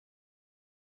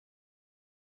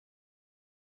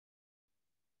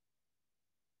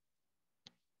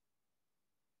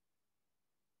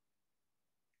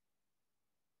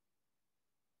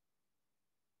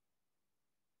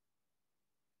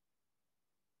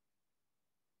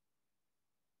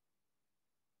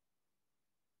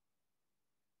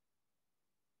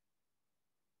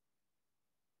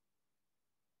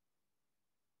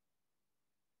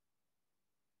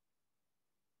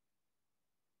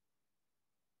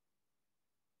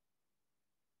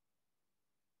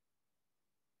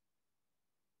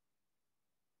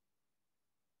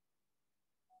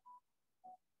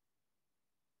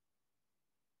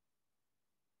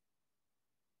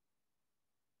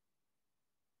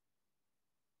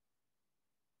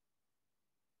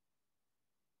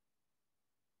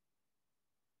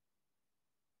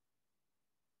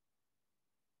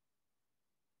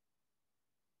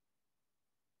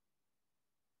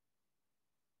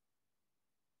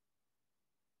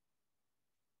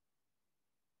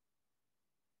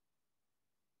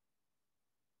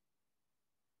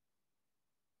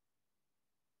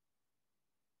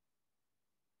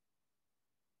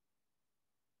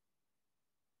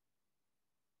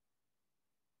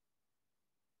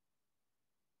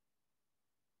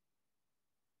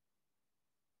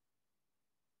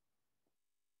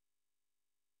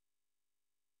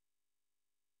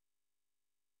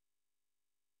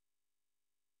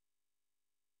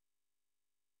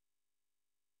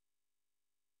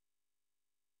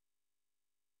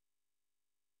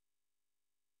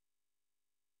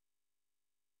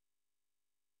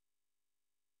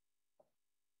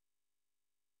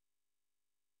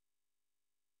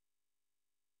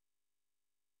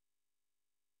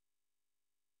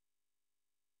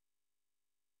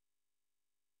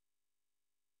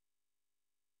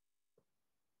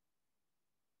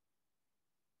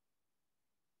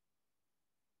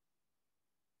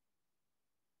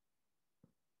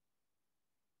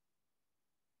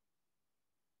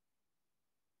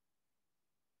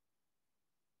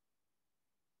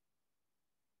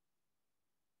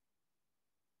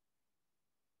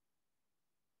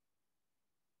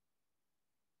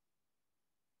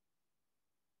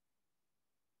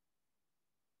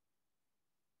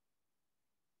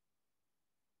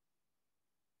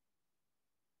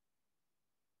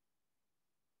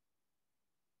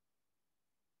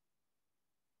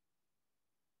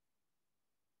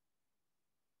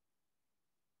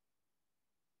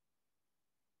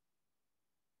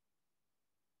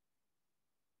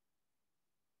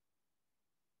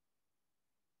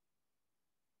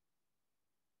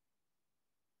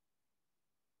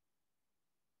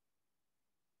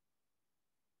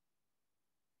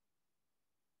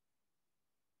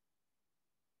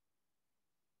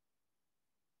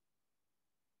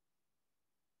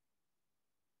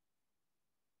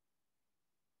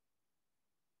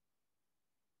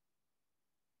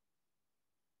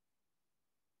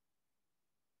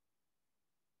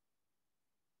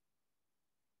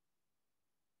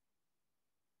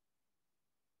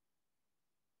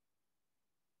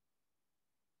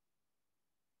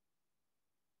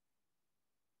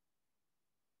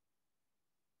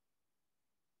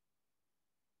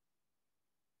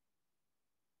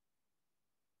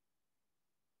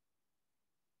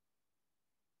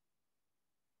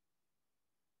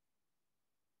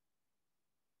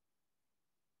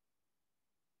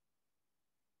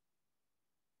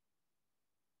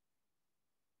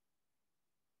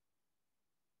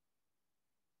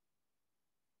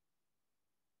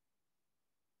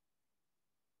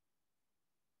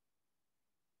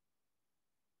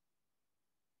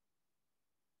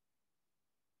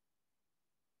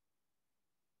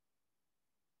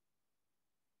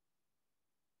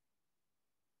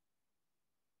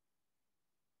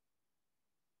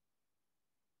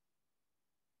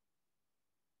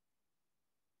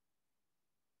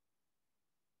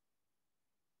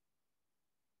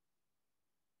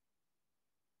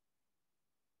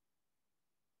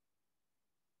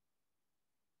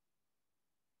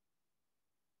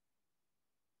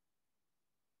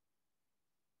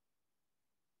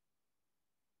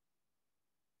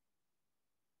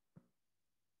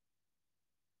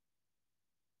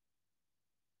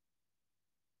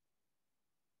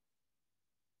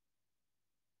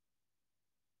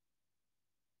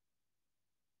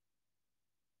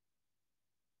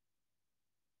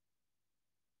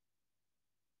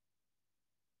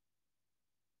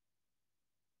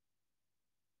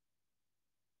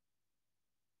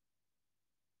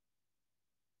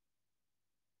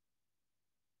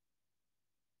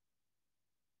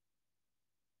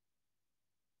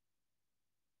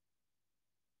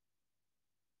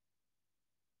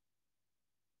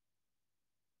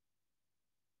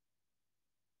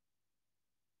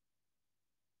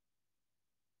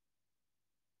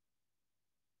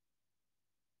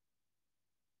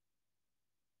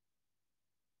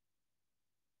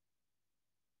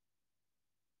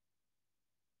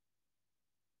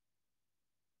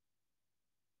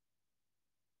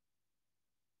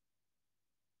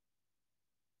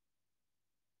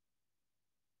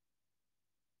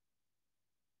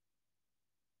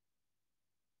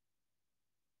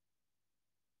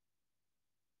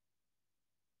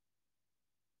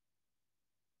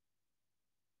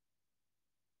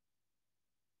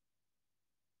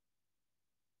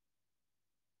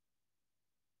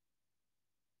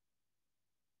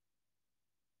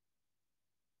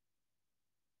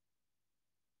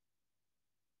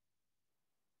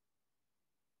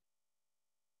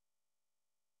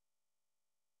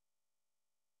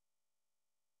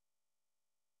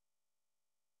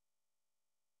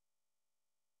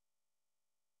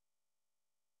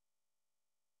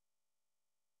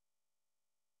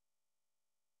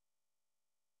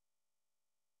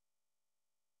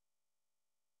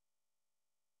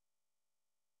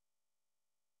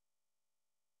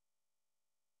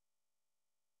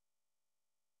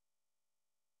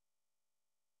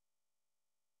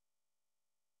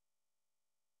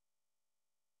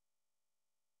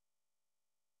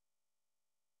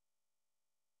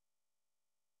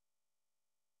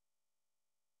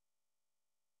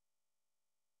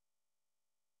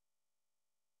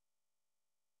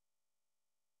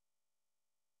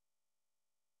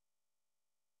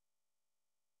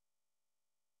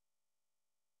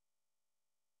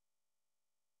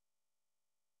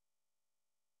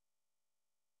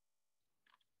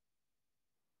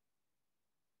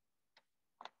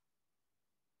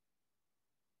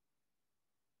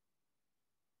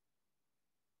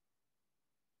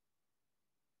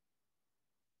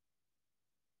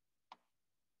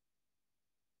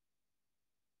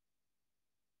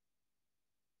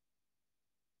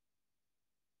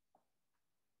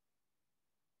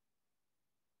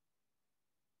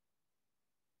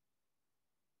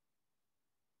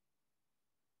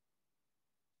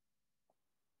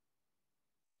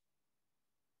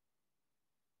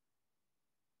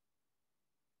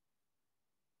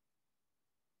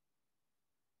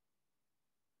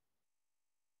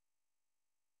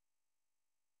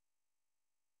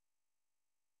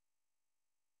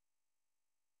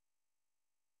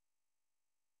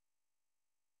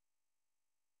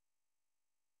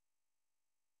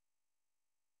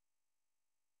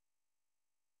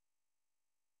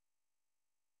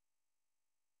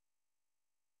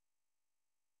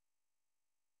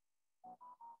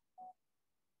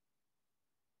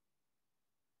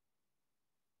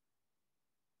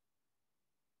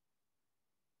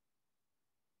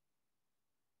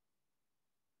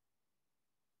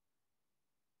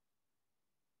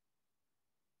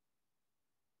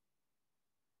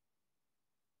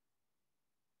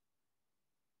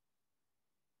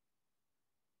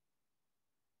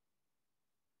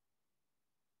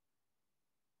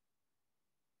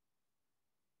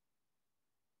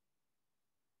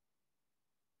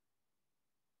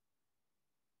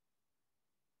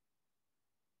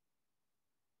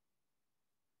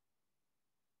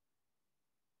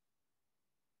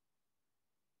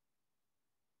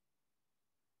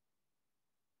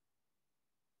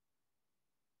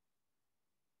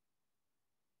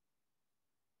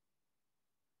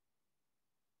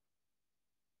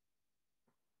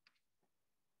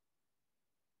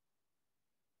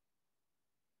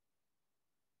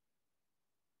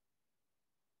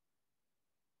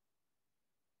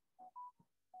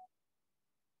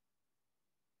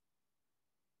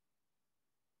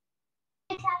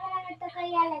que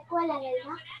ir a la escuela,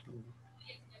 ¿verdad?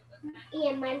 Y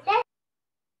el martes.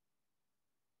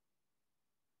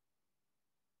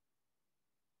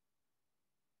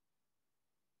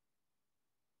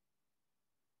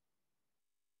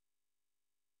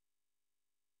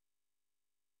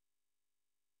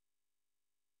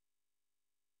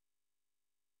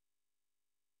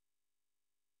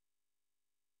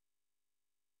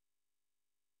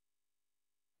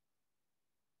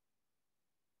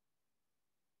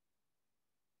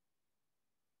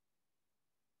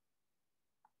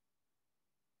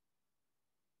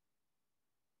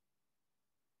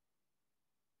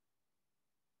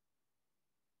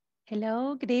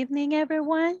 Hello, good evening,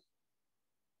 everyone.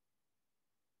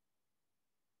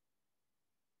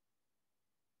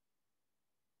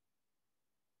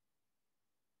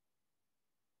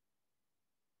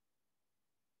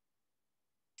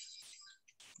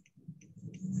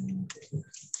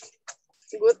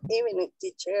 Good evening,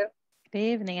 teacher. Good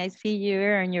evening. I see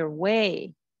you're on your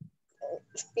way.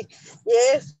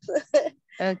 Yes.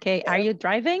 Okay, are you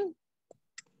driving?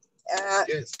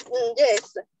 Yes.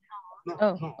 Yes.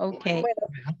 Oh, okay.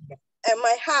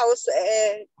 My house,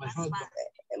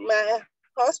 my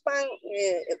husband,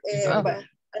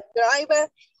 a driver,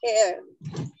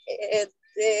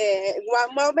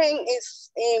 one moment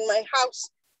is in my house.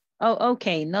 Oh,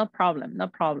 okay, no problem, no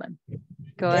problem.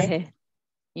 Go ahead.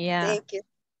 Yeah. Thank you.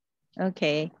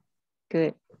 Okay,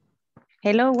 good.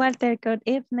 Hello, Walter, good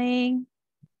evening.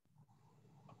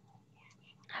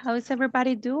 How is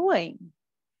everybody doing?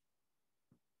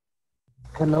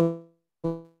 Hello,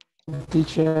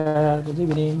 teacher. Good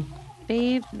evening. Good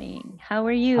evening. How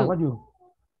are you? How are you?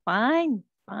 Fine,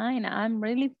 fine. I'm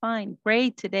really fine.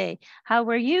 Great today. How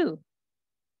are you?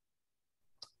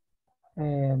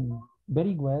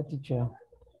 Very well, teacher.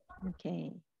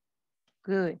 Okay,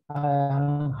 good.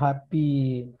 I'm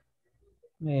happy.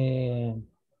 We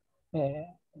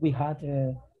had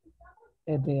the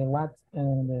what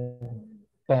the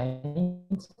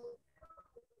paint.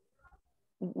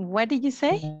 What did you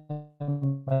say?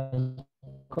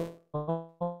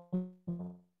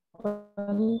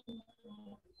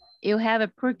 You have a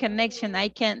poor connection. I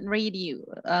can't read you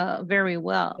very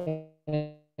well.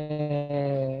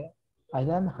 I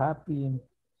am happy.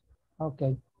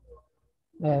 Okay.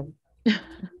 And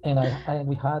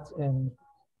we had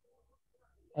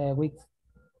with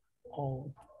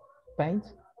paint.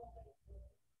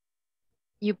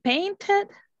 You painted?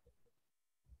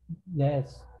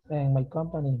 Yes, and my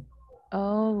company.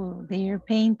 Oh, they're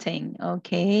painting.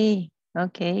 Okay.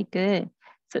 Okay, good.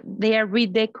 So they are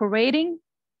redecorating?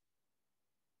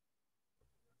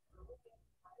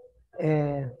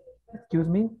 Excuse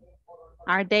me?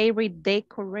 Are they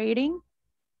redecorating?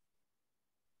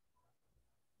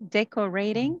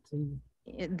 Decorating?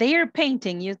 They are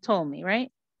painting, you told me,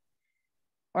 right?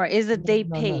 Or is it they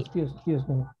paid? No, excuse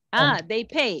me. They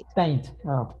paid. Paint.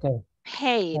 Oh, okay.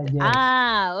 Paid.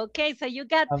 Yes. Okay. So you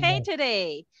got paid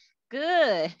today.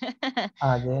 Good.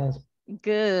 Yes.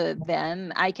 Good.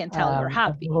 Then I can tell you're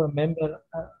happy. I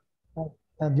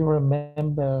do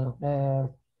remember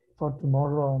for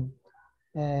tomorrow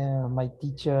my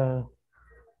teacher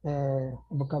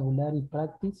vocabulary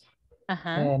practice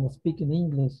and speaking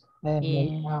English. And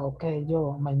Yeah. okay,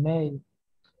 my mail,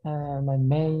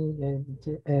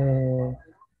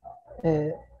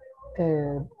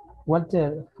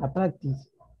 Walter, a practice.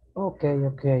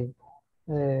 Okay.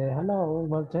 Hello,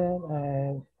 Walter.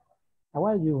 How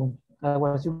are you? How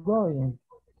was you going?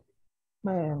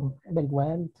 Very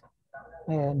well.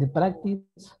 The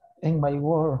practice and my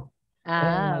work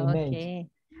and my mate. Okay.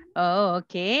 Oh,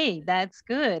 okay. That's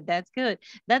good. That's good.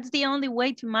 That's the only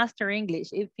way to master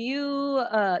English. If you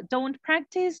don't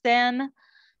practice, then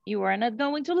you are not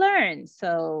going to learn.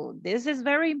 So this is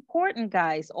very important,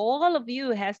 guys. All of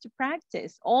you has to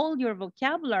practice all your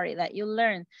vocabulary that you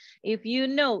learn. If you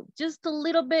know just a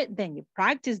little bit, then you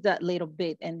practice that little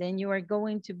bit, and then you are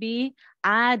going to be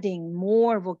adding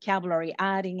more vocabulary,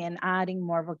 adding and adding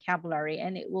more vocabulary,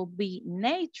 and it will be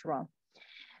natural.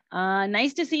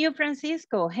 Nice to see you,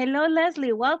 Francisco. Hello,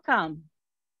 Leslie. Welcome.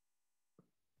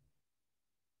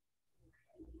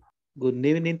 Good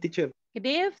evening, teacher. Good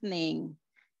evening.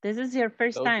 This is your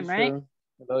first Hello, time, teacher. right?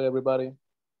 Hello, everybody.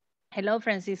 Hello,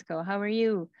 Francisco. How are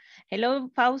you? Hello,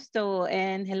 Fausto,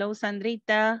 and hello,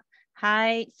 Sandrita.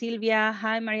 Hi, Silvia.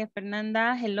 Hi, Maria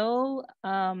Fernanda. Hello,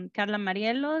 Carla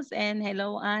Marielos, and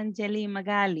hello, Angeli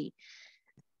Magali.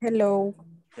 Hello.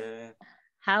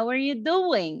 How are you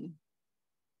doing?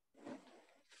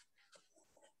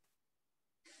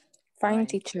 Fine,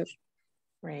 teacher.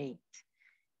 Great.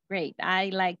 Great. I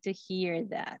like to hear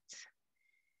that.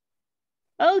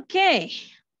 Okay.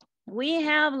 We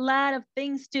have a lot of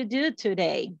things to do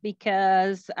today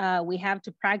because we have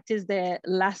to practice the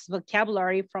last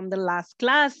vocabulary from the last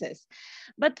classes.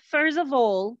 But first of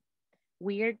all,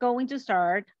 we are going to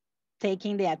start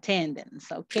taking the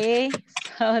attendance, okay?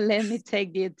 So let me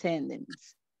take the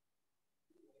attendance.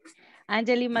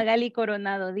 Angeli Magali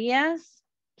Coronado Diaz,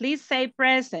 please say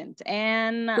present,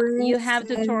 and you have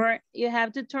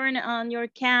to turn on your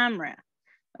camera,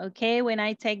 okay, when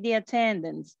I take the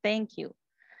attendance. Thank you.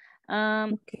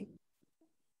 Okay.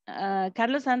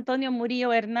 Carlos Antonio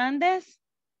Murillo Hernández.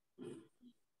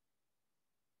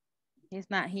 He's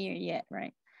not here yet,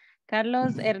 right?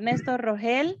 Carlos Ernesto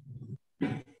Rogel.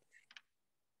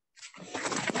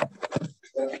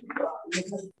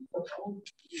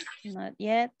 Not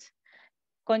yet.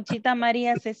 Conchita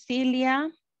María Cecilia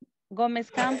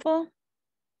Gómez Campo.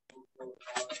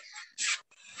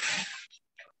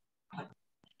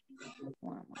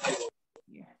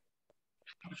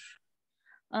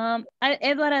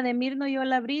 Edward Ademir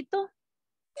Noyola Brito.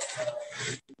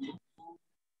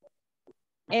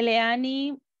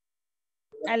 Eleani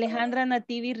Alejandra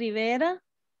Nativi Rivera.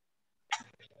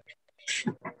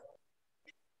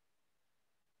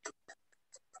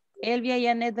 Elvia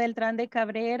Yanet Beltrán de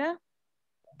Cabrera.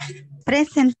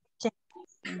 Present.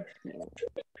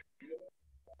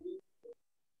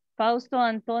 Fausto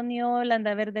Antonio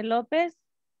Landaverde López.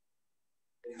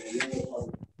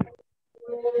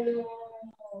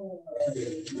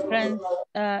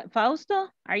 Fausto,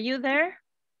 are you there?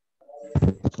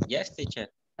 Yes, teacher.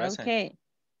 Present. Okay.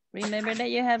 Remember that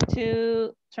you have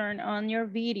to turn on your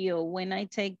video when I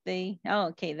take the, oh,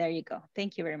 okay, there you go.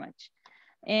 Thank you very much.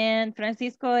 And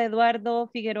Francisco Eduardo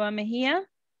Figueroa Mejía.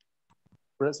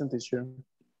 Present, teacher.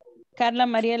 Carla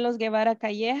Marielos Guevara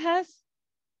Callejas.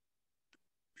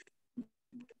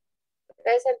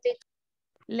 Present.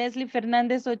 Leslie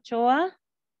Fernández Ochoa.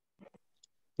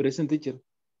 Present, teacher.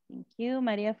 Thank you.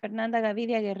 María Fernanda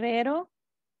Gavidia Guerrero.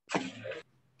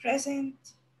 Present.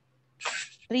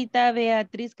 Rita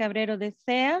Beatriz Cabrero de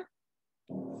Sea.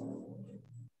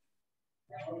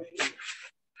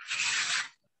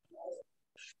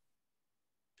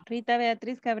 Rita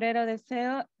Beatriz Cabrero de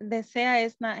Sea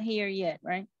is not here yet,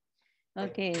 right?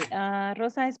 Okay.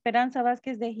 Rosa Esperanza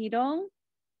Vázquez de Girón.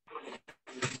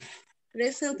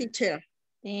 Present, teacher.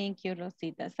 Thank you,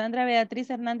 Rosita. Sandra Beatriz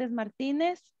Hernández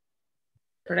Martínez.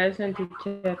 Present,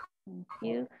 teacher. Thank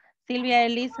you. Silvia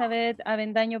Elizabeth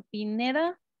Avendaño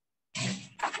Pineda.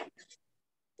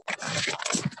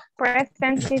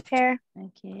 Present, teacher.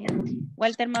 Okay.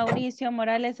 Walter Mauricio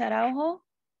Morales Araujo.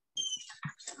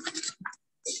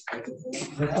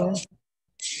 Present.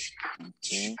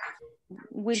 Okay.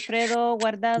 Wilfredo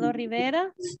Guardado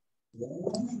Rivera.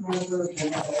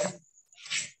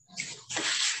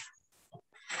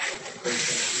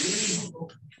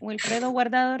 Wilfredo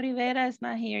Guardado Rivera is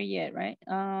not here yet, right?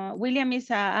 William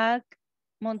Isaac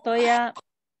Montoya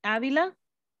Ávila.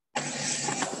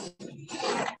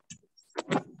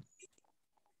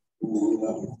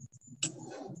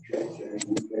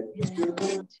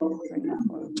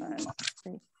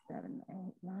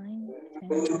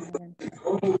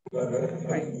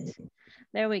 Right.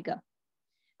 There we go.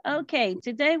 Okay,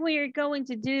 today we are going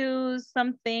to do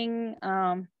something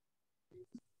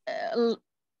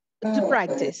to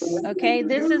practice, okay?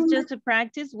 This is just to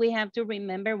practice. We have to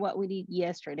remember what we did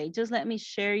yesterday. Just let me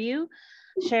share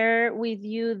with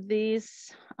you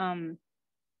this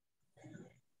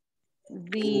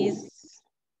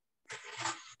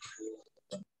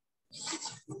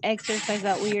exercise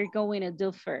that we are going to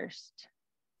do first.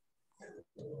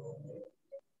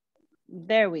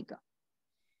 There we go.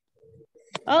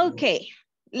 Okay,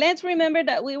 let's remember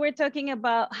that we were talking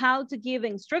about how to give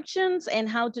instructions and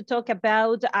how to talk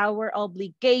about our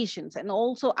obligations and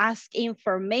also ask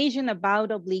information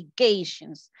about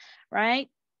obligations, right?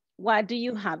 What do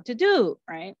you have to do,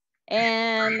 right?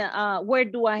 And where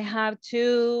do I have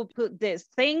to put these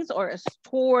things or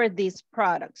store these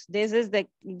products? These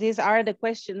are the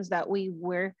questions that we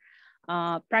were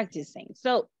practicing.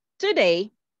 So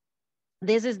today,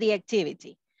 this is the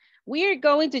activity. We are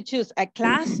going to choose a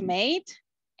classmate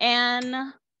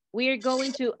and we are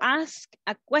going to ask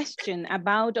a question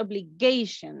about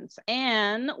obligations,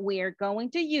 and we are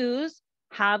going to use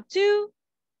have to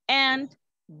and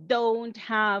don't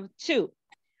have to.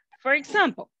 For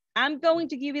example, I'm going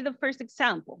to give you the first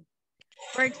example.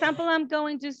 For example, I'm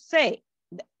going to say,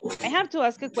 I have to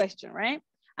ask a question, right?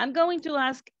 I'm going to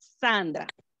ask Sandra.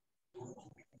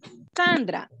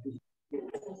 Sandra,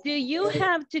 do you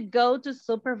have to go to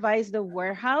supervise the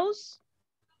warehouse?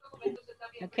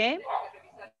 Okay.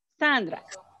 Sandra,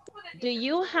 do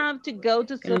you have to go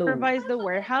to supervise the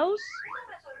warehouse?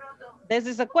 This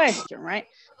is a question, right?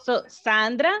 So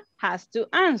Sandra has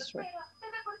to answer,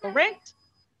 correct?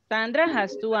 Sandra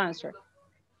has to answer.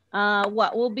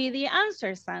 What will be the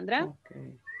answer, Sandra?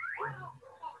 Okay.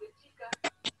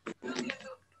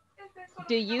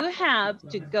 Do you have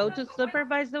to go to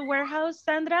supervise the warehouse,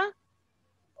 Sandra?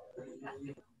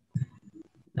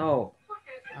 No,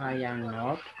 I am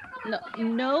not. No,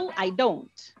 no, I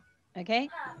don't. Okay.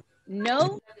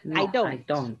 No, No, I don't. I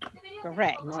don't.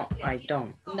 Correct. No, I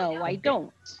don't. No, I Okay.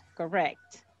 don't.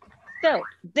 Correct. So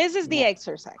this is the No.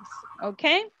 exercise.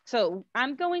 Okay. So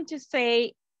I'm going to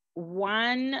say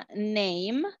one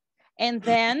name and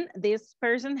then this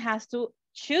person has to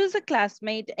choose a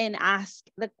classmate and ask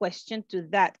the question to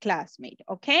that classmate.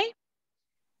 Okay.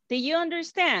 Do you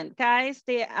understand, guys,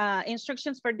 the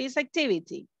instructions for this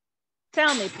activity?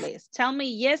 Tell me, please. Tell me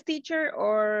yes, teacher,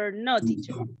 or no,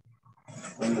 teacher.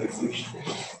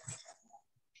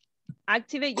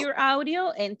 Activate your audio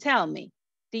and tell me.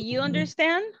 Do you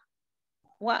understand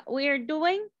what we are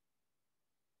doing?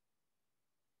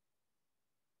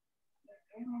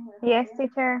 Yes,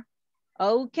 teacher.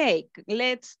 Okay,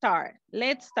 let's start.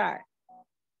 Let's start.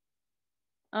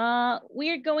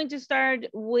 We're going to start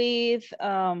with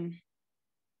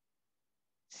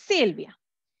Sylvia.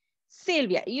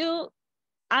 Sylvia, you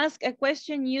ask a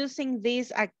question using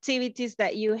these activities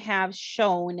that you have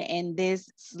shown in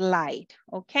this slide,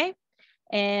 okay?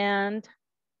 And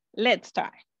let's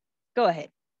start. Go ahead.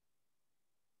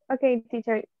 Okay,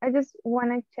 teacher. I just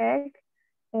want to check.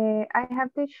 I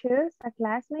have to choose a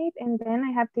classmate and then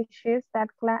I have to choose that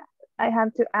class. I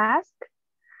have to ask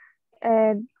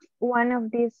one of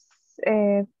these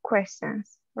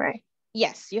questions, right?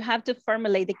 Yes, you have to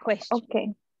formulate the question.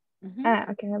 Okay. Mhm.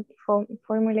 Okay, I have to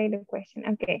formulate the question.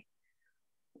 Okay.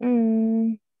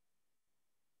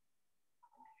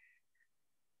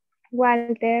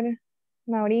 Walter,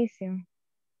 Mauricio.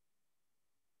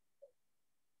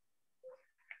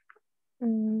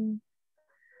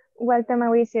 Walter,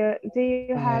 Mauricio, do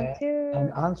you have to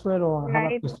An answer or have a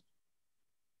write? question?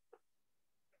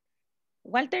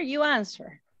 Walter, you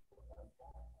answer.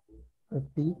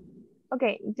 Repeat.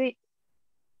 Okay, do you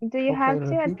Okay, have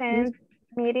to repeat, attend please.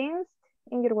 meetings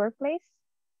in your workplace?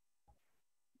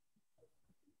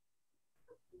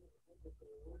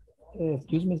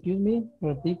 Excuse me.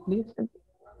 Repeat, please.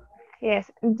 Yes.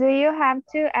 Do you have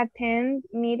to attend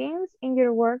meetings in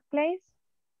your workplace?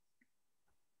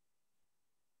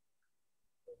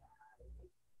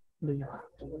 Do you have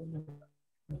to?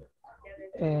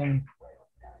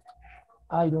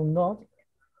 I don't know.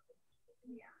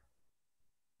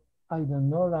 I don't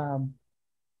know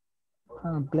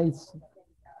the place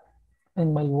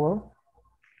in my work.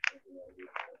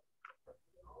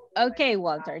 Okay,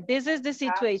 Walter, this is the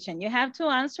situation. You have to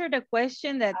answer the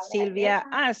question that Sylvia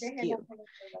asked you.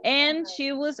 And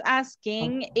she was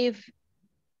asking if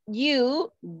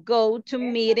you go to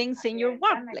meetings in your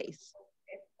workplace.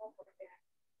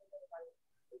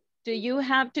 Do you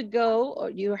have to go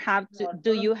or do you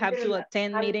have to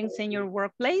attend meetings in your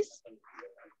workplace?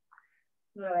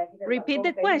 Repeat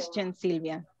the question,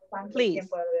 Sylvia, please.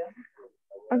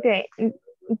 Okay.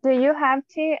 Do you have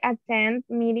to attend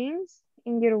meetings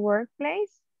in your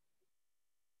workplace?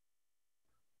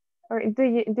 Or do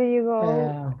you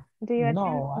go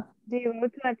No. do you go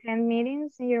to attend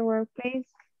meetings in your workplace?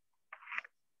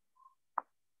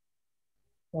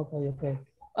 Okay.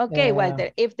 Okay,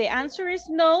 Walter, if the answer is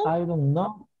no, I don't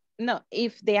know. no,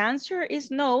 if the answer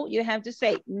is no, you have to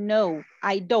say, no,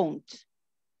 I don't.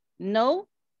 No,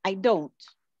 I don't.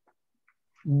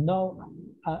 No.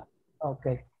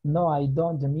 Okay. No, I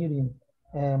don't the meeting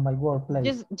my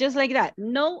workplace. Just like that.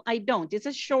 No, I don't. It's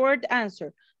a short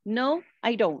answer. No,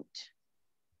 I don't.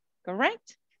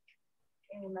 Correct?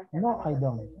 No, I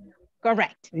don't.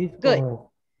 Correct. It's Good.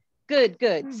 correct.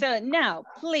 Good. So now,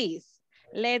 please,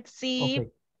 let's see. Okay.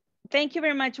 Thank you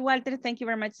very much, Walter. Thank you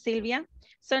very much, Sylvia.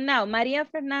 So now, Maria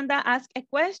Fernanda asks a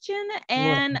question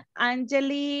and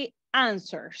Angeli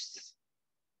answers.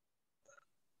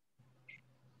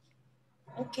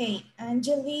 Okay,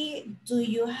 Angeli, do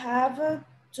you have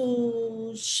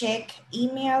to check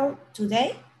email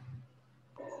today?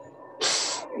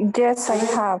 Yes, I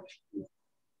have.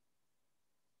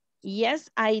 Yes,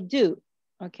 I do.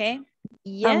 Okay.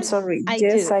 Yes, I'm sorry. I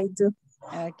Yes, do. I do.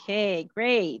 Okay,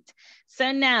 great.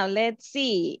 So now let's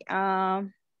see.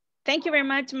 Thank you very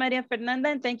much, Maria Fernanda,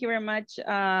 and thank you very much,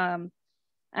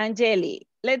 Angeli.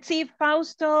 Let's see,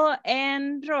 Fausto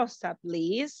and Rosa,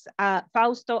 please.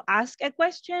 Fausto asks a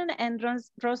question and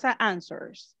Rosa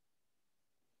answers.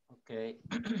 Okay.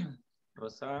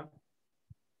 Rosa,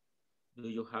 do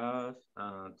you have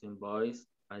to invoice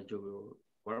at your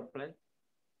workplace?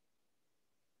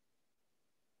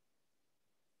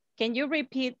 Can you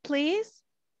repeat, please?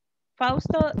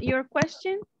 Fausto, your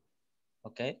question?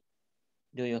 Okay.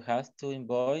 Do you have to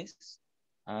invoice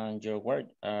and your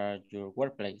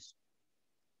workplace?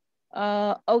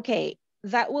 Okay,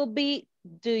 that will be,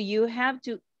 do you have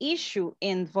to issue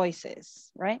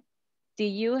invoices, right? Do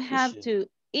you have to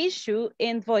issue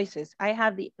invoices? I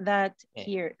have that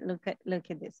here. Look at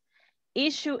this.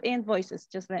 Issue invoices.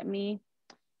 Just let me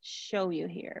show you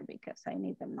here because I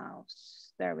need the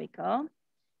mouse. There we go.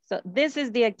 So this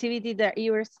is the activity that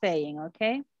you were saying,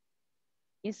 okay?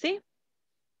 You see?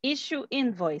 Issue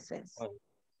invoices.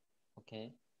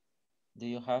 Okay. Do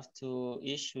you have to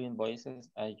issue invoices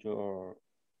at your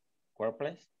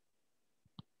workplace?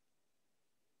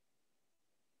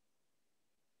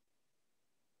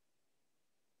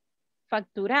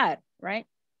 Facturar, right?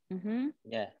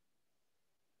 Yeah.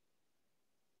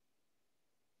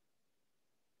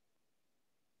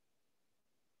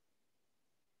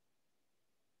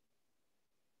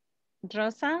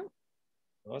 Rosa?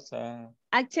 Rosa.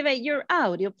 Activate your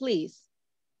audio, please.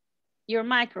 Your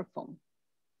microphone.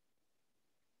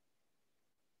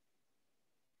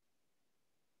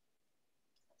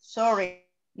 Sorry.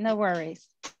 No worries.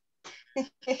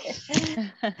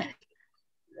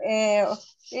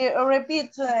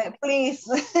 Repeat, please.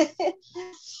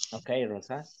 Okay,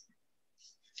 Rosa.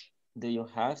 Do you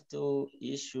have to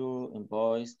issue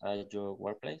invoice at your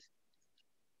workplace?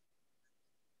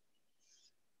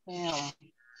 Yeah.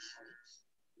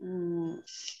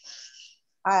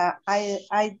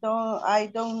 I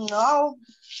don't know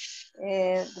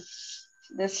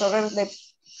the sort of the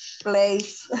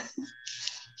place.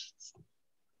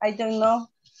 I don't know.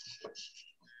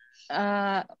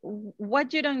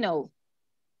 What you don't know?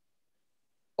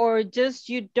 Or just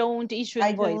you don't issue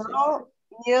invoices? I don't know.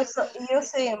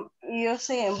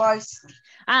 Using invoice.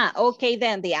 Okay,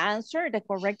 then the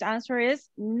correct answer is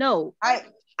no.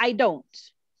 I don't.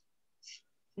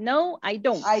 No, I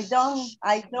don't. I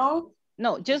don't.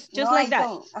 No, just no, like I that.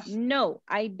 Don't. No,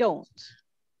 I don't.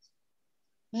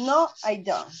 No, I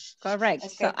don't. Correct.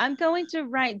 Okay. So I'm going to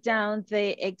write down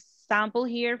the example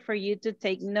here for you to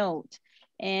take note.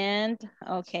 And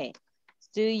okay,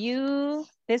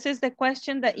 this is the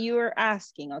question that you are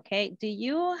asking, okay? Do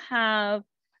you have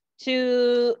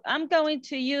to, I'm going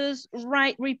to use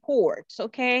write reports,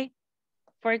 okay?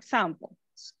 For example,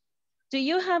 do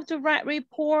you have to write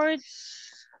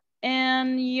reports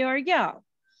in your job?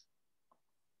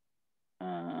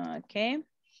 Okay.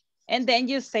 And then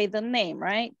you say the name,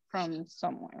 right? From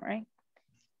someone, right?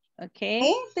 Okay.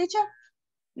 Hey, teacher?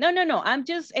 No. I'm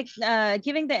just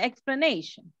giving the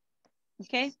explanation.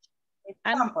 Okay.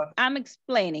 I'm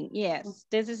explaining. Yes,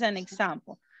 this is an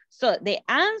example. So the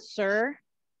answer,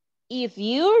 if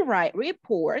you write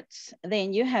reports,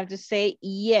 then you have to say,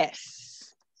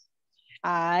 yes,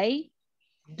 I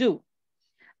do.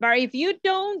 But if you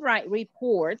don't write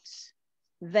reports,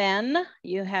 then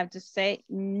you have to say,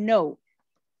 no,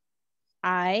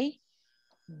 I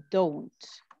don't.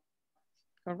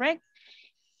 Correct?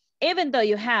 Even though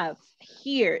you have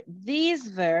here this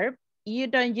verb, you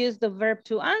don't use the verb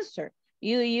to answer.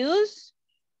 You use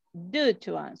do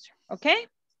to answer. Okay?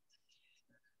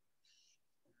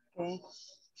 Okay.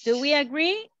 Do we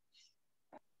agree?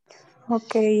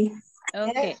 Okay.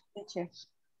 Okay. Yes,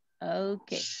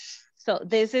 okay. So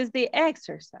this is the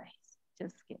exercise.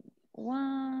 Just give me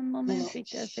one moment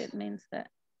because it means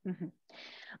that.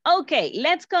 Okay,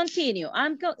 let's continue.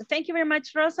 Thank you very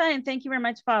much, Rosa, and thank you very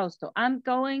much, Fausto. I'm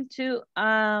going to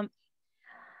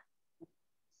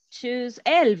choose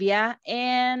Elvia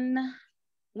and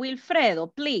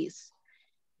Wilfredo, please.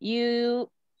 Elvia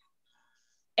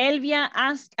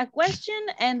asks a question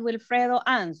and Wilfredo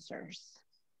answers.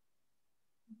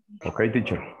 Okay,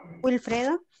 teacher.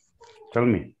 Wilfredo, Tell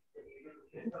me.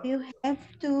 you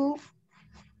have to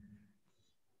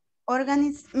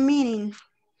organize meeting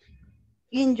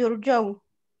in your job.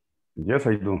 Yes,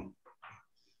 I do.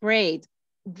 Great.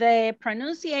 The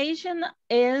pronunciation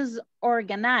is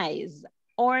organize.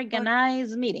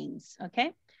 Organize meetings,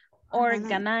 okay?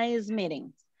 Organize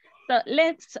meetings. So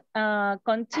let's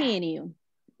continue.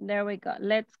 There we go.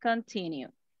 Let's continue.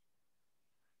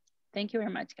 Thank you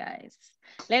very much, guys.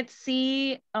 Let's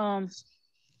see.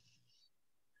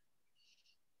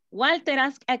 Walter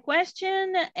asked a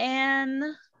question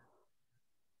and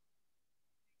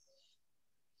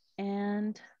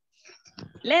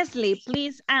Leslie,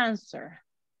 please answer.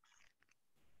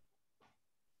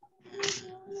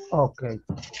 Okay.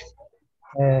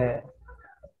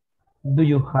 Do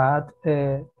you have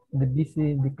the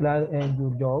busy declared in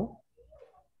your job?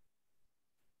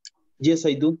 Yes,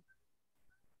 I do.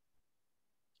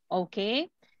 Okay.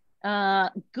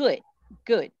 Good.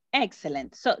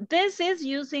 Excellent. So this is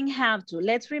using have to.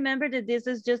 Let's remember that this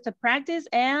is just a practice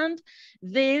and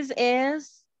this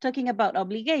is talking about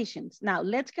obligations. Now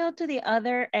let's go to the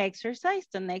other exercise,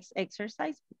 the next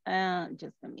exercise.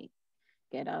 Just let me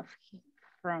get off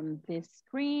from this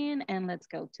screen and let's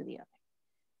go to the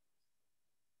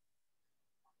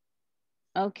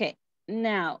other. Okay,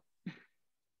 now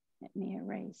let me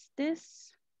erase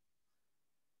this.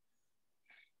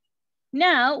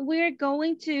 Now we're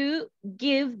going to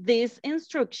give these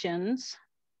instructions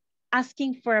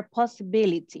asking for a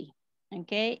possibility,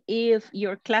 okay? If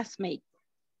your classmate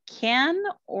can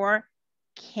or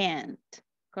can't,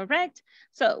 correct?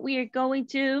 So we are going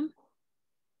to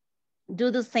do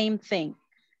the same thing.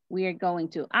 We are going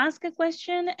to ask a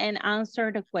question and answer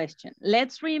the question.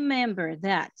 Let's remember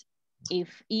that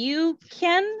if you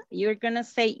can, you're gonna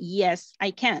say, yes,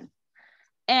 I can.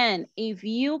 And if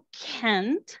you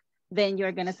can't, then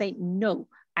you're gonna say, no,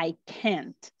 I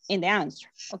can't in the answer,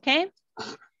 okay?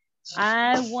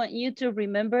 I want you to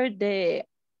remember the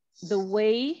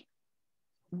way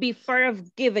before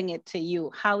of giving it to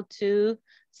you, how to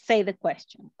say the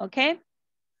question, okay?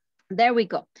 There we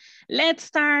go. Let's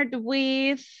start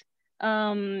with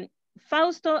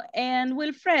Fausto and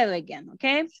Wilfredo again,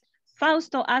 okay?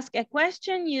 Fausto asks a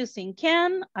question using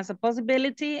can as a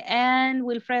possibility and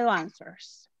Wilfredo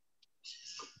answers.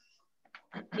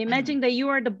 Imagine that you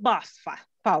are the boss,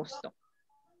 Fausto.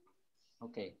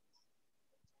 Okay.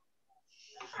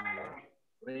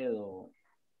 Alfredo,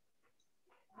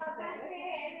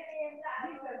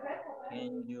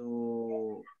 can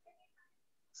you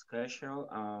schedule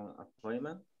an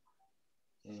appointment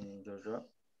in your job?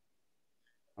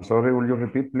 I'm sorry, will you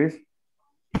repeat, please?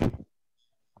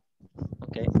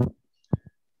 Okay.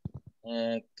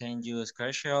 Can you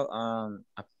schedule an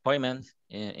appointment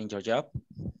in your job?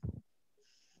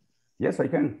 Yes, I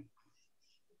can.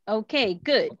 Okay,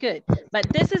 good, good. But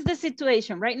this is the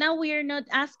situation. Right now, we are not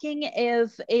asking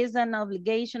if it's an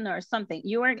obligation or something.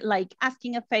 You are like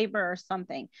asking a favor or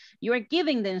something. You are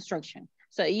giving the instruction.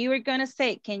 So you are gonna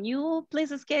say, can you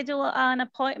please schedule an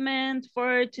appointment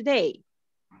for today?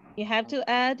 You have to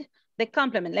add the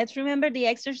complement. Let's remember the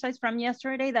exercise from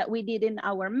yesterday that we did in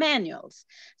our manuals.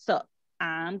 So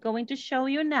I'm going to show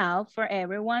you now for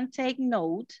everyone, take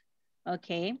note,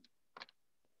 okay?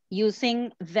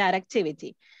 Using that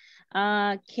activity.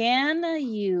 Can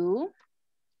you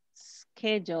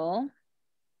schedule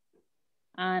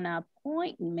an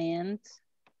appointment?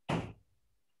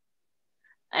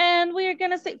 And we're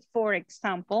gonna say, for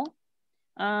example,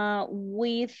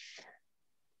 with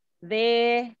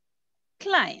the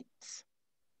client,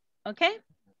 okay?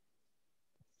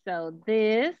 So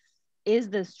this is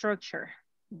the structure.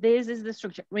 This is the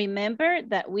structure. Remember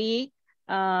that we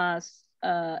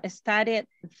studied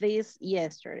this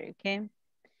yesterday, okay?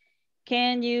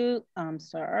 Can you, I'm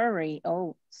sorry,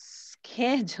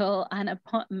 schedule an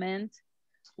appointment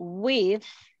with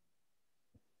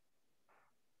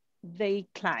the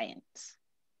client?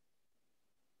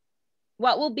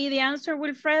 What will be the answer,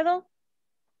 Wilfredo?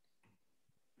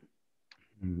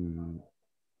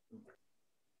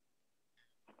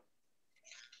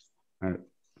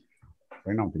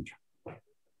 Right now, teacher.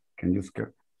 Can you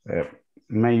skip?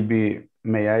 Maybe,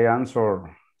 may I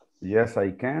answer? Yes,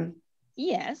 I can.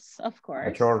 Yes, of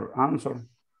course. A short answer.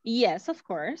 Yes, of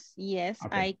course. Yes,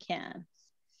 okay. I can.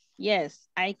 Yes,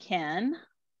 I can.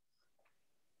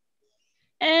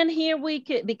 And here we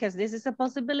could, because this is a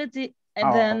possibility,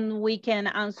 and then we can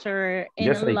answer in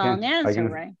yes, a long answer,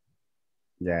 right?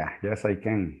 Yeah, yes, I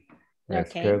can. Okay.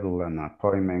 Schedule an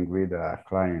appointment with a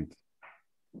client.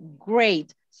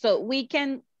 Great. So we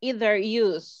can either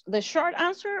use the short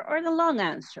answer or the long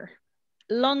answer.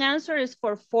 Long answer is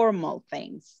for formal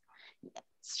things.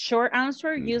 Short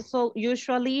answer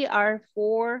usually are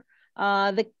for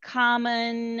the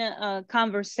common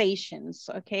conversations,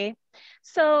 okay?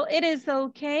 So it is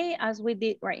okay as we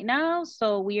did right now.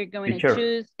 So we are going to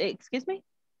choose, excuse me?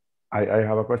 I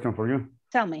have a question for you.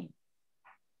 Tell me.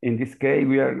 In this case,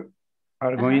 we are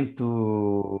going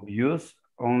to use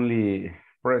only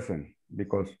present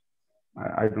because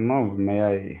I don't know,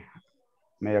 may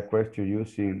I question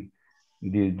using,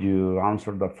 did you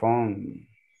answer the phone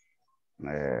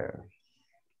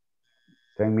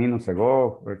 10 minutes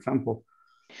ago, for example?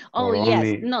 Oh,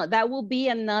 yes. No, that will be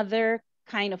another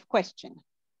kind of question,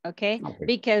 okay?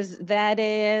 Because that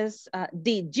is,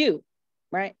 did you,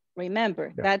 right?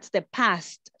 Remember, that's the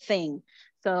past thing.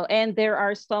 So, and there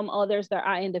are some others that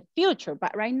are in the future,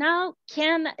 but right now,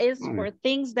 can is for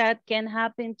things that can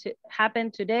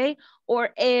happen today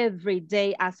or every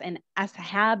day as a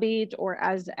habit or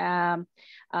as an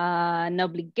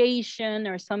obligation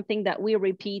or something that we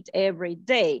repeat every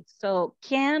day. So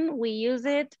can we use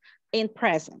it in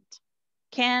present?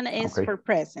 Can is for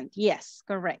present. Yes,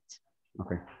 correct.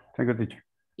 Okay, thank you, teacher.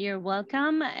 You're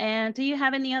welcome. And do you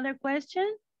have any other question?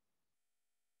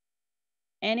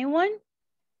 Anyone?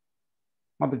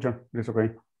 No, teacher, it's okay.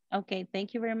 Okay,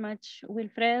 thank you very much,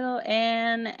 Wilfredo.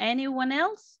 And anyone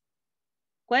else?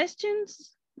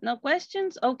 Questions? No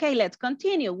questions? Okay, let's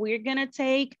continue. We're gonna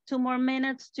take 2 more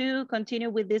minutes to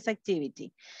continue with this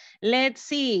activity. Let's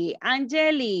see,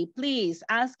 Angeli, please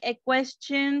ask a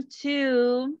question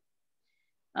to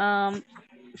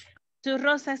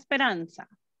Rosa Esperanza.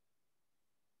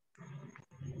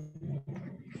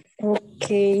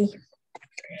 Okay.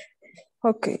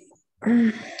 Okay.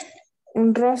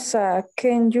 Rosa,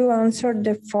 can you answer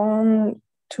the phone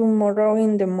tomorrow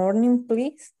in the morning,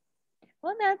 please?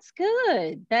 Well, that's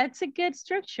good. That's a good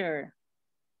structure.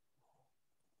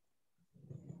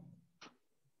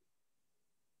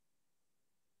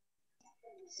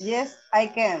 Yes, I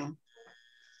can.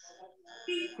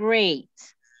 Great.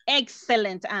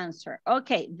 Excellent answer.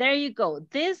 Okay, there you go.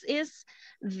 This is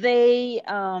the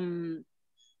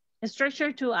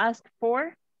structure to ask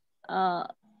for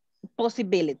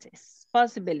possibilities.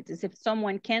 Possibilities, if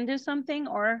someone can do something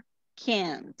or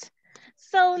can't.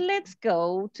 So let's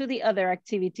go to the other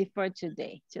activity for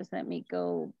today. Just let me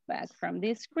go back from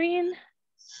this screen.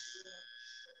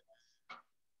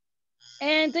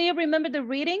 And do you remember the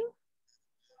reading?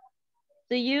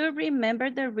 Do you remember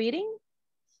the reading?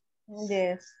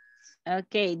 Yes.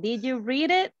 Okay, did you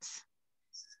read it?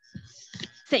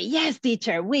 Say, yes,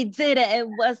 teacher, we did it. It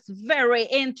was very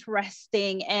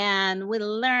interesting and we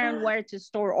learned where to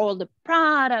store all the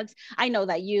products. I know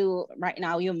that you, right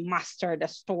now, you mastered the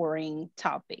storing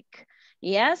topic.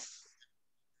 Yes?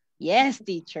 Yes,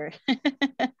 teacher.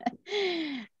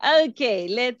 Okay,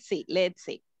 let's see.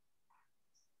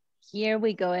 Here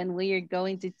we go, and we are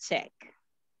going to check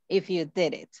if you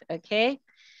did it, okay?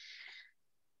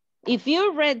 If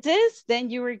you read this, then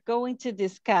you are going to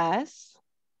discuss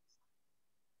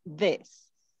this.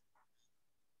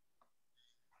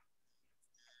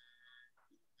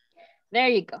 There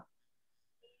you go.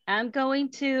 I'm going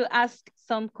to ask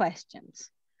some questions.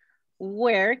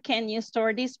 Where can you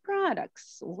store these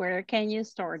products? Where can you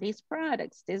store these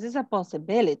products? This is a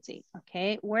possibility,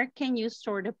 okay? Where can you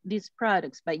store these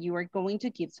products? But you are going to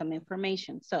give some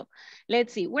information. So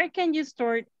let's see, where can you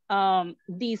store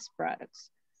these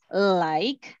products?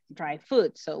 Like dry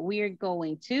food. So we're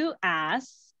going to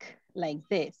ask like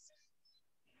this.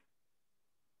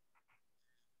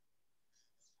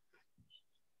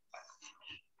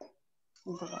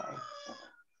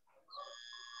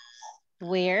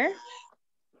 Where?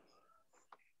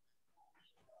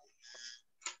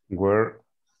 Where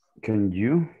can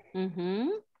you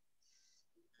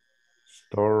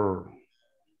store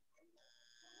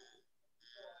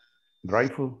dry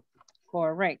food?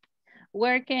 Correct.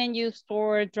 Where can you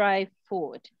store dry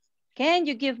food? Can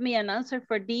you give me an answer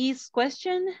for this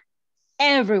question?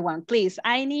 Everyone, please.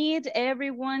 I need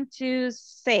everyone to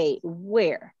say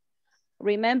where.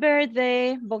 Remember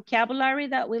the vocabulary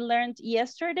that we learned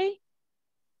yesterday?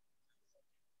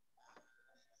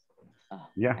 Oh,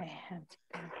 yeah.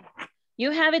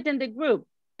 You have it in the group,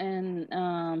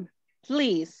 and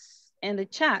please, in the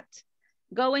chat,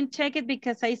 go and check it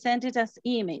because I sent it as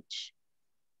image.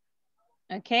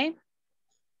 Okay?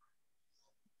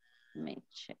 Let me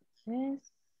check this.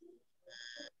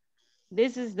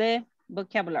 This is the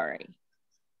vocabulary.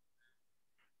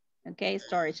 Okay,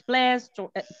 storage place,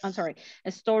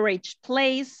 a storage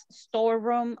place,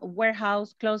 storeroom,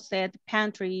 warehouse, closet,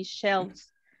 pantry,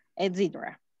 shelves,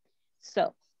 etc.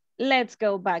 So let's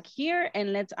go back here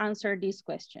and let's answer this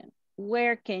question.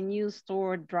 Where can you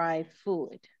store dry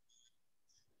food?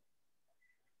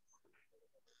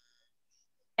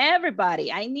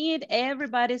 Everybody, I need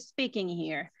everybody speaking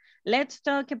here. Let's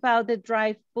talk about the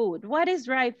dry food. What is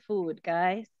dry food,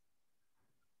 guys?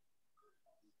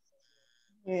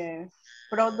 Yeah.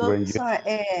 Products,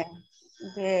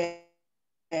 the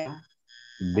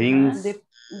beans,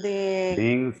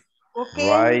 the cooking,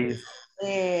 rice.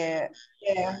 Yeah.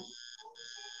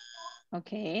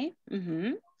 Okay.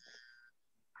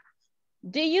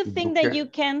 Do you think that you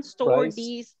can store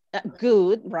these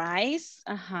good rice?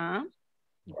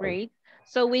 Great.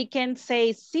 So we can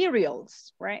say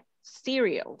cereals, right?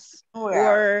 Cereals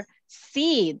or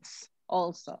seeds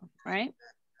also, right?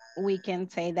 We can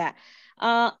say that.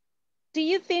 Do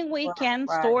you think we can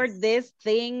store these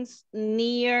things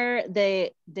near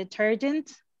the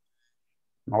detergent?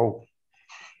 No,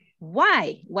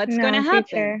 Why? What's No, gonna happen?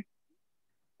 teacher.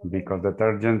 because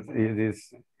detergent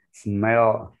is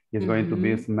smell, is going to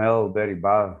be smell very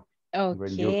bad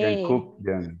when you can Okay, cook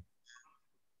them.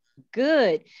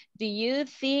 good. Do you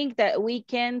think that we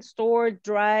can store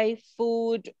dry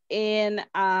food in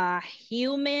a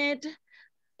humid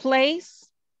place?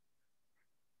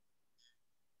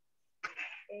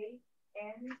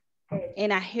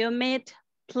 In a humid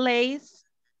place?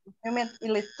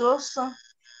 Lettuce,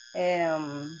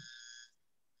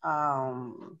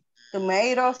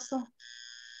 tomatoes.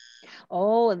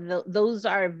 Oh, those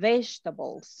are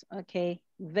vegetables. Okay,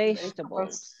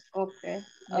 vegetables. Okay.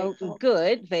 Oh,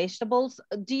 good, vegetables.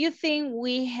 Do you think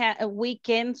we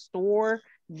can store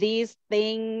these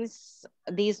things,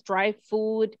 these dry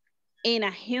food, in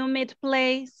a humid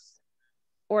place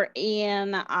or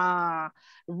in a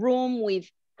room with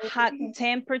hot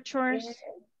temperatures?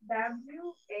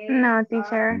 No,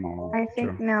 teacher. No, I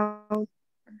think sure. no.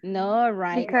 No,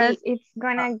 right. Because it's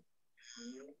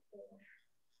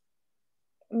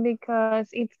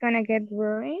gonna get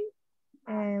ruined.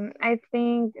 I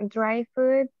think dry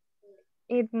food,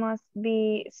 it must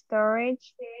be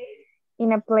storage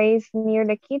in a place near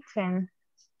the kitchen.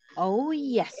 Oh,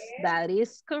 yes, that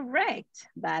is correct.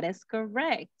 That is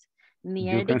correct.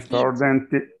 Near You the can store kitchen.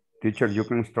 them, teacher, you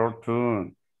can store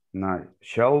too in a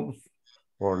shelves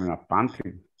or in a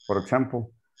pantry, for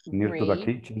example, near to the Great.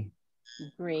 kitchen.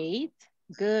 Great,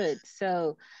 good.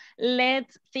 So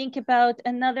let's think about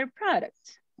another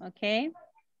product, okay?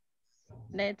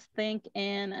 Let's think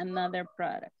in another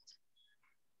product.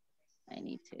 I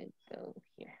need to go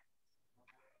here.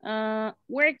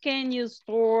 Where can you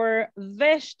store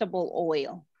vegetable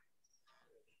oil?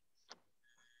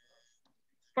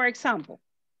 For example,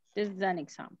 this is an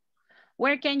example.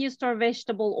 Where can you store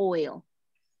vegetable oil?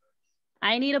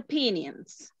 I need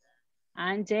opinions.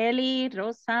 Angeli,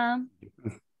 Rosa.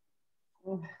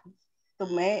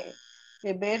 The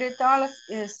vegetables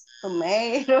is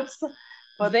tomatoes,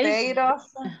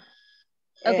 potatoes.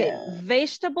 Okay,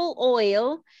 vegetable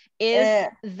oil is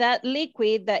that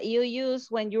liquid that you use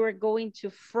when you are going to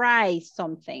fry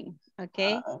something,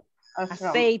 okay?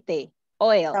 Aceite,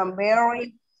 oil.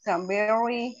 Cranberry,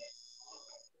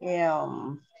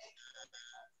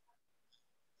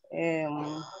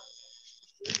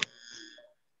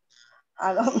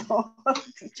 I don't know.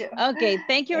 Okay,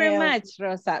 thank you very much,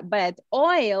 Rosa. But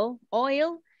oil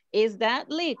is that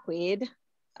liquid,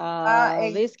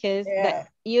 viscous, that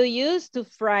you use to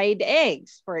fry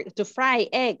eggs, for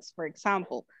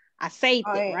example, aceite,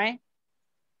 right?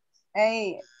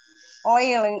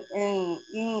 Oil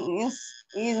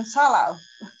in salad.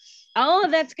 Oh,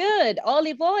 that's good.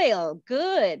 Olive oil,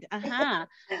 good.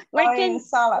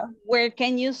 Where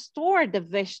can you store the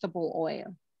vegetable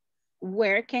oil?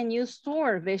 Where can you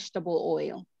store vegetable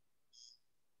oil?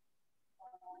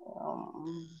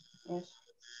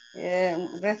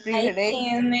 Refrigerator. I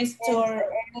can store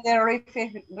In the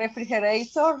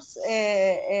refrigerators,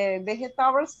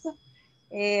 vegetables.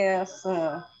 Yes.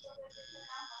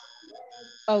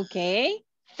 Okay,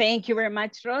 thank you very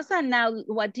much, Rosa. Now,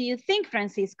 what do you think,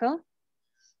 Francisco?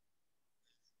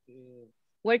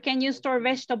 Where can you store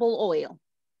vegetable oil?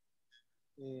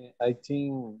 I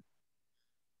think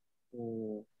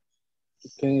you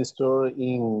can store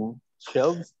in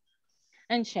shelves.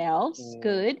 And shelves,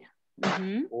 good.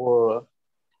 Or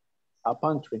a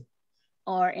pantry.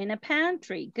 Or in a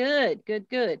pantry, good, good,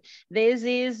 good. This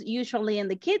is usually in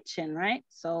the kitchen, right?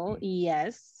 So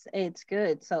yes, it's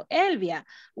good. So Elvia,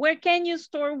 where can you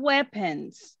store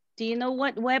weapons? Do you know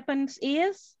what weapons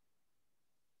is?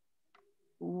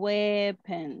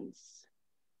 Weapons.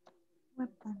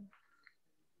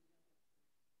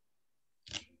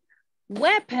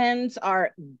 Weapons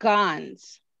are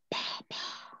guns,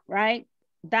 right?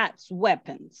 That's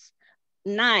weapons.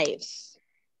 Knives,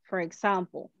 for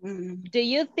example. Do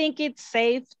you think it's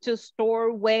safe to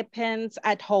store weapons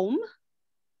at home?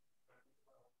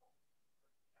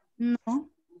 No.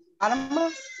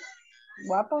 Armas,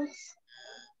 weapons.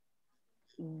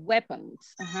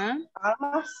 Weapons,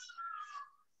 Armas.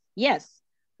 Yes,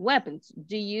 weapons.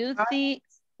 Do you think,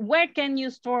 where can you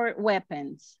store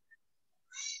weapons?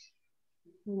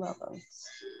 Weapons.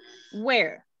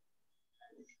 Where?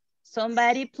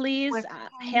 Somebody please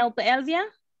help Elvia.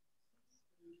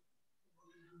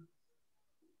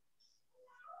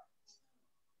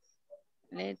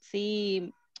 Let's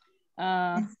see.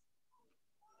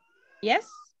 Yes?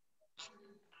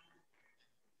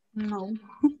 No.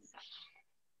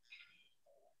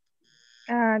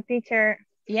 Teacher.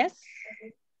 Yes?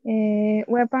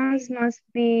 Weapons must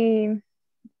be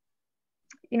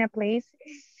in a place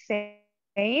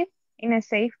safe, in a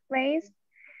safe place,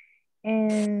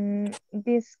 and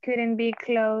this couldn't be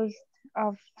closed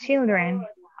of children.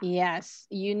 Yes,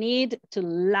 you need to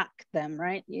lock them,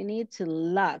 right? You need to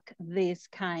lock this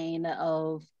kind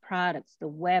of products, the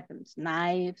weapons,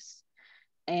 knives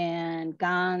and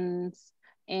guns,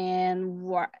 and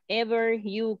whatever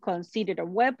you consider a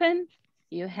weapon,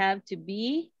 you have to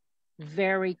be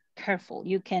very careful.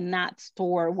 You cannot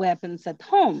store weapons at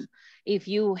home. If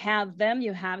you have them,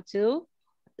 you have to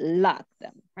lock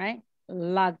them, right?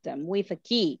 Lock them with a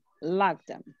key, lock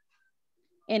them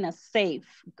in a safe,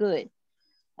 good.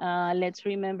 Let's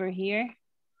remember here.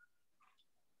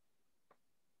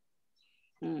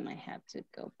 I have to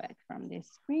go back from this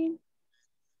screen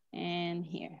and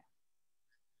here.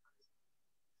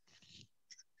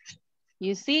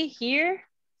 You see here,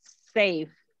 safe.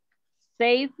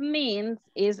 Safe means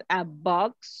is a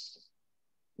box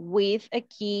with a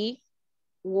key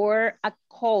or a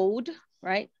code,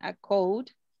 right? A code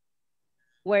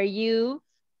where you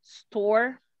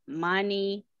store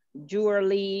money,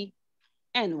 jewelry,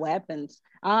 and weapons.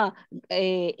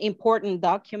 Important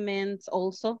documents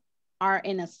also are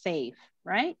in a safe,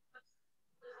 right?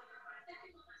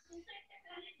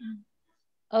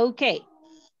 Okay,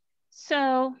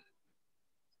 so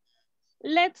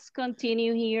let's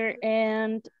continue here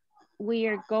and we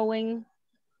are going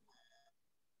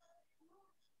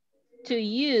to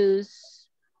use,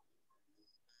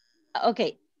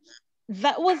 okay,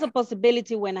 that was a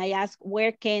possibility when I asked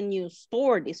where can you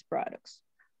store these products?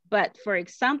 But for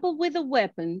example, with the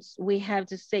weapons, we have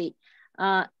to say,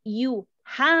 you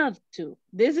have to,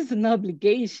 this is an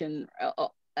obligation,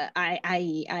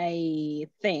 I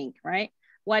think, right?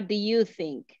 What do you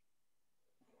think?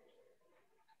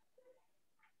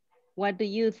 What do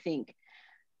you think?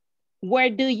 Where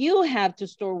do you have to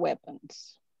store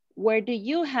weapons? Where do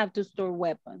you have to store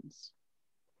weapons?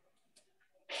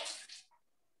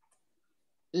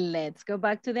 Let's go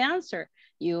back to the answer.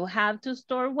 You have to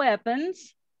store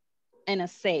weapons in a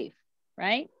safe,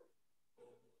 right?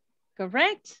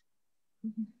 Correct?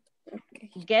 Okay.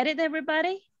 Get it,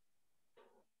 everybody?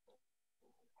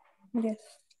 Yes.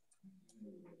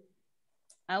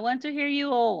 I want to hear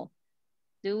you all.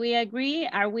 Do we agree?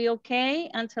 Are we okay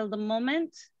until the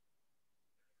moment?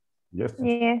 Yes.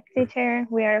 Yes, teacher,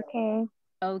 we are okay.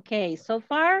 Okay, so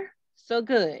far, so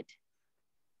good.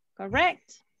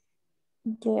 Correct?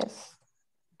 Yes.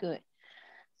 Good.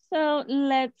 So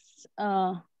let's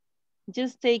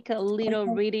just take a little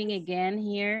Okay. reading again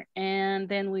here, and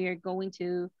then we are going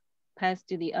to pass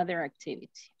to the other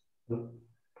activity.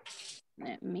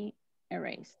 Let me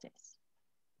erase this.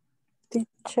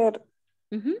 Teacher,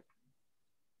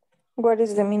 what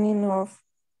is the meaning of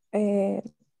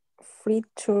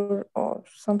feature or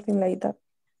something like that?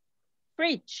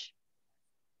 Fridge.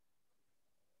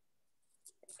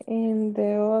 In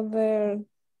the other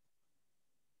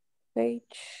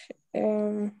page,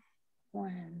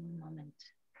 One moment.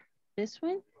 This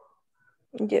one?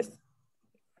 yes.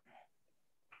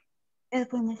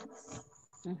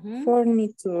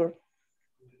 Furniture.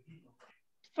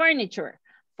 Furniture.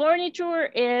 Furniture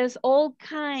is all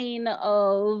kind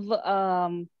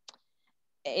of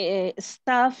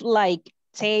stuff like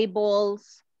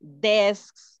tables,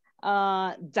 desks,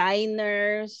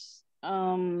 diners,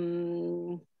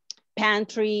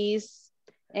 pantries,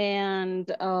 and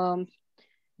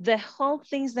the whole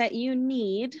things that you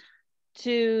need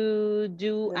to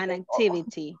do an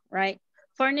activity, right?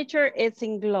 Furniture is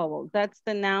in global. That's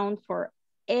the noun for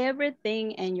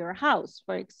everything in your house.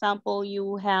 For example,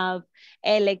 you have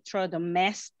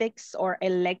electrodomestics or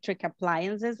electric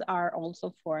appliances are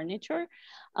also furniture.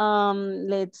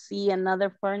 Let's see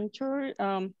another furniture.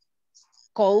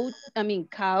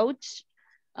 Couch,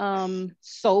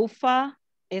 sofa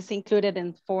is included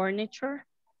in furniture,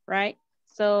 right?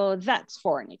 So that's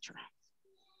furniture.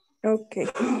 Okay,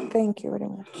 thank you very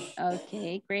much.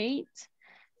 Okay, great.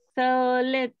 So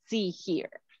let's see here.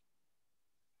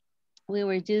 We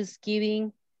were just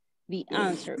giving the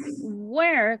answer.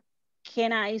 Where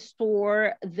can I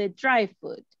store the dry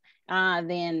food?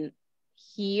 Then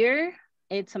here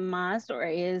it's a must or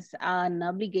is an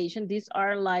obligation. These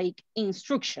are like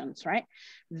instructions, right?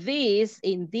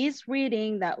 In this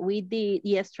reading that we did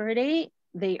yesterday,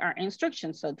 they are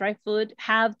instructions. So dry food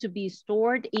have to be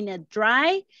stored in a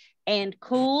dry and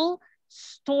cool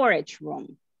storage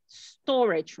room,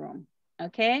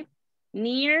 okay?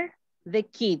 Near the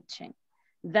kitchen.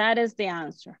 That is the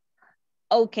answer.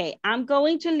 Okay, I'm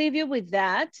going to leave you with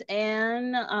that,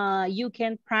 and you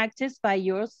can practice by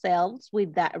yourselves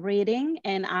with that reading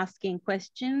and asking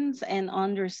questions and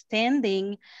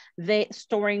understanding the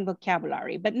storing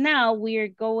vocabulary. But now we're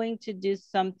going to do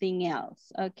something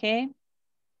else, okay?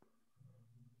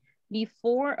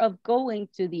 Before of going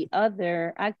to the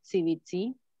other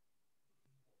activity,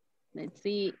 let's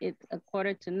see, it's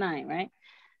 8:45, right?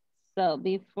 So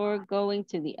before going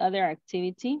to the other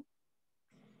activity,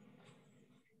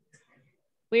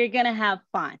 we're gonna have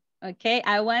fun, okay?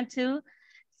 I want to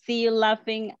see you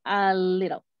laughing a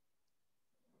little.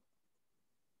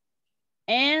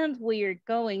 And we're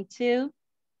going to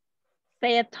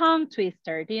say a tongue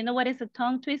twister. Do you know what is a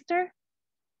tongue twister?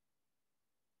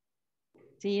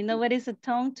 Do you know what is a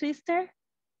tongue twister?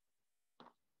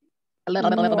 No.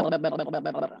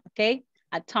 Okay,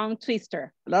 a tongue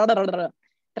twister.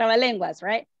 Trabalenguas,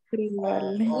 right?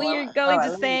 We're going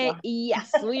to say, yes,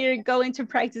 we're going to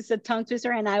practice a tongue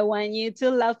twister and I want you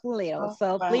to laugh a little.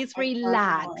 So please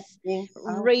relax,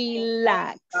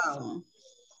 relax.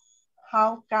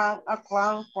 How can a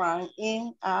clown run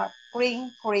in a green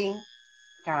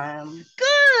can?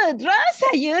 Good,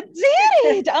 Rosa, you did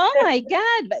it. Oh my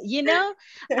God. But you know,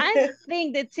 I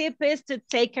think the tip is to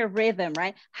take a rhythm,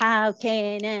 right? How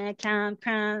can a clown,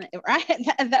 right?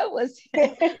 That was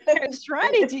her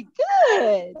strategy.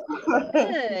 Good,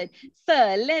 good.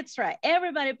 So let's try.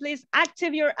 Everybody, please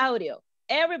activate your audio.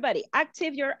 Everybody,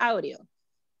 activate your audio.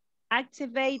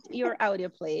 Activate your audio,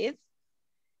 please.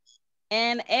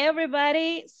 And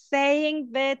everybody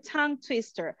saying the tongue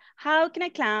twister. How can a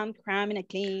clam cram in a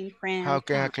clean cram? How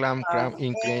can a clam cram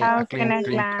in clean How a clean can a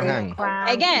clean clam can?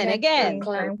 Again, again.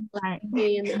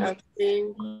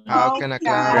 How can a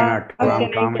clam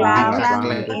cram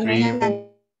in a clean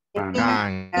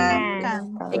can?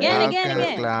 Again, How again, can a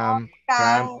again. clam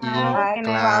cram in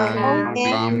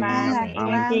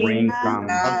clean can?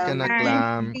 How can a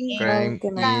clam cram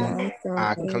in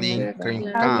a clean clean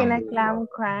How can a can? clam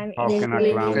cram How in can a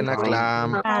a How can a clam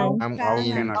can? cram How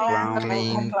in can a clam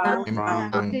clean cram can?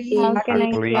 How can a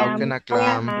a clean How clam can a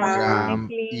clam cram in a cram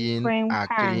clean in cream a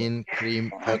can? clean cream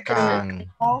can?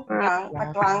 How can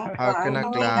a clam How can a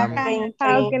cram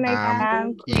clam cream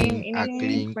in in a a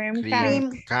clean clean cream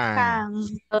cream can?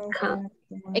 can?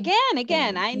 Again,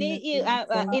 again. I need you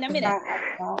in a minute.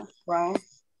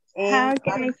 How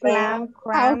can a clam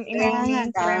cram in a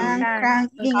clean cream can?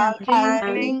 How can a clam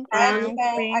cream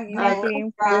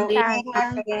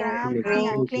in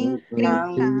a clean cream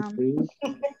can?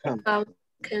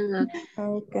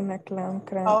 How can a clown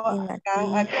cram in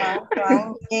a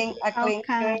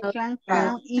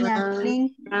clean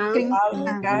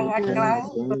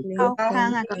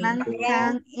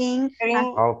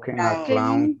How can a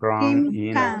clown cram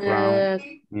in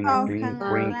a clean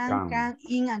green can?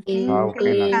 How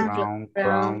can a clown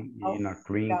cram in a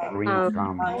clean green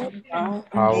can?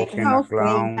 How can a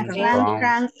clown cram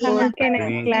How can a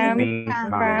clean clam green can?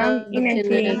 cram in a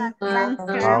clean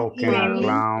How can a cream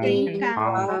clown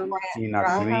can? cram in a How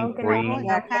clean can a green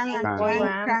can? clam in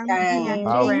a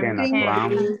How clean can a cream clown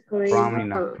can? cram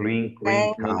in a clean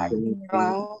green can?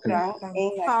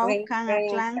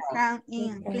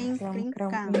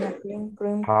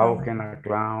 How can a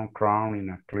clown cram in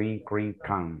a clean green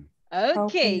can?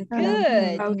 Okay,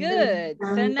 good, good.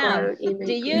 So now,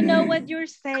 do you know what you're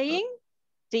saying?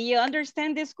 Do you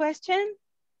understand this question?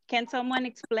 Can someone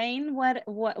explain what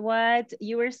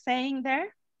you were saying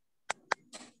there?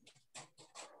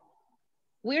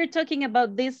 We're talking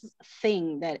about this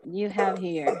thing that you have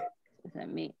here. Let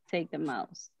me take the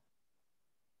mouse.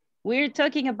 We're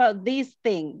talking about this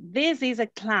thing. This is a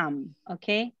clam,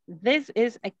 okay? This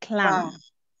is a clam.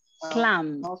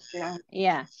 Clam.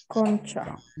 Yeah.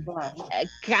 concha.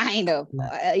 Kind of.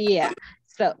 Yeah.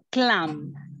 So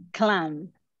clam, clam,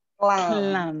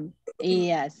 clam.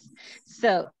 Yes.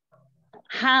 So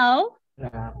how?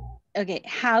 Okay.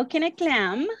 How can a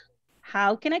clam?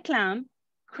 How can a clam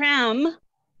cram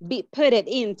be put it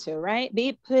into, right?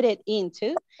 Be put it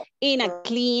into in a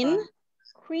clean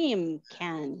cream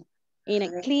can. In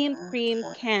a clean cream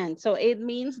can. So it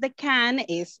means the can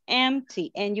is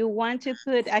empty and you want to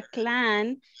put a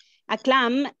clam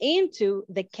into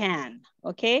the can,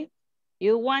 okay?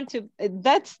 You want to,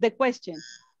 that's the question.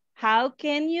 How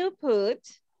can you put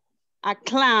a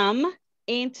clam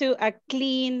into a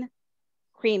clean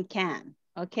cream can,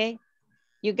 okay?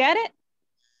 You got it?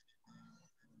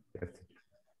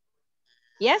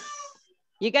 Yes?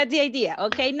 You got the idea?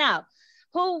 Okay, now,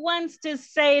 who wants to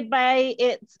say it by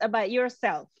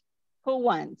yourself? Who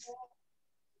wants?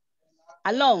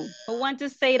 Alone. Who wants to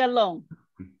say it alone?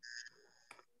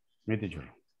 Me, teacher.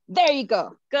 There you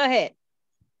go. Go ahead.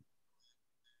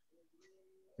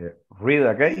 Read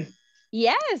again.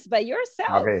 Yes, by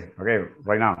yourself. Okay,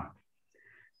 right now.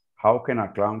 How can a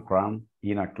clown cram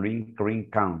in a clean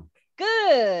can?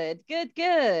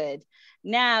 Good.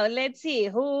 Now, let's see,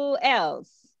 who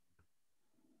else?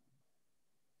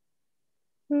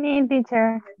 Me,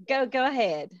 teacher. Go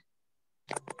ahead.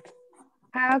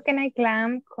 How can I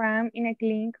cram in a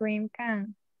clean cream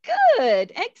can?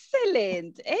 Good,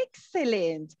 excellent.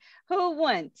 Who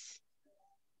wants?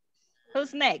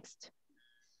 Who's next?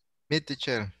 Me,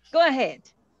 teacher. Go ahead.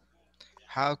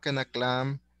 How can a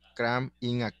clam cram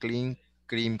in a clean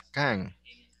cream can?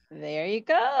 There you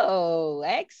go.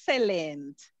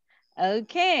 Excellent.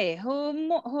 Okay,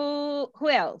 who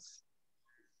else?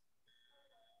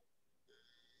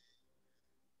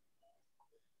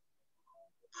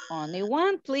 Only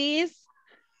one, please.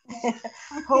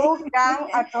 Who can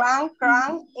a clown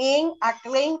cram in a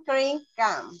clean cream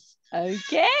can?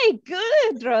 Okay,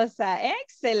 good, Rosa.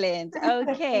 Excellent.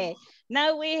 Okay,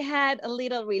 now we had a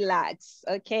little relax.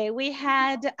 Okay, we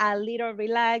had a little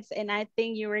relax, and I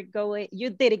think you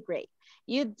did it great.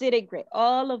 You did it great.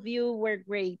 All of you were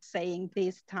great saying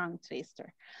this tongue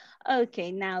twister.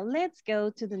 Okay, now let's go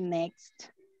to the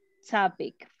next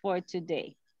topic for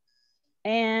today.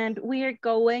 And we're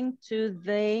going to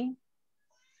the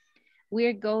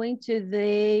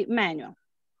manual.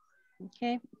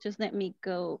 Okay, just let me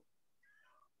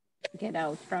get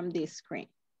out from this screen.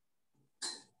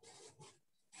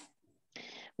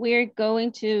 We're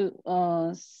going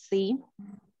to see.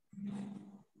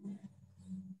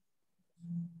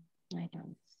 I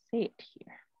don't see it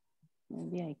here.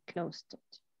 Maybe I closed it.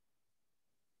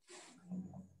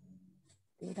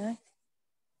 Did I?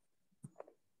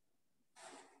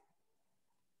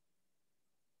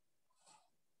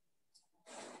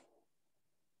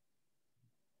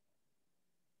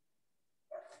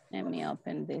 Let me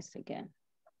open this again.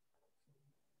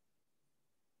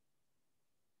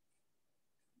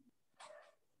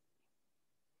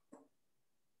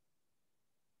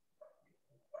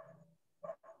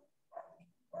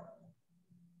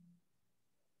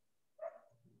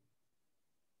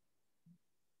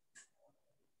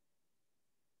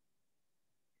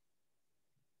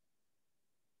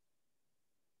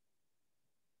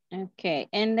 Okay,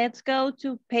 and let's go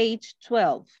to page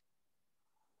 12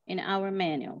 in our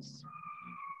manuals.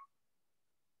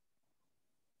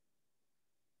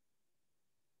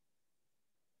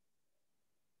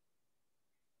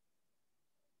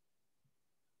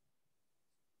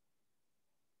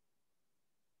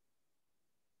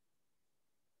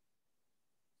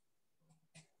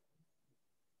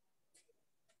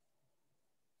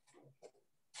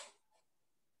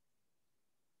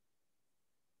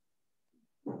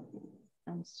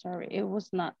 I'm sorry, it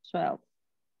was not 12.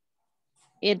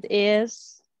 It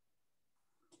is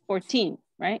 14,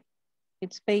 right?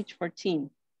 It's page 14.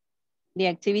 The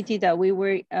activity that we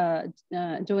were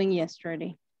doing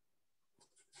yesterday.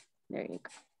 There you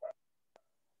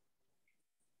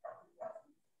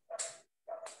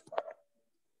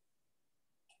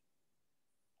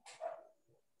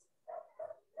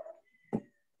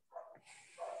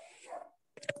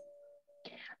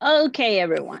go. Okay,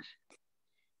 everyone.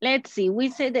 Let's see, we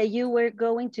said that you were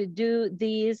going to do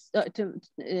these,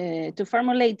 to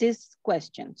formulate these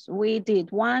questions. We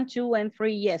did 1, 2, and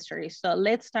 3 yesterday. So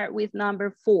let's start with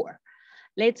number 4.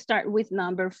 Let's start with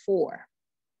number 4.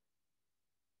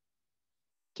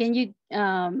 Can you,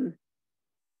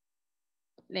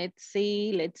 let's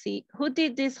see, who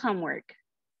did this homework?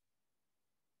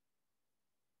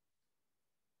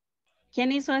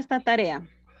 ¿Quién hizo esta tarea?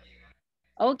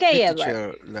 Okay,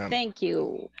 Edward, thank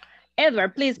you.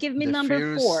 Edward, please give me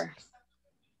number 4.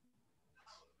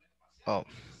 Oh.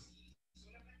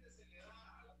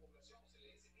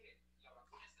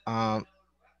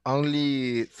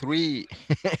 Only 3.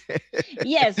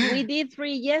 Yes, we did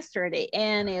 3 yesterday,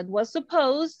 and it was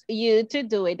supposed you to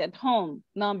do it at home.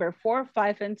 Number 4,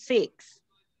 5, and 6.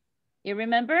 You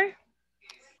remember?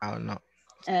 Oh, no.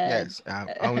 Yes,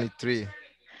 only 3.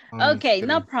 Okay, 3.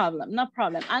 No problem.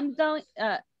 I'm going,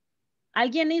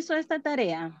 ¿alguien hizo esta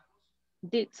tarea?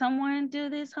 Did someone do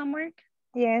this homework?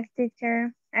 Yes,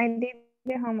 teacher, I did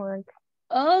the homework.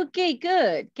 Okay,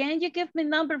 good. Can you give me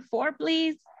number 4,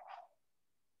 please?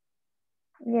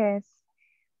 Yes.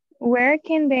 Where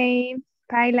can they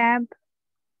pile up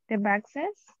the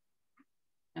boxes?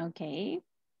 Okay.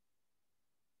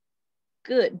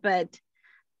 Good, but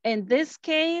in this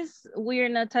case, we're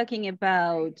not talking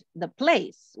about the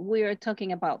place. We're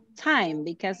talking about time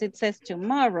because it says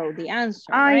tomorrow, the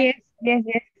answer, right? Yes.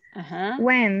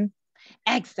 When?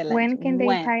 Excellent. When can they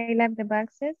pile up the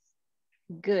boxes?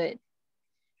 Good.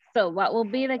 So what will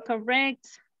be the correct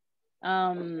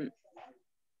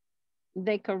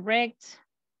the correct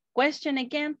question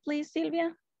again, please,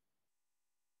 Sylvia?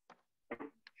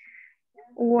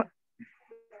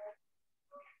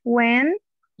 When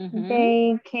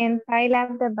they can pile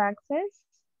up the boxes.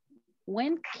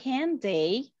 When can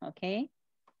they, okay.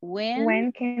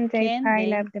 When can they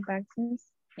pile up the boxes?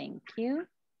 Thank you.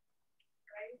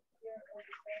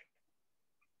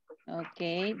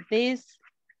 Okay, this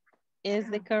is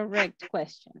the correct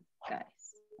question, guys,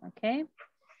 okay.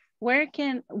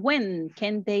 When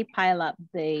can they pile up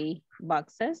the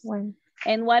boxes? When.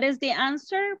 And what is the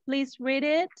answer? Please read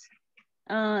it.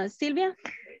 Sylvia?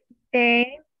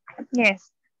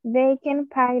 Yes, they can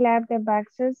pile up the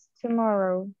boxes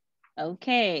tomorrow.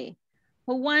 Okay.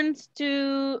 Who wants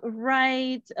to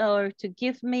write or to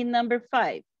give me number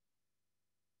 5?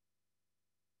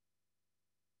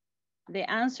 The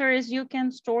answer is you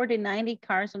can store the 90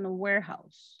 cars in a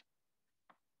warehouse.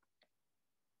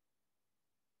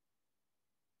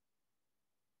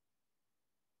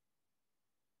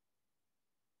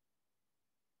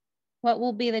 What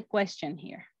will be the question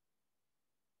here?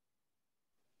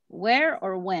 Where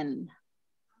or when?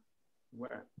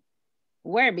 Where?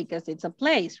 Where, because it's a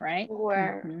place, right?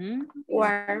 Where? Mm-hmm.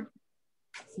 Where?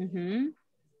 Mm-hmm.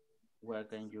 Where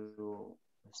can you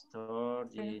store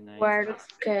the night? Where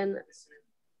can?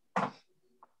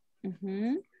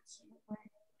 Mm-hmm.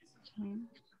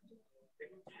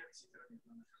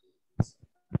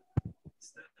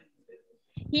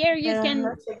 Here you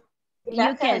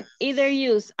can either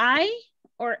use I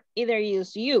or either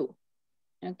use you,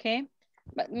 okay?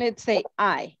 But let's say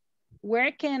I.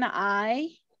 Where can I?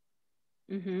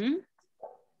 Mm-hmm.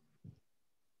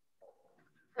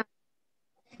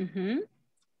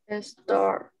 Mm-hmm.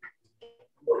 Store.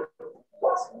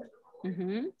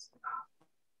 Mm-hmm.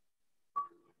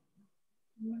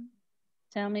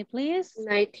 Tell me, please.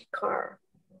 90 car.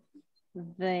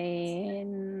 The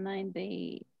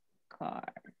 90 cars.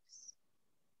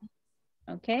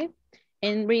 Okay.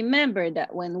 And remember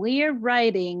that when we are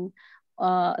writing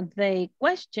the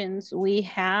questions, we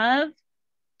have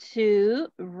to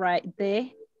write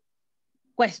the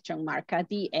question mark at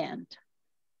the end.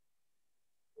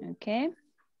 Okay.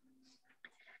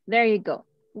 There you go.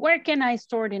 Where can I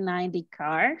store the 90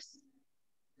 cars?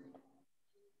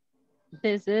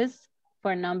 This is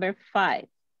for number 5.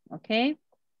 Okay.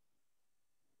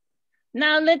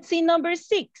 Now let's see number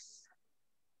 6.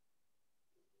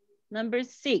 Number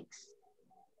 6.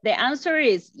 The answer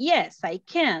is yes, I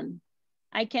can.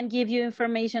 I can give you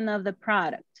information of the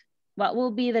product. What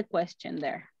will be the question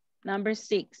there? Number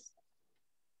 6.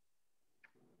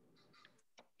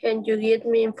 Can you give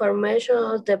me information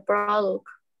of the product?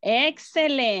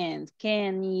 Excellent.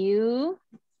 Can you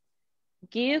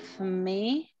give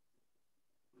me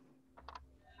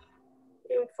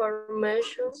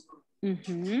information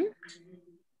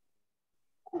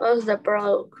of the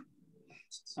product?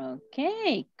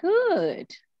 Okay, good.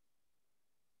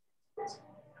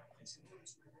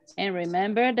 And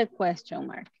remember the question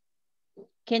mark.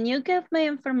 Can you give me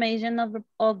information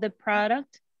of the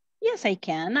product? Yes, I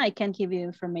can. I can give you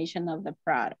information of the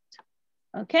product.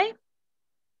 Okay?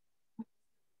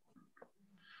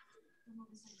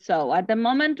 So at the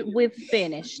moment we've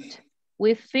finished.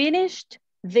 We finished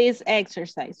this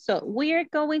exercise. So we are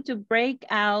going to break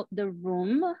out the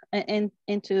room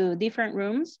into different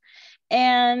rooms,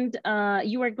 and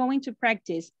you are going to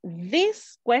practice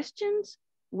these questions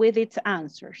with its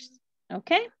answers,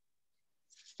 okay?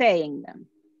 Saying them.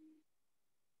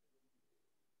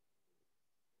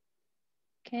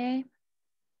 Okay.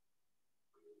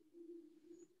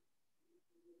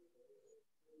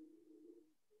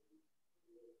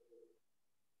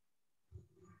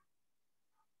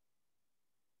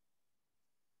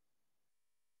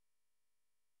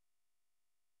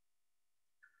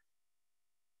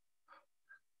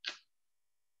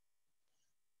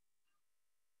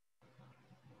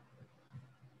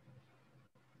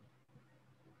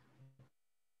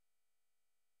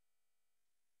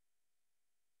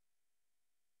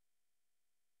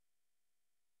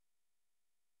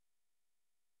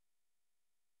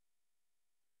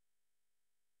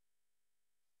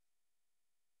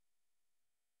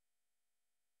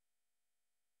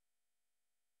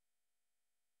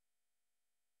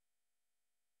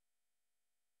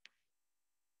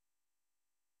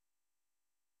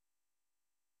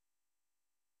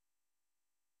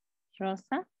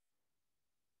 Rosa,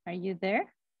 are you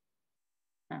there?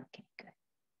 Okay,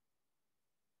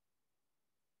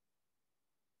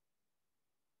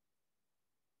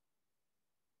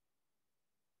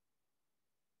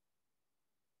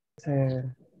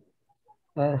 good.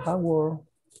 Hardware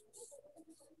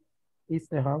is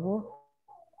the hardware,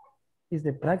 is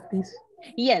the practice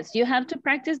Yes, you have to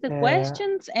practice the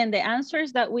questions and the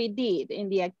answers that we did in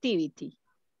the activity.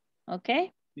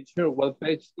 Okay? Teacher, what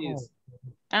page is?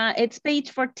 It's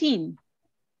page 14.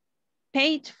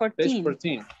 Page 14. Page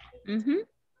 14. Mm-hmm.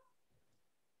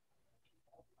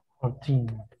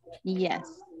 14. Yes.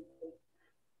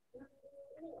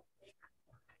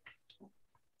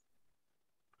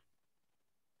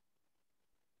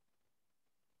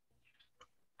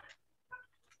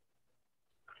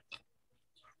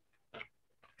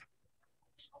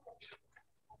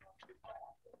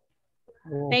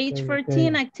 Page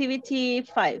 14, okay. Activity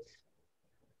 5.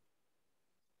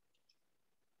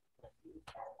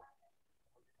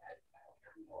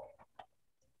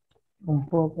 Un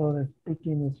poco de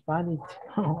speaking Spanish,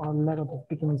 a little bit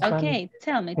speaking Spanish. Okay,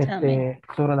 tell me.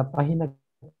 Sobre la página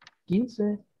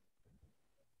 15.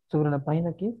 Sobre la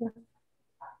página 15.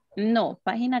 No,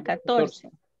 página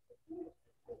 14.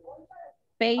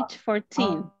 Page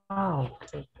 14.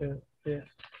 Okay.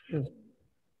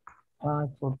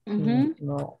 14,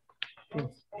 no.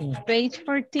 15. Page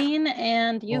 14,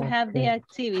 and you have the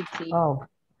activity.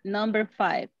 Number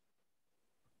 5.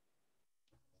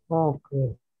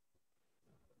 Okay.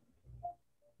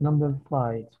 Number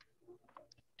 5.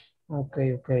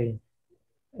 Okay.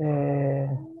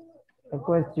 A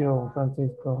question,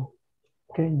 Francisco.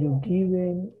 Can you give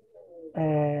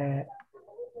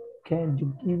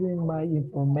my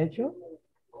information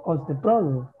of the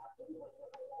product?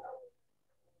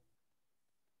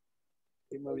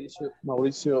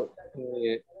 Mauricio,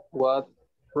 what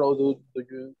product do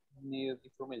you need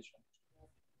information?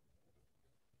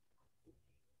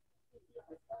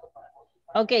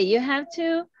 Okay, you have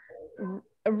to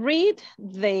read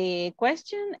the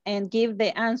question and give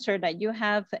the answer that you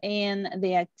have in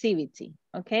the activity,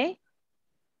 okay?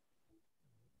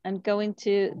 I'm going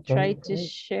to try to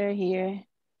share here.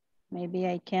 Maybe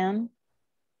I can.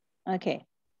 Okay.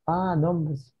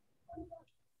 Numbers.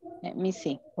 Let me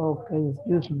see. Okay,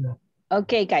 excuse me.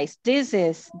 Okay, guys, this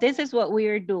is what we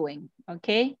are doing,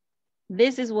 okay?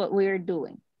 This is what we are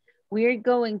doing. We are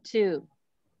going to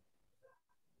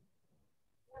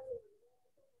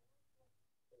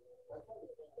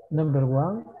Number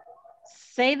 1.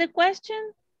 say the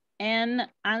question and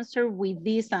answer with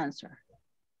this answer.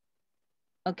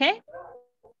 Okay?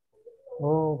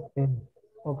 Okay.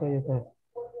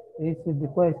 This is the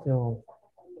question.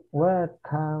 Where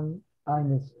can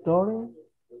I store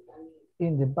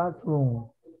in the bathroom?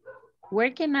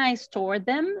 Where can I store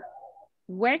them?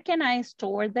 Where can I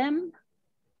store them?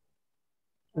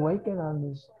 Where can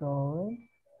I store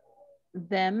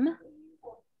them?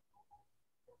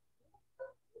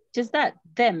 Just that,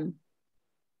 them.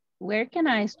 Where can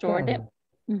I store them?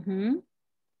 Mm-hmm.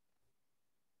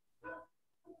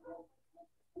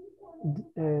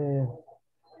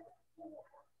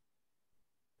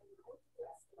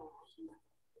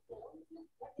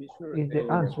 Is the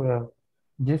answer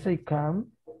yes, I can,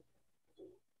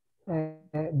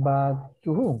 but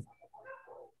to whom?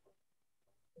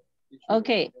 Ok,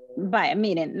 vaya,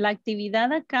 miren, la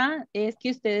actividad acá es que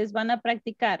ustedes van a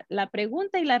practicar la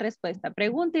pregunta y la respuesta.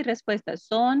 Pregunta y respuesta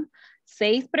son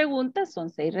 6 preguntas, son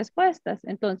 6 respuestas.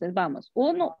 Entonces vamos,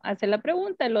 uno hace la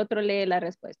pregunta, el otro lee la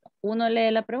respuesta. Uno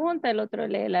lee la pregunta, el otro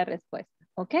lee la respuesta.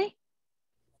 ¿Ok?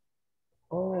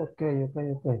 Okay.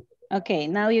 Ok,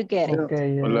 now you get it.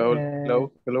 Okay,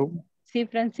 Hello. Sí,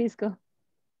 Francisco.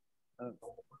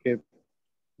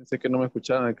 Pensé que no me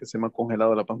escuchaban, que se me ha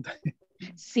congelado la pantalla.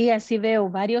 Sí, así veo.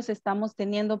 Varios estamos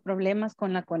teniendo problemas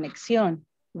con la conexión.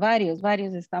 Varios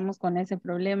estamos con ese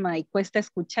problema y cuesta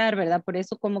escuchar, ¿verdad? Por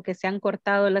eso como que se han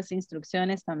cortado las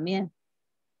instrucciones también.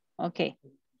 Ok.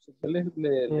 Le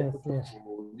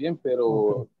escucho bien,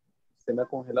 pero se me ha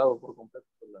congelado por completo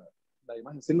la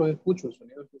imagen. Sí los escucho, el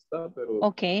sonido que está, pero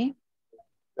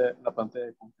la pantalla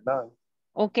es congelada.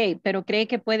 Ok, pero ¿cree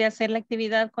que puede hacer la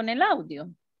actividad con el audio?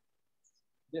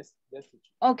 Yes.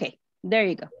 Ok, there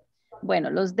you go. Bueno,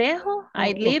 los dejo.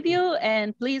 I leave you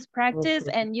and please practice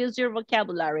and use your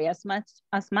vocabulary as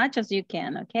much as you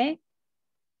can, okay?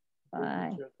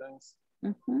 Bye. Thanks.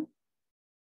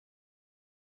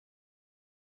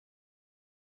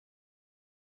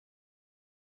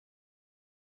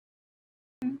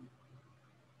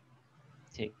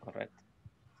 Sí, correcto.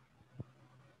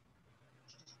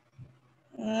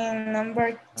 And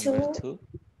number two,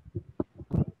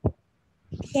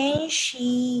 can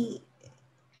she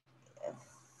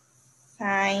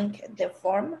find the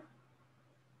form?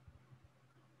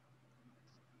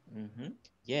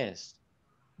 Yes,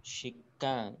 she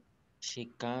can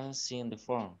see the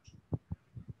form.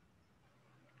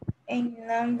 And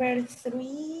number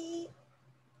 3.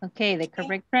 Okay, the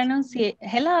correct pronunciation.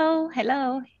 Hello.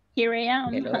 Here I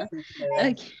am. Hello.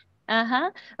 Okay.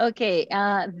 Okay.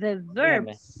 The verb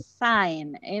Dígame.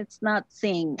 sign. It's not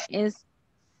sing. It's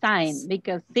sign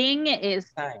because sing is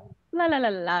Sign. la la la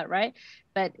la, right?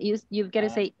 But you've got to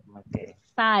say Okay.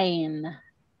 sign.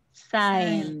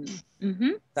 Sign.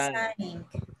 Mm-hmm. Sign.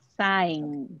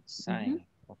 Sign. Sign.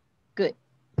 Good.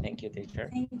 Thank you, teacher.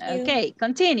 Thank you. Okay,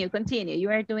 continue. You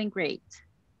are doing great.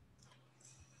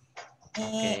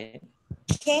 Okay.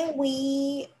 Can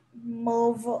we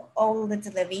move all the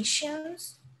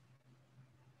televisions?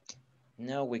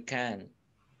 No, we can.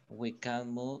 We can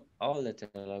move all the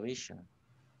television.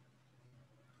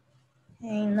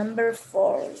 And number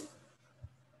 4.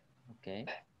 Okay.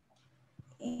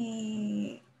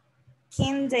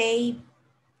 Can they,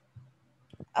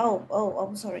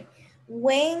 I'm sorry.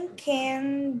 When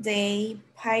can they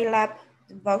pile up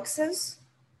the boxes?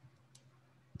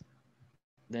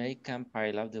 They can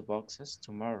pile up the boxes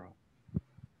tomorrow.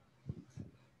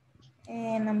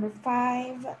 And number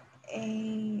 5,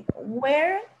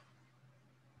 where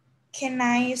can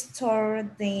I store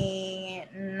the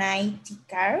 90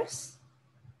 cars?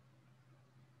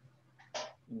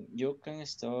 You can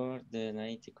store the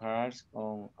 90 cars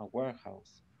on a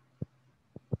warehouse.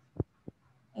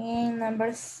 And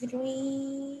number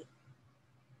 3,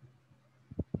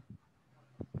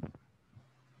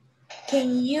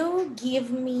 can you give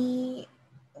me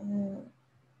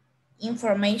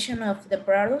information of the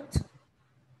product?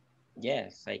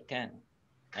 Yes, I can.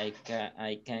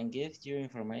 I can give you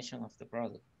information of the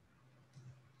product.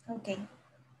 Okay.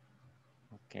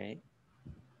 Okay.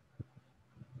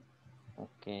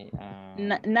 Okay.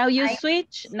 Now you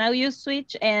switch. Now you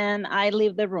switch, and I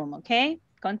leave the room. Okay.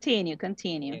 Continue.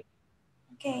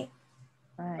 Okay.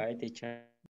 Bye, teacher.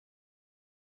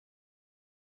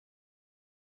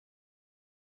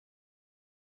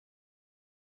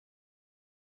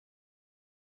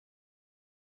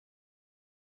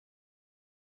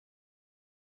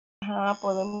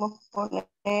 Podemos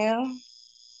poner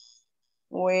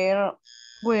where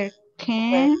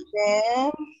can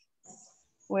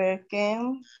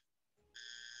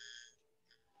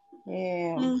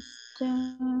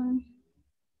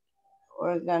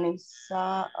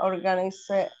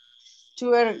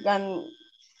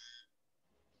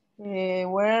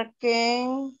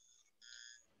working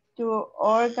to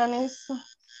organize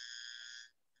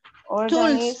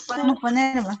tools, podemos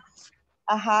poner, ¿va?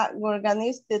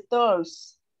 organize the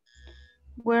tools.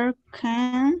 Where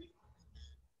can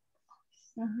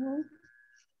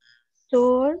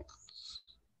tools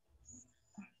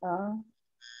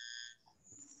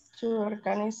to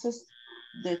organize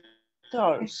the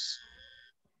tools.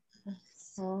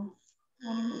 Y otro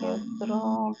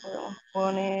podemos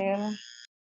poner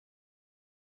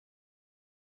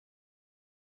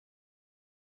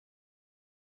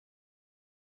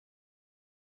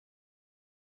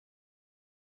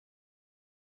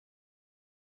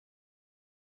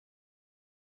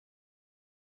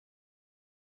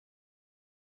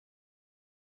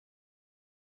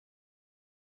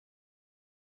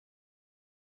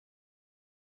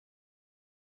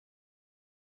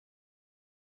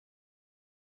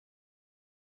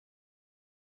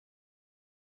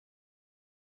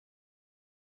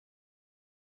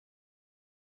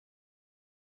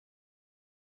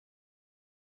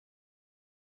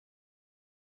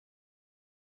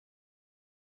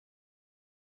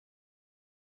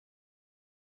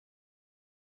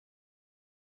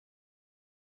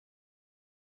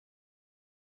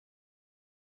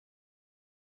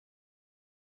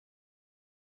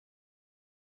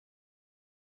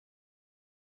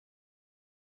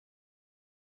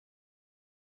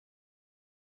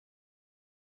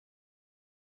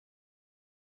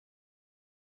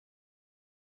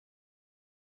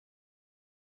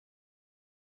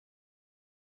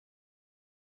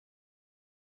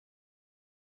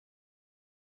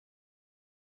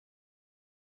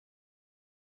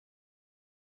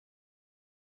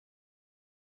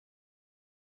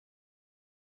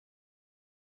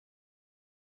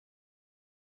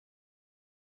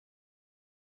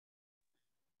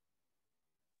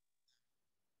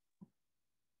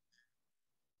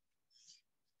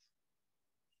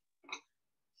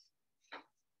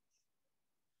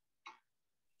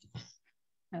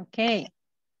Okay.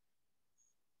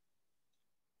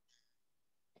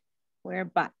 We're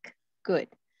back. Good.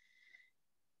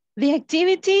 The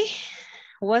activity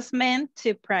was meant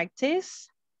to practice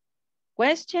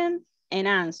question and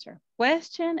answer.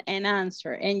 Question and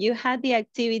answer. And you had the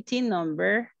activity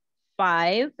number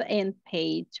 5 in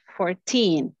page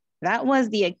 14. That was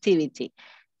the activity.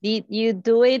 Did you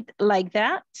do it like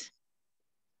that?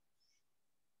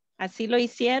 ¿Así lo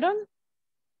hicieron?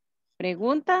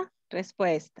 Pregunta.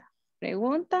 respuesta.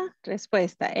 Pregunta,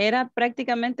 respuesta. Era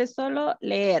prácticamente solo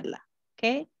leerla.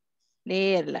 ¿Ok?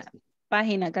 Leerla.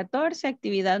 Página 14,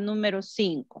 actividad número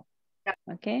 5.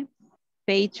 ¿Ok?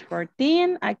 Page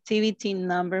 14, activity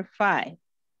number 5.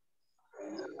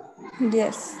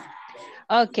 Yes.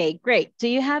 Okay, great. Do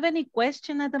you have any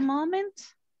question at the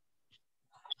moment?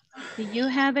 Do you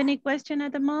have any question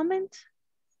at the moment?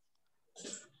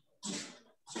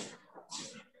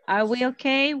 Are we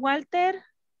okay, Walter?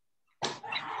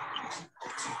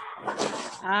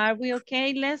 Are we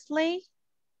okay, Leslie?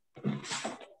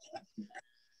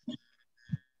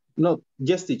 No,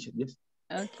 yes, teacher, yes.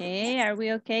 Okay, are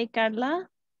we okay, Carla?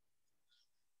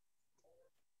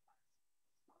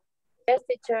 Yes,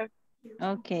 teacher.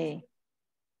 Okay.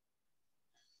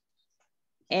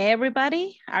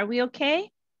 Everybody, are we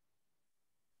okay?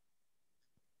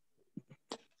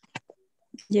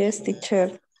 Yes,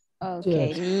 teacher.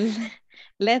 Okay,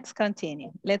 let's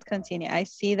continue. Let's continue. I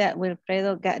see that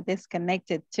Wilfredo got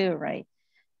disconnected too, right?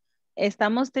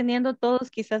 Estamos teniendo todos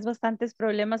quizás bastantes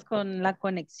problemas con la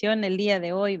conexión el día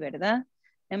de hoy, ¿verdad?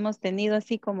 Hemos tenido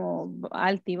así como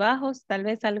altibajos, tal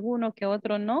vez alguno que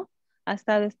otro no, ha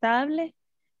estado estable,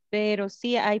 pero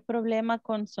sí hay problema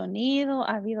con sonido,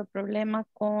 ha habido problema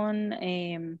con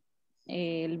el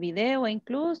video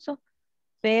incluso,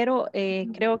 pero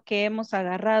creo que hemos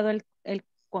agarrado el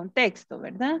contexto,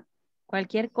 ¿verdad?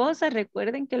 Cualquier cosa,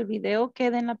 recuerden que el video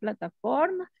queda en la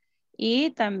plataforma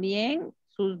y también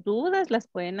sus dudas las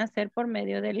pueden hacer por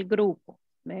medio del grupo,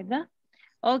 ¿verdad?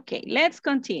 Ok, let's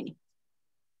continue.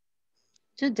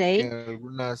 Que Today. en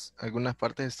algunas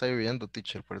partes está lloviendo,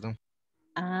 teacher, perdón.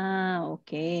 Ah,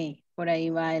 ok. Por ahí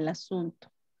va el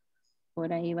asunto.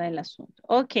 Por ahí va el asunto.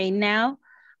 Okay, now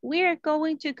we are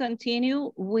going to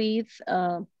continue with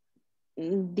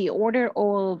the order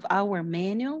of our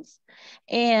manuals.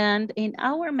 And in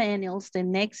our manuals, the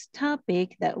next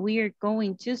topic that we are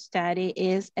going to study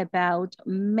is about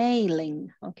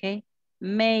mailing, okay?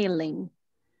 Mailing.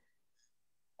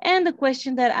 And the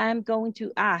question that I'm going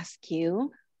to ask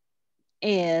you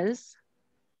is,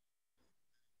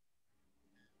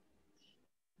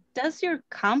 does your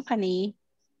company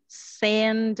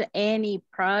send any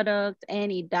product,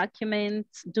 any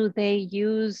documents? Do they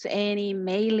use any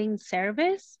mailing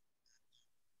service?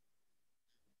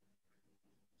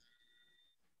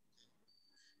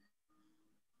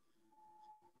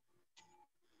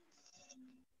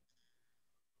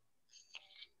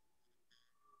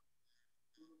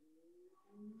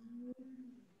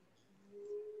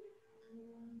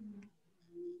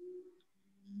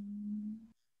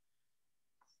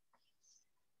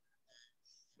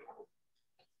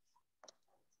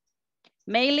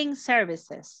 Mailing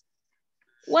services.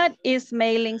 What is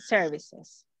mailing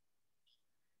services?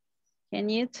 Can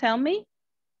you tell me?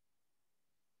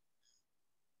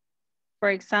 For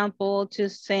example, to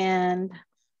send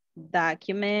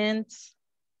documents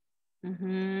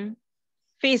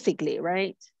physically,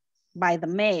 right? By the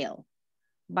mail,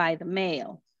 by the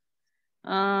mail.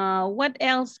 What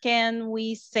else can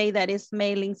we say that is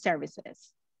mailing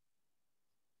services?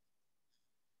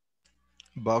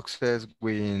 Boxes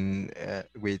with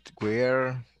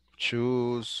wear,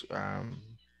 shoes,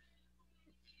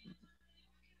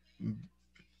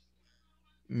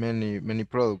 many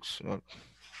products.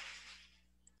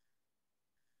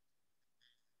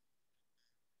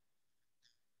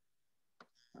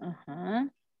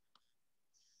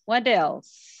 What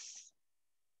else?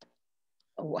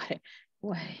 What?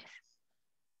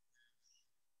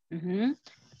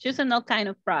 Choosing all kind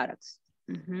of products.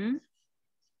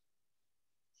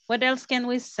 What else can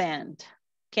we send?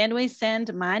 Can we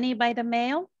send money by the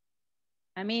mail?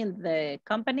 I mean, the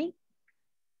company?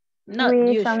 Not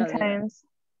We usually. sometimes.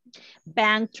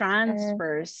 Bank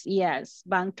transfers, yes,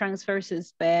 bank transfers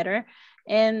is better.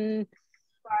 And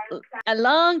a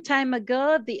long time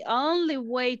ago, the only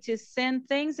way to send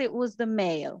things, it was the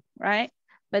mail, right?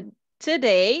 But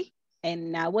today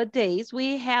and nowadays,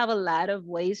 we have a lot of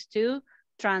ways to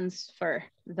transfer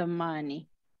the money,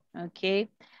 okay?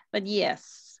 But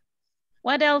yes,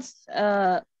 what else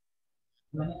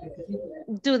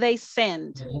do they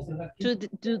send?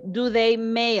 Do they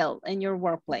mail in your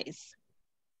workplace?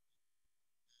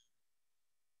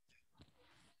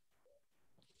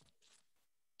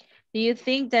 Do you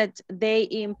think that they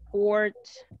import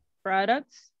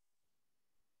products?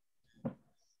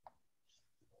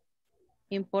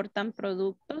 ¿Importan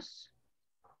productos?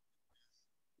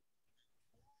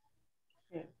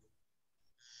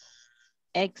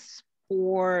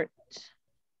 Export.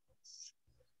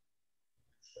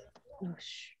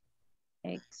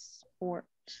 Export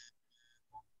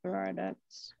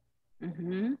products.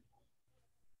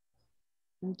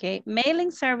 Okay,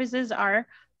 mailing services are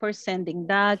for sending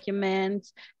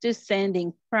documents, to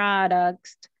sending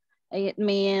products. It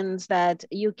means that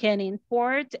you can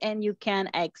import and you can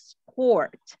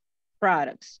export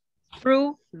products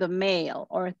through the mail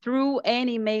or through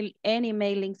any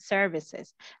mailing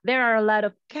services. There are a lot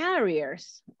of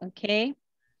carriers, okay?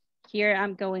 Here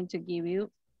I'm going to give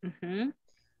you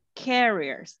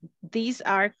carriers. These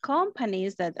are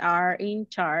companies that are in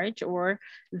charge, or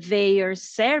their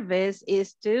service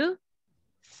is to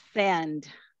send,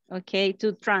 okay,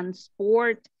 to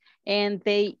transport, and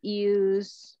they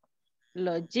use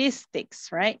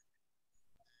logistics, right?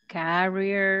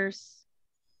 Carriers,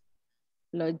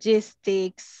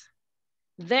 logistics.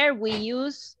 There we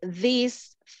use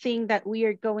this thing that we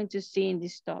are going to see in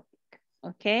this topic,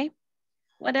 okay?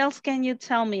 What else can you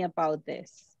tell me about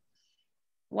this?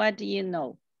 What do you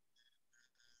know?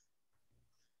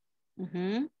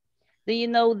 Do you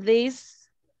know this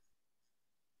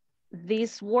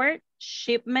word,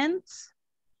 shipments?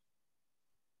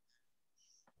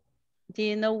 Do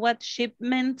you know what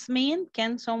shipments mean?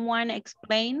 Can someone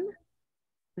explain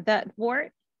that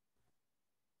word?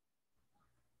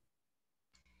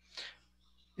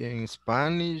 In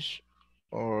Spanish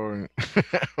or,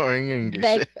 or in English?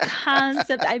 The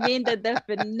concept, I mean the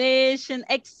definition.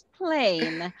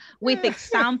 Explain with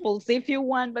examples if you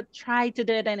want, but try to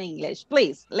do it in English.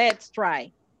 Please, let's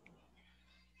try.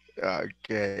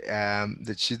 Okay,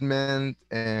 the shipment,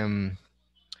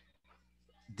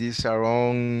 these are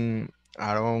on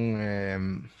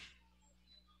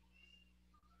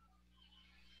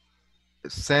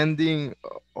sending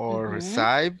or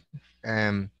receive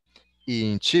in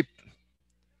ship.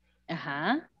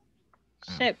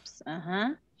 Ships,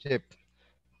 Ship.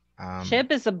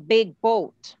 Ship is a big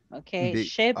boat, okay?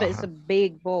 Ship is a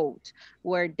big boat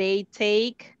where they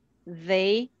take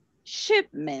the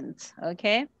shipment,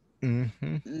 okay?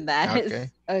 That is,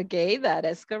 okay, that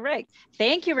is correct.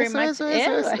 Thank you very much.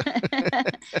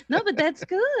 No, but that's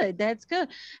good. That's good.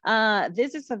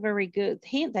 This is a very good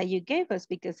hint that you gave us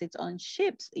because it's on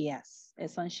ships. Yes,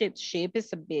 it's on ships. Ship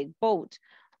is a big boat.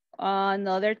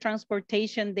 Another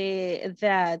transportation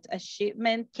that a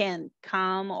shipment can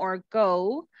come or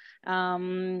go,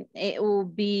 it will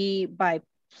be by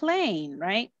plane,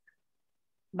 right?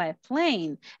 By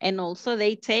plane. And also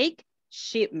they take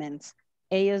shipments.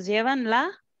 Ellos llevan la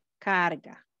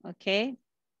carga, okay?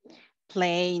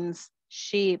 Planes,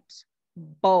 ships,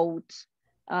 boats,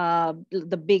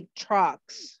 the big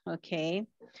trucks, okay?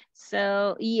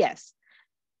 So yes,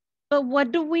 but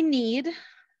what do we need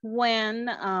when,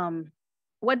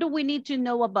 what do we need to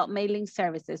know about mailing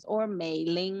services or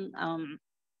mailing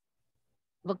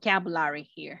vocabulary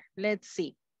here? Let's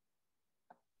see.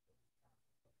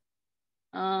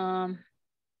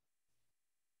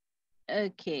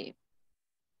 Okay.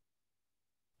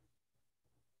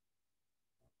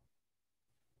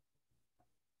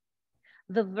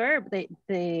 The verb,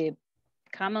 the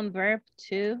common verb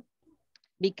to,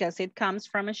 because it comes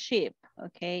from a ship,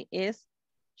 okay, is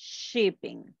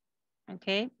shipping,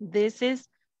 okay? This is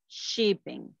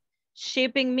shipping.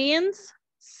 Shipping means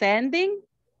sending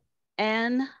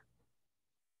and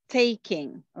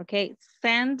taking, okay?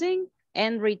 Sending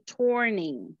and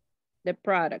returning the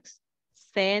products.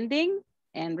 Sending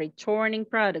and returning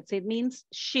products. It means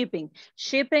shipping.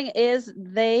 Shipping is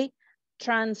the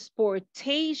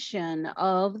transportation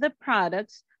of the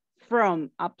products from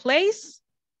a place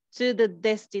to the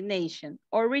destination,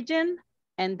 origin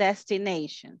and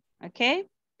destination, okay?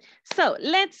 So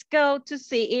let's go to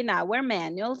see in our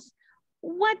manuals.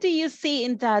 What do you see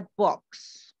in that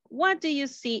box? What do you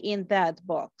see in that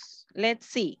box? Let's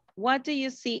see. What do you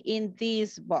see in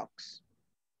this box?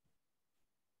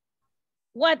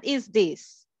 What is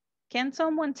this? Can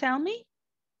someone tell me?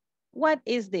 What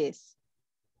is this?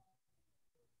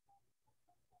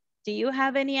 Do you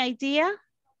have any idea?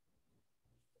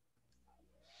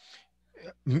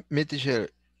 Me teacher,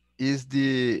 is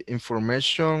the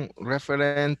information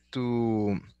referent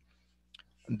to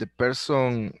the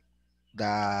person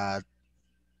that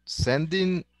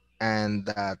sending and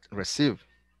that receive?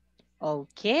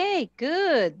 Okay,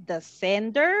 good. The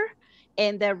sender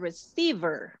and the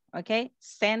receiver, okay?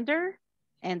 Sender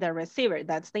and the receiver,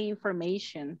 that's the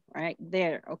information right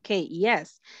there. Okay,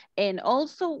 yes. And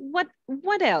also, what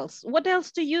else? What else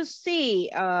do you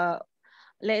see?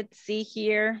 Let's see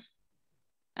here.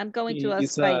 I'm going to ask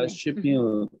It's a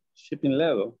shipping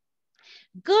label.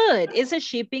 Good. It's a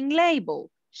shipping label.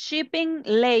 Shipping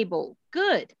label.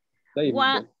 Good.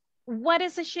 What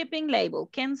is a shipping label?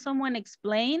 Can someone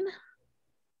explain?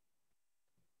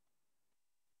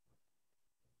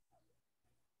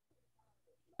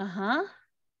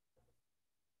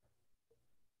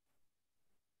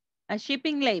 A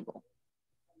shipping label.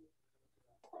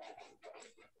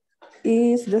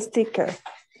 Is the sticker.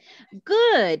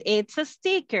 Good. It's a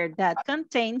sticker that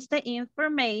contains the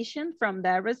information from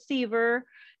the receiver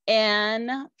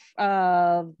and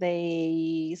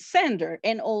the sender.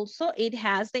 And also it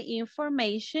has the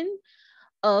information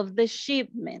of the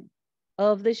shipment,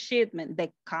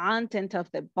 the content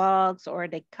of the box or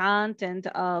the content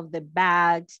of the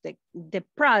bags, the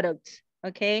product,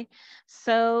 okay?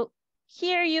 So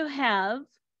here you have,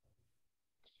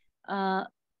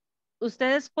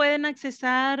 ustedes pueden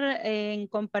accesar en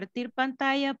compartir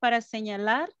pantalla para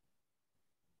señalar,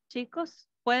 chicos,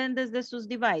 pueden desde sus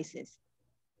devices.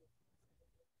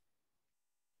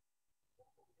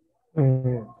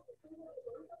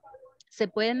 ¿Se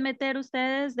pueden meter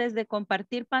ustedes desde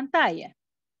compartir pantalla?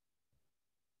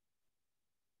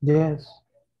 Yes.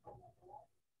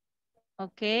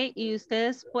 Ok, y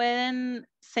ustedes pueden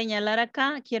señalar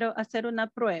acá, quiero hacer una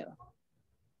prueba.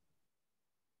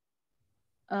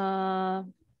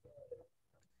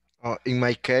 In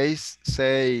my case,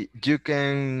 say you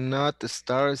cannot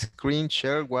start screen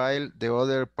share while the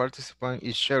other participant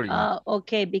is sharing.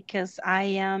 Okay, because I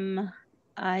am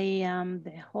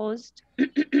the host,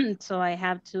 so I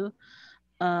have to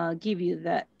give you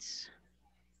that.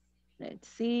 Let's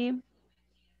see.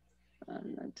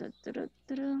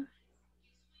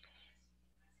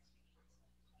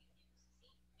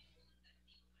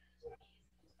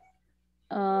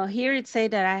 Here it say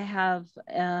that I have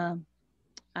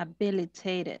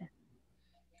habilitated,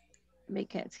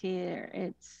 because here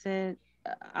it said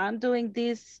I'm doing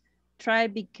this try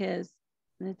because,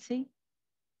 let's see,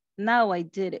 now I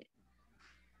did it.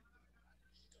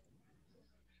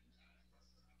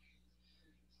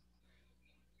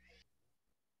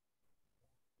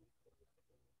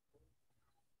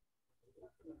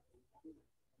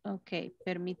 Ok,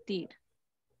 permitir.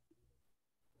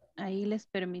 Ahí les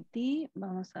permití,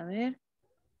 vamos a ver.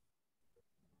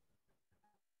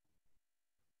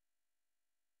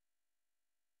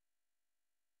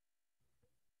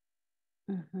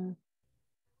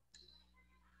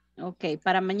 Ok,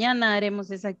 para mañana haremos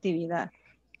esa actividad.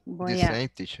 Voy a...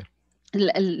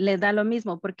 Le da lo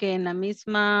mismo porque en la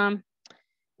misma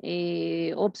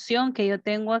opción que yo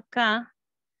tengo acá,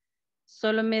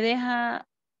 solo me deja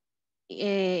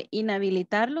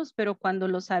inhabilitarlos, pero cuando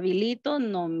los habilito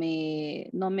no me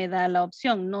da la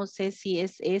opción. No sé si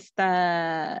es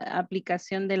esta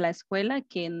aplicación de la escuela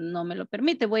que no me lo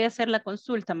permite. Voy a hacer la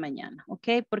consulta mañana,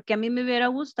 ¿ok? Porque a mí me hubiera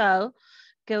gustado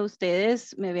que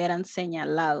ustedes me hubieran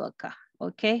señalado acá,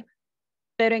 ¿ok?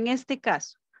 Pero en este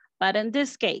caso, para in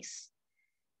this case,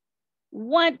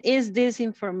 what is this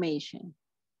information?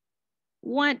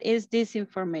 What is this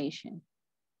information?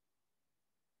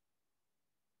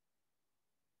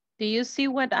 Do you see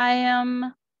what I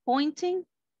am pointing?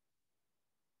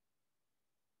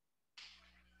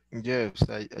 Yes,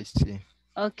 I see.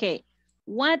 Okay,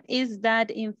 what is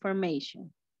that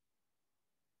information?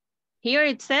 Here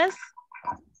it says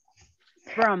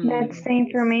from. That's the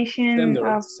information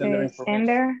of the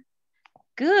sender.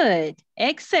 Good,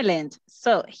 excellent.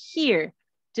 So here,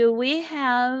 do we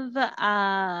have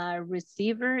a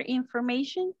receiver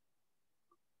information?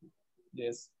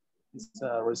 Yes, it's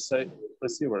a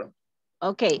receiver.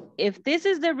 Okay, if this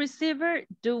is the receiver,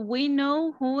 do we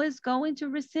know who is going to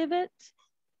receive it?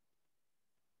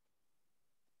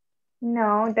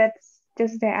 No, that's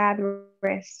just the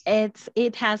address.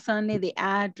 It has only the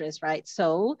address, right?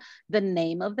 So the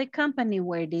name of the company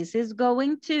where this is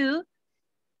going to,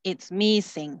 it's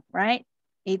missing, right?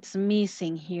 It's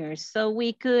missing here. So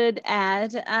we could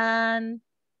add a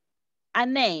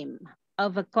name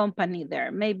of a company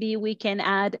there. Maybe we can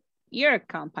add your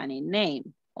company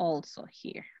name also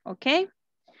here, okay?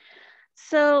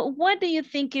 So what do you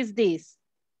think is this?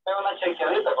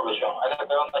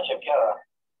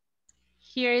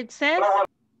 Here it says?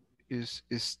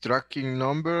 Is tracking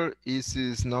number, is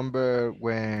this number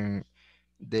when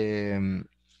the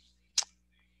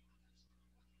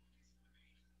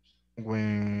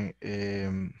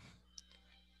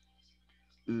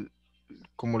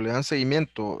como le dan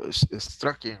seguimiento, es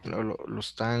tracking, lo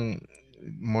están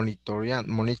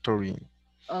monitoring.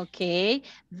 Okay,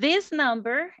 this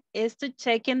number is to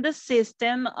check in the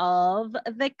system of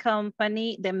the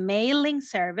company, the mailing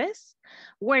service,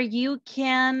 where you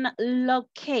can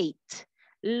locate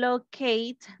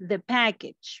the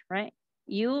package, right?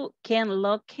 You can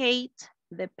locate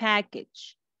the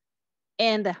package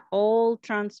and the whole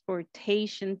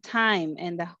transportation time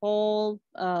and the whole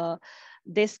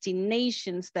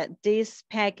destinations that this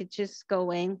package is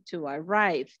going to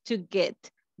arrive to get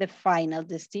the final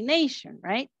destination,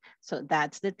 right? So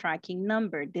that's the tracking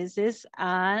number. This is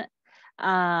a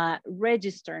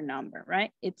register number,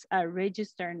 right? It's a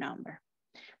register number.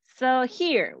 So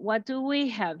here, what do we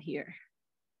have here?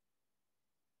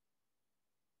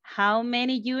 How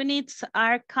many units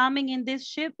are coming in this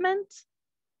shipment?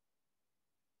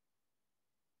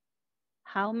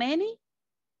 How many?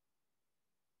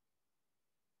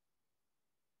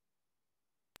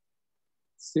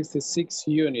 66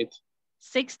 units.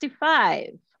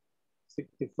 65.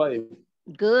 65.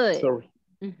 Good. Sorry.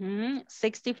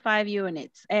 65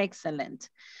 units. Excellent.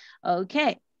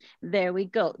 Okay, there we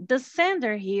go. The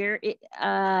sender here,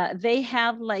 they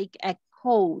have like a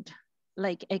code,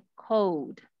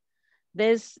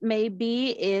 This maybe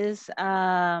is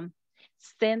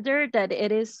sender that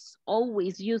it is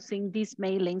always using this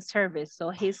mailing service. So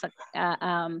he's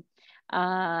a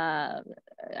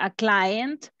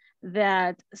client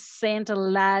that sent a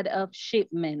lot of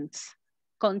shipments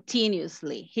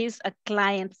continuously. He's a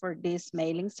client for this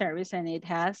mailing service and it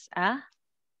has a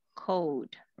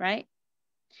code, right?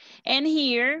 And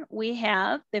here we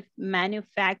have the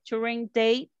manufacturing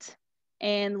date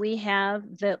and we have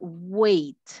the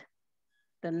weight,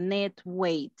 the net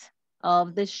weight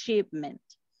of the shipment,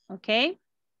 okay?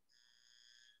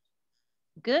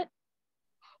 Good.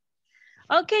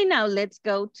 Okay, now let's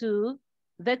go to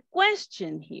the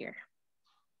question here.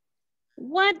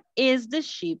 What is the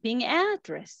shipping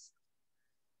address?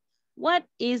 What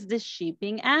is the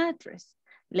shipping address?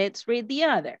 Let's read the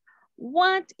other.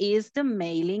 What is the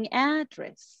mailing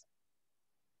address?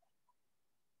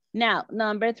 Now,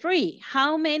 number 3,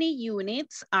 how many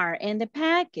units are in the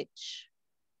package?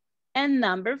 And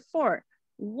number 4,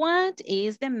 what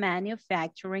is the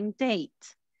manufacturing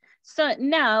date? So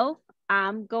now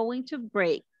I'm going to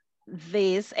break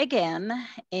this again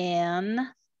in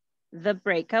the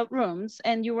breakout rooms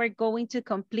and you are going to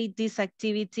complete this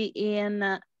activity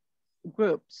in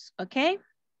groups, okay?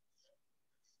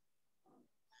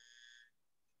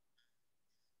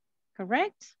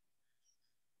 Correct?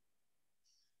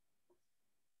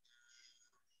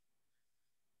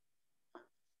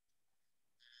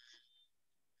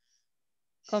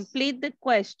 Complete the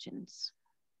questions.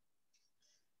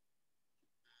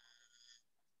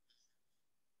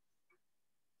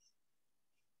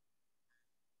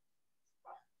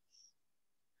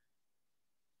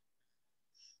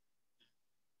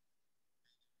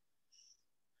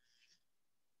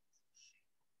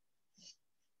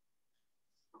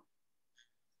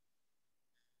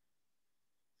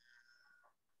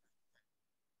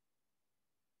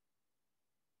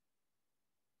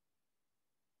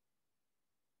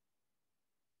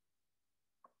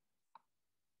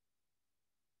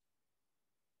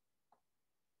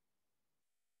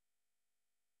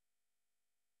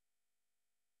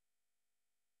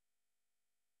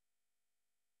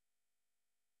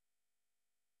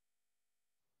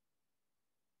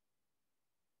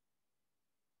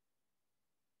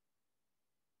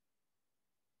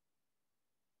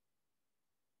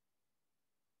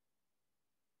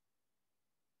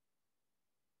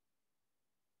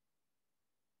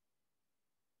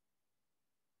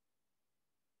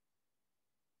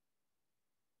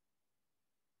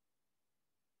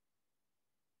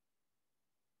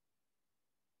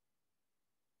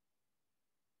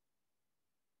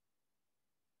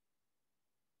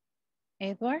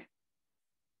 Edward,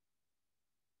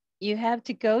 you have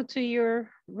to go to your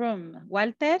room.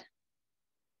 Walter?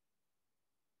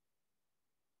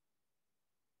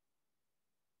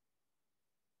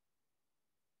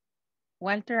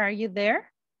 Walter, are you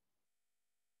there?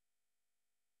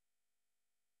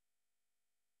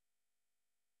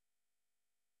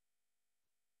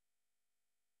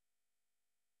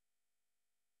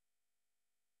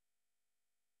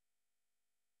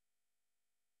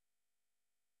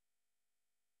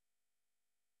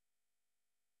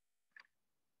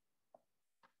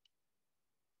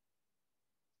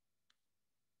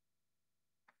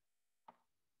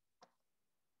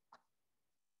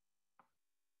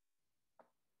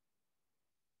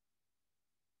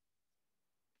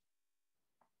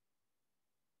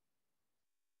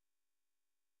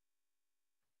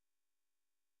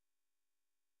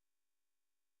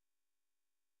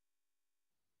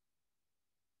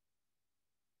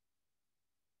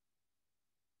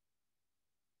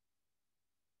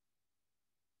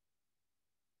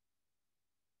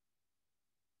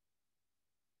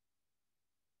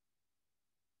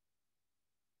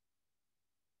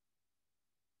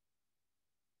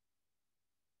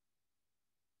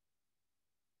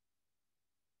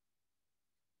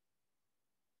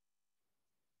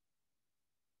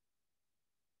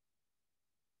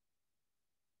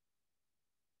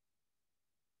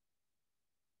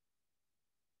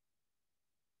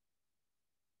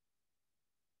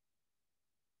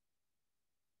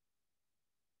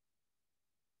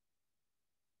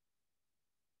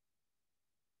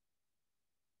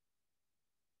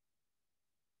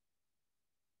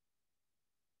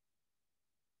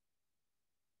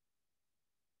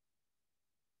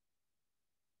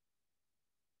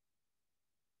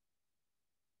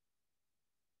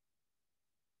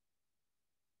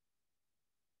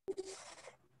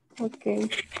 Ok.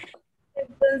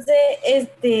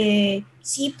 Entonces,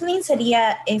 sibling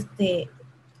sería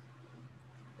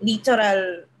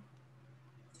literal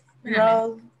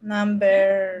roll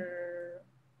number.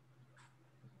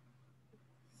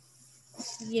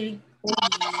 En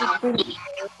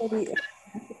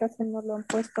este caso no lo han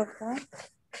puesto acá.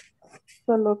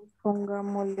 Solo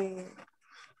pongámosle.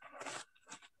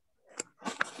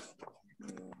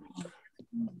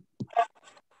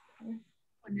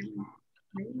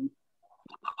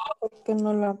 Porque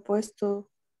no lo ha puesto.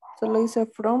 Solo dice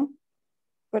from,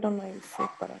 pero no dice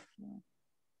para quién.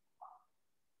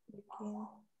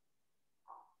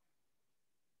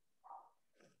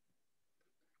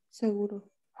 Seguro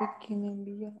de quién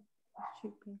envía el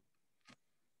shipping.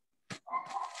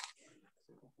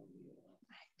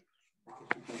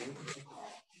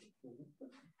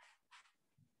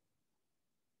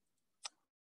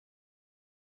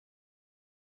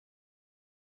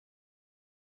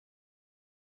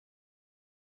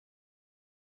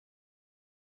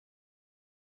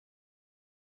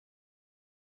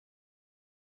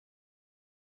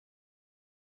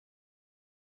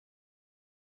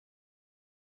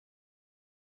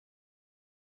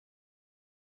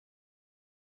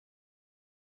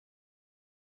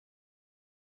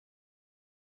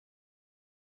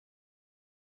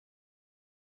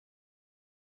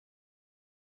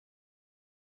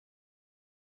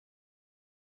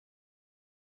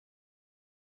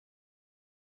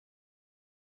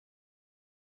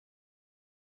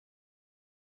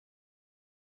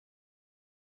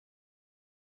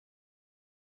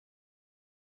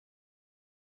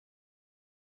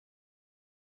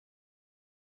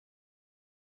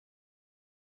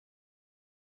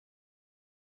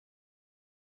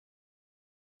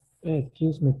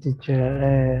 Excuse me,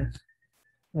 teacher.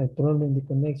 I problem the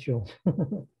connection.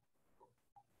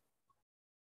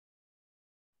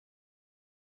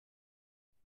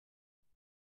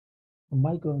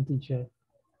 Micron, teacher.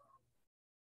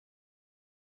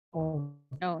 Oh,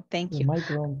 thank the you.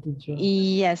 micron, teacher.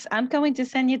 Yes, I'm going to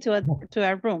send you to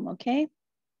a room, okay?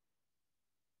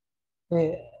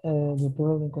 The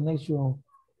problem connection,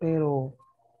 pero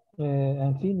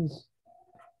I'm finished.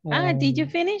 Did you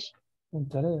finish? En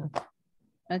tarea.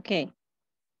 Okay.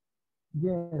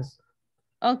 Yes.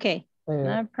 Okay,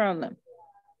 no problem.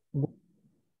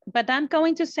 But I'm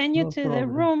going to send you No to the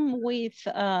problem. room with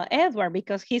Edward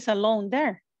because he's alone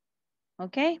there.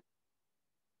 Okay?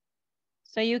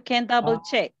 So you can double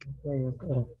check.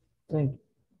 Okay. Thank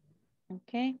you.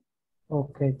 Okay?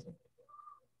 Okay.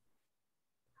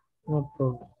 No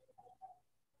problem.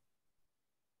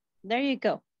 There you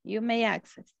go. You may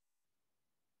access.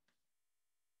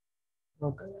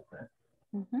 Okay.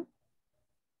 Mm-hmm.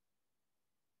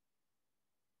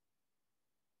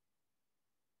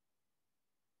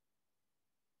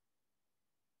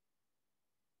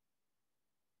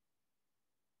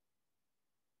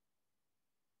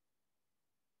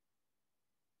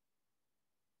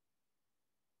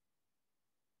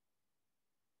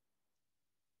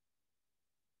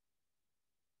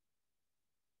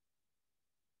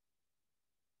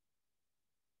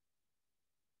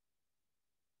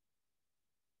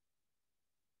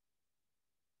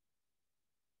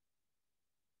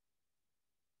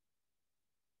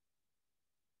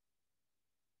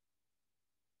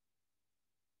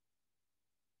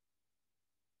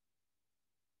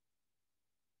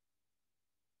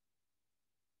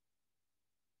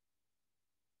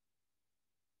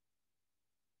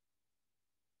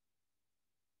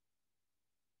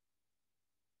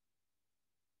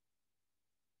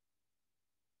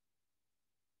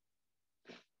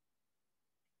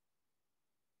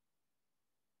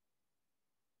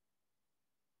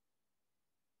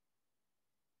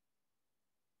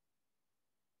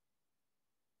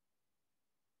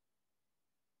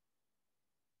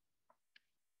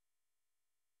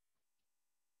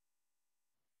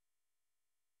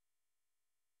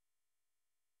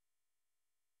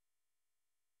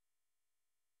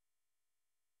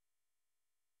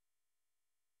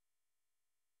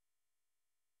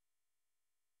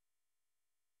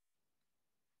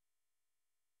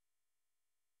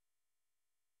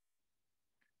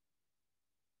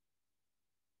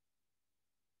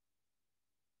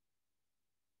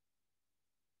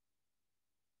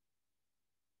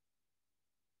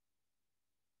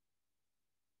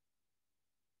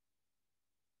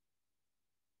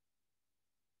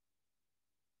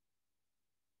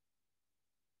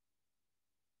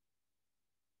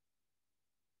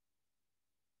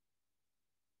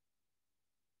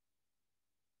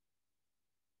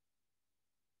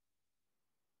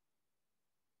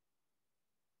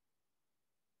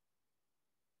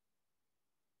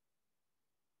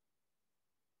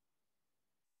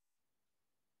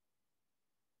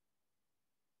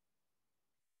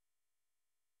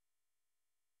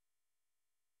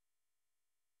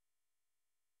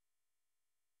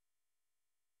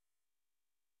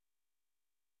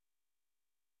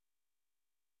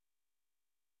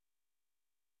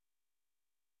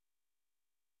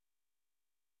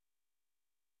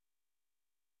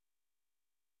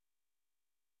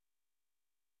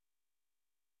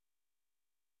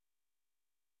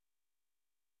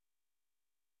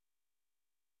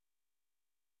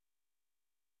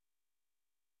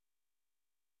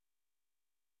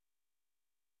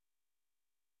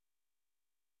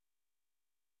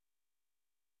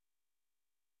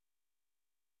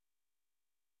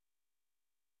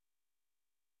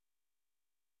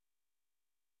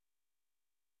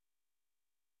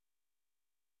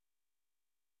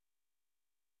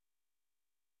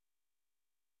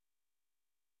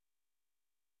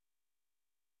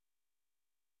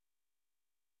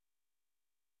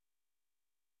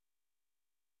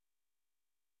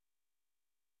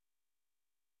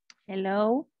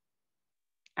 Hello.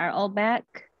 Are all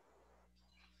back?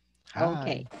 Hi.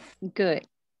 Okay, good.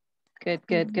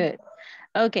 Good.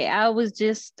 Okay, I was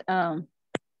just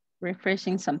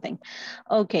refreshing something.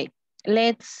 Okay,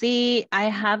 let's see. I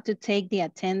have to take the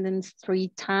attendance 3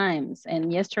 times,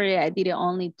 and yesterday I did it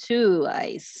only 2.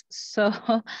 So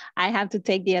I have to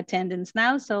take the attendance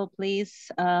now, so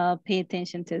please pay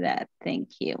attention to that.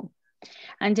 Thank you.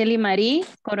 Angeli Marie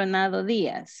Coronado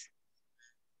Diaz.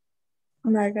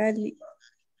 Magali,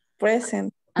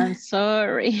 present. I'm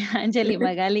sorry, Angeli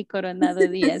Magali Coronado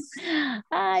Diaz.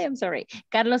 I'm sorry.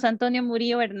 Carlos Antonio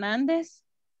Murillo Hernández.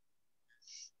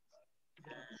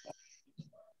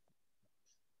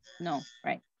 No,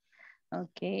 right.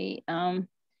 Okay.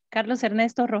 Carlos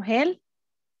Ernesto Rogel.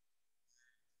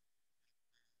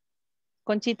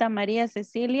 Conchita María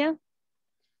Cecilia.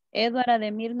 Eduardo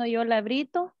Ademir Noyola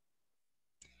Brito.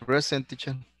 Present,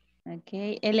 teacher.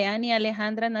 Okay. Eleani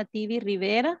Alejandra Nativi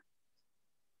Rivera.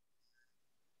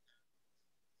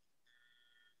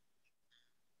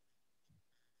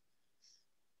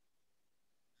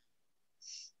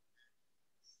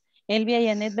 Elvia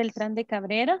Yanet Beltrán de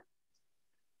Cabrera.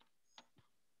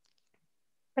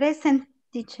 Present,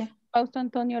 teacher. Fausto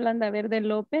Antonio Landaverde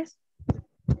López.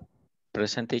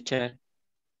 Present, teacher.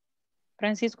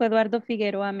 Francisco Eduardo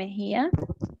Figueroa Mejía.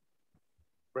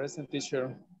 Present,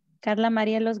 teacher. Carla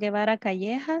María Los Guevara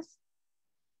Callejas.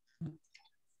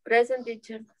 Present,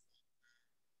 teacher.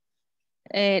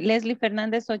 Leslie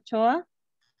Fernández Ochoa.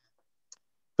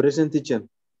 Present, teacher.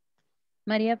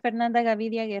 María Fernanda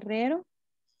Gavidia Guerrero.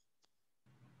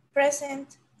 Present.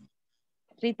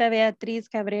 Rita Beatriz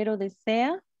Cabrero de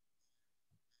Sea.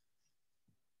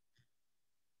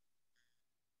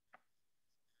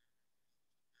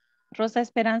 Rosa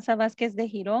Esperanza Vázquez de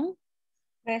Girón.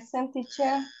 Present,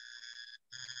 teacher.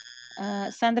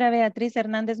 Sandra Beatriz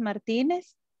Hernández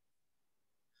Martínez.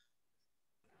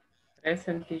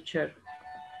 Present, teacher.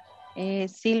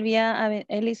 Silvia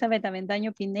Elizabeth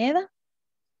Avendaño Pineda.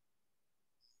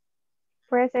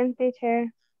 Present,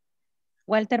 teacher.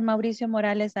 Walter Mauricio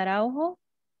Morales Araujo.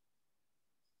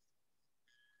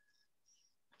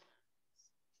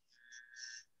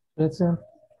 Present.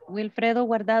 Wilfredo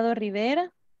Guardado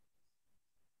Rivera.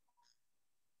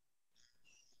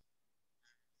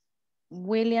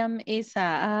 William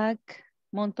Isaac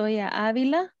Montoya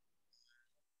Ávila.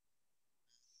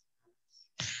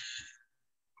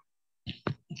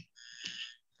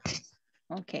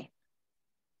 Okay.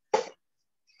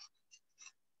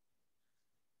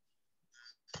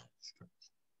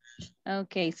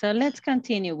 Okay, so let's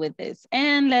continue with this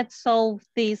and let's solve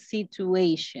this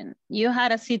situation. You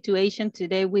had a situation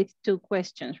today with 2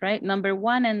 questions, right? Number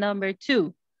 1 and number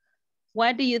 2.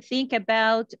 What do you think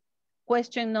about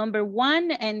question number 1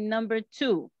 and number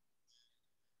 2?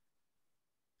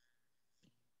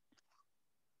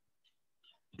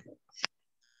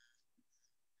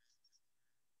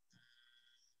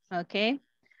 Okay,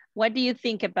 what do you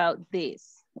think about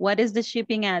this? What is the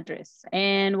shipping address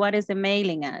and what is the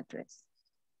mailing address?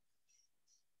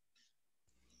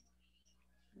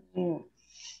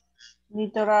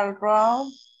 Litoral Road.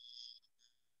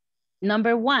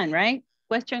 Number 1, right?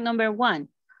 Question number 1.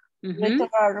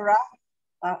 Litoral Road.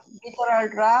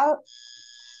 Litoral Road.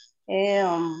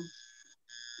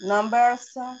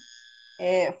 Numbers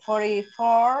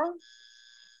 44.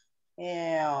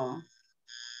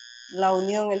 La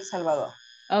Unión El Salvador.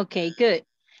 Okay, good.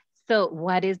 So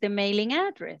what is the mailing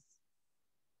address?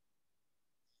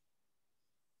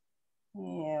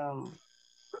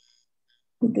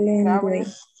 Glenway.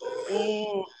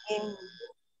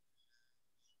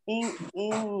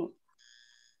 In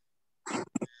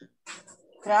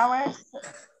Travers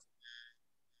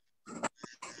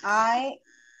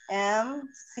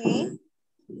IMC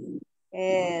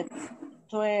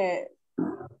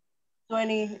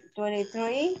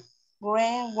 2023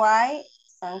 Green White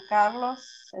San Carlos,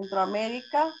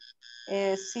 Centroamérica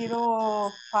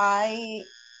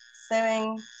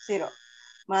 0570.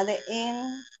 Made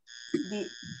in the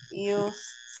USA.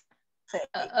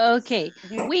 Okay,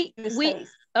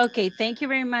 okay, thank you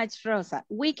very much, Rosa.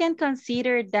 We can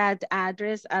consider that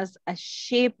address as a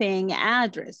shipping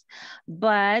address,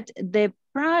 but the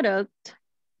product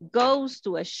goes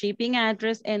to a shipping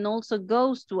address and also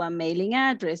goes to a mailing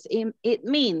address. It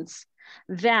means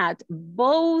that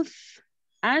both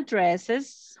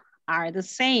addresses are the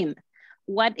same.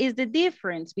 What is the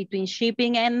difference between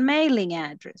shipping and mailing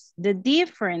address? The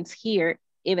difference here,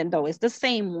 even though it's the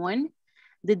same one,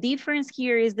 the difference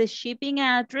here is the shipping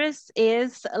address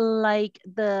is like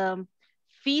the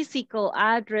physical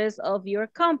address of your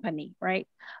company, right?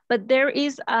 But there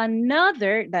is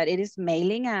another that it is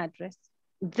mailing address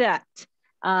that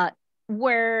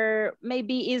where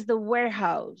maybe is the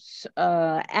warehouse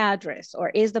address, or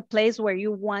is the place where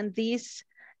you want this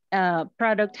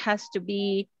product has to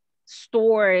be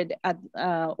stored at,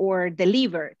 or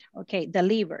delivered. Okay,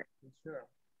 delivered. Sure.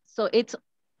 So it's,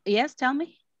 yes, tell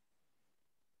me.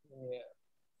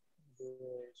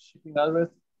 The shipping address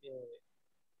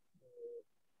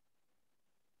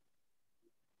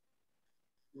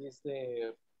is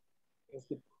the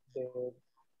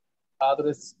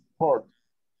address port.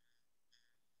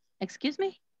 Excuse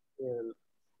me? The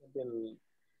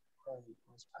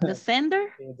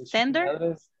sender? The sender?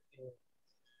 Address,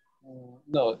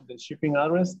 no, the shipping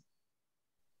address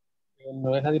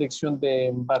no es la dirección de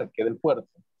embarque del puerto.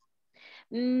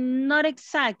 Not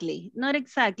exactly, not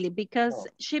exactly, because No.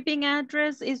 shipping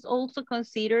address is also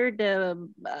considered the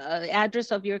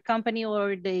address of your company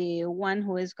or the one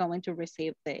who is going to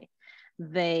receive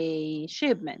the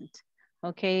shipment.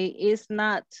 Okay, it's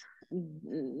not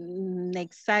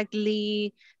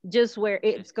exactly just where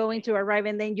it's going to arrive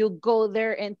and then you go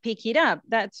there and pick it up.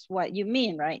 That's what you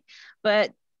mean, right?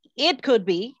 But it could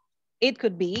be,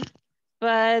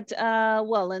 but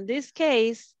well, in this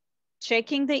case,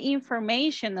 checking the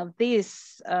information of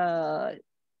this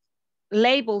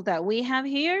label that we have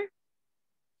here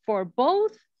for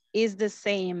both is the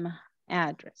same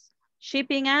address.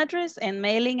 Shipping address and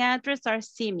mailing address are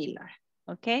similar,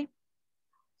 okay?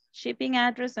 Shipping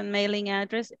address and mailing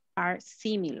address are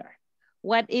similar.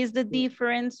 What is the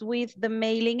difference with the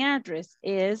mailing address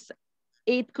is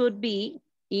it could be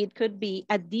a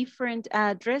different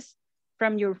address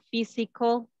from your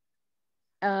physical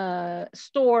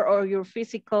store or your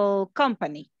physical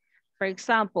company. For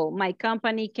example, my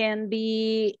company can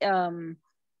be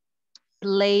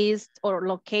placed or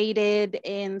located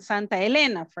in Santa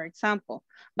Elena, for example,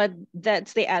 but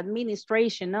that's the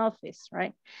administration office,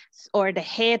 right? Or the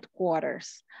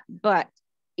headquarters. But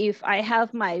if I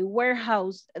have my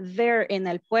warehouse there in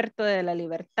El Puerto de la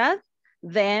Libertad,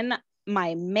 then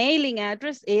my mailing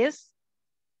address is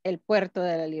El Puerto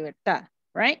de la Libertad,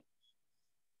 right?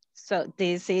 So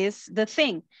this is the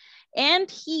thing. And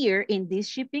here in this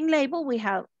shipping label, we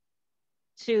have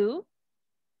two.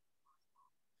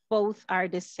 Both are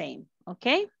the same,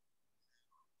 okay?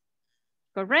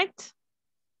 Correct?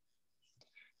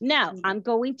 Now, I'm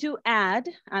going to add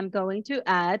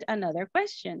another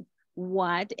question.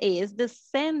 What is the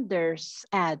sender's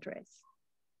address?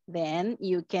 Then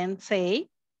you can say,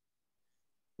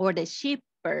 or the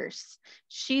shipper's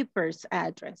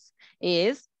address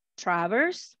is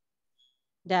Travers,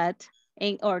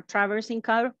 Travers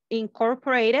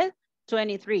Incorporated,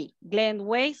 23,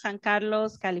 Glenway, San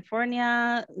Carlos,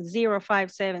 California,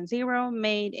 0570,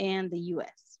 made in the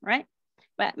US, right?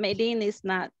 But made in is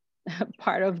not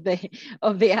part of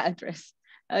the address.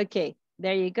 Okay,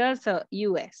 there you go. So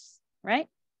US, right?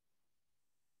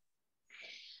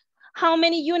 How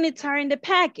many units are in the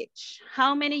package?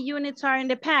 How many units are in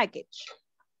the package?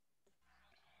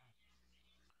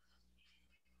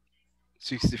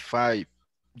 65.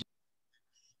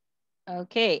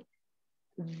 Okay,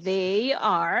 there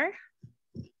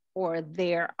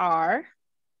are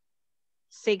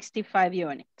 65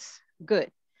 units. Good.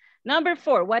 Number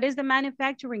 4, what is the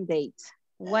manufacturing date?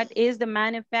 What is the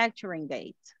manufacturing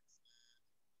date?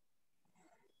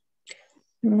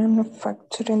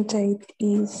 Manufacturing date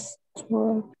is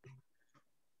 12.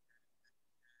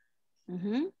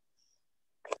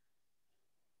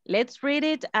 Let's read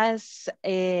it as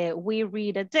we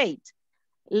read a date.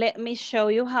 Let me show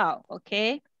you how,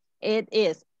 okay? It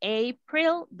is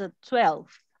April the 12th,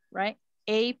 right?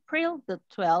 April the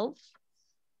 12th,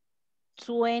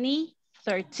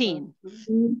 2013.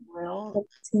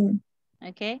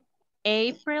 Okay,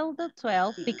 April the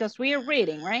 12th, because we are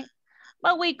reading, right?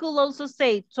 But we could also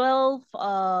say 12th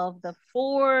of the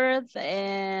 4th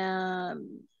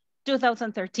and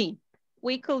 2013.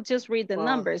 We could just read the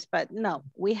numbers, but no,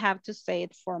 we have to say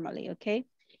it formally, okay?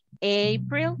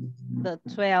 April the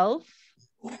 12th.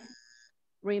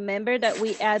 Remember that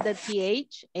we add the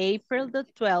TH, April the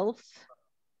 12th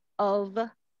of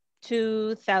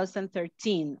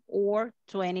 2013 or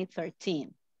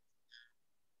 2013.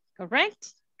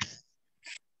 Correct?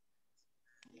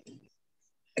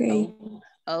 Okay.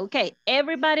 Okay,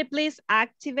 everybody please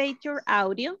activate your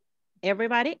audio.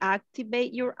 Everybody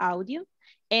activate your audio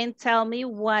and tell me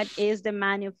what is the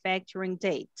manufacturing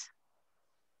date.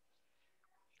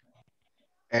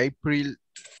 April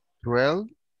 12.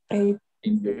 April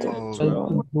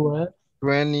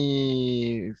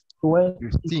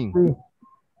 2015.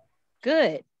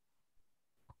 Good.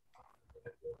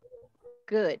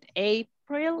 Good.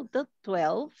 April the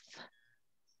 12th,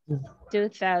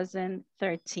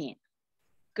 2013.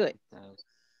 Good.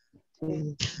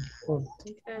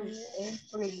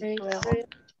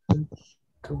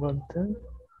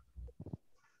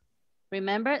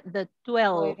 Remember the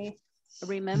 12.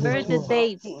 Remember the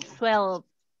date, 12.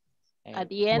 At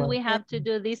the end, we have to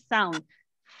do this sound,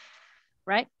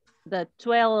 right? The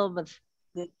 12th.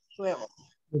 The 12th.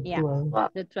 Yeah,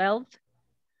 the 12th.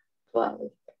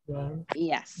 12.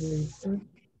 Yes.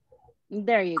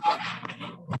 There you go.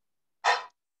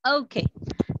 Okay,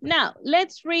 now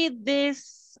let's read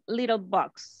this little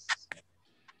box.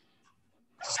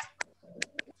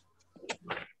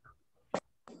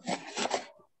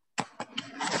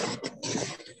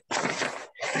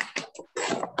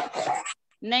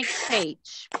 Next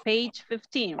page, page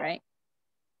 15, right?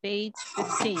 Page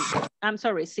 15. I'm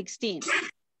sorry, 16.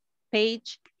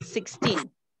 Page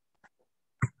 16.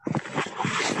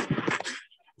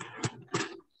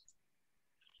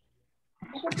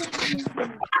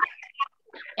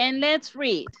 And let's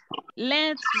read.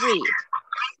 Let's read.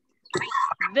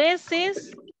 This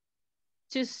is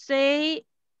to say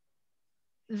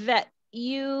that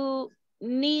you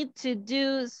need to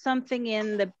do something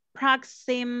in the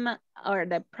proxim or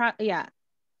the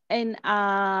in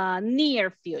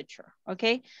near future,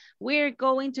 okay? We're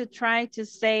going to try to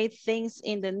say things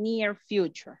in the near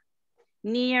future.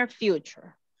 Near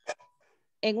future.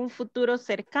 En un futuro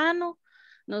cercano,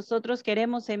 nosotros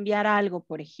queremos enviar algo,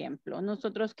 por ejemplo.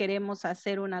 Nosotros queremos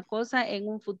hacer una cosa en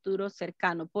un futuro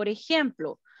cercano. Por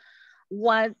ejemplo,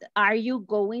 what are you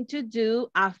going to do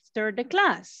after the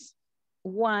class?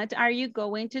 What are you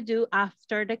going to do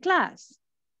after the class?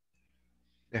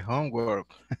 The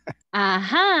homework.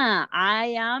 Aha,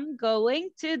 I am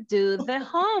going to do the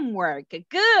homework.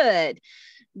 Good.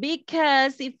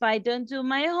 Because if I don't do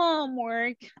my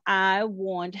homework,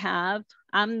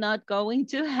 I'm not going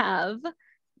to have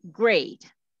grade.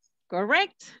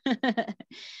 Correct?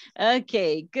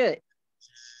 Okay, good.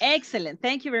 Excellent.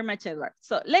 Thank you very much, Edward.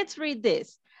 So let's read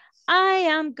this. I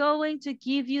am going to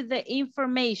give you the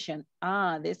information.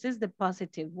 This is the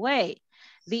positive way.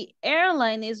 The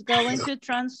airline is going to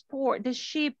transport the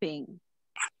shipping.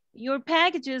 Your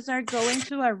packages are going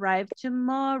to arrive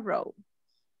tomorrow.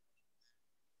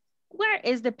 Where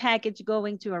is the package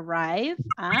going to arrive?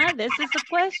 This is a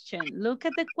question. Look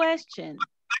at the question.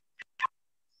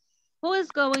 Who is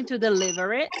going to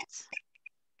deliver it?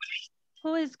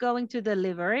 Who is going to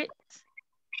deliver it?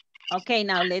 Okay,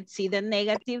 now let's see the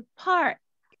negative part.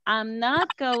 I'm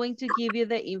not going to give you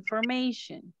the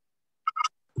information.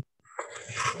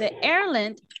 The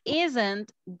airline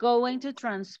isn't going to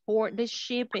transport the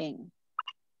shipping.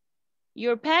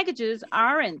 Your packages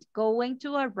aren't going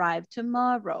to arrive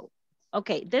tomorrow.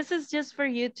 Okay, this is just for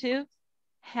you to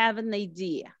have an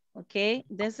idea, okay?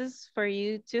 This is for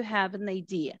you to have an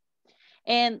idea.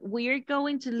 And we're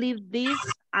going to leave this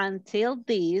until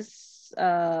this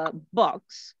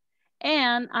box.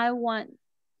 And I want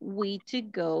we to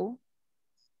go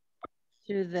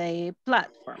to the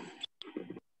platform.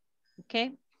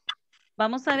 Okay.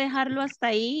 Vamos a dejarlo hasta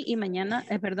ahí y mañana,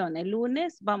 perdón, el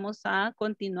lunes vamos a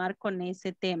continuar con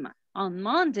ese tema. On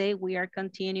Monday, we are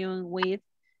continuing with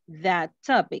that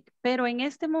topic. Pero en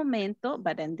este momento,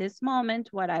 but in this moment,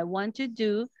 what I want to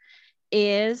do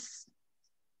is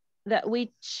that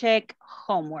we check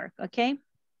homework, okay?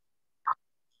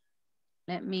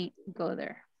 Let me go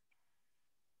there.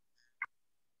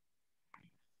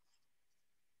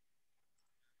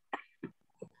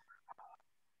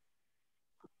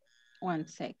 One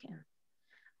second.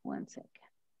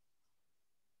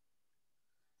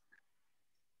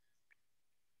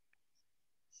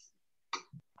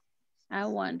 I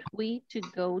want we to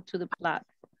go to the platform.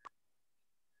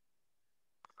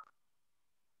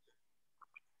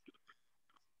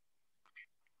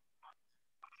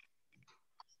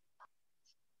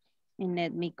 And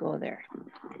let me go there.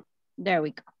 There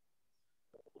we go.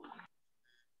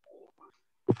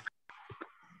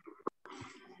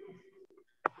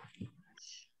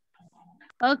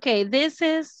 Okay, this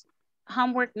is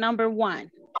homework number 1.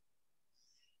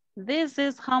 This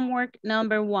is homework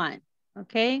number 1,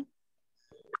 okay?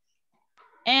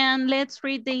 And let's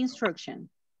read the instruction.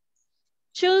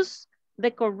 Choose the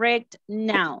correct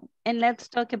noun. And let's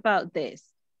talk about this.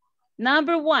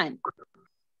 Number 1.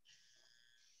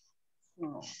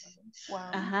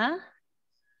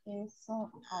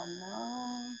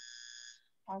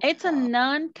 It's a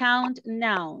non-count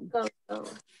noun.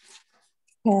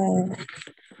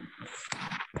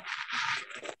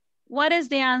 What is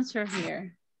the answer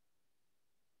here?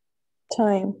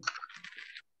 Time.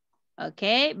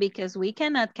 Okay, because we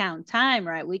cannot count time,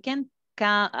 right? We can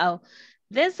count. Oh,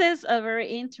 this is a very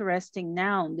interesting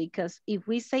noun because if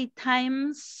we say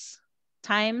times,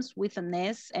 times with an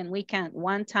S and we count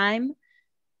 1 time,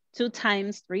 2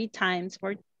 times, 3 times,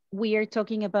 we are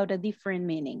talking about a different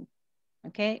meaning,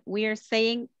 okay? We are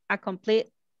saying a complete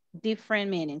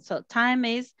different meaning. So time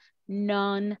is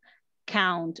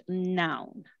non-count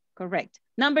noun, correct.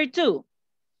 Number 2,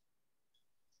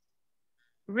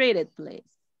 read it, please.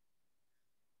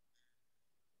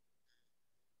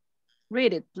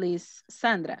 Read it, please,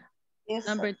 Sandra. Yes,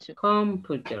 Number 2.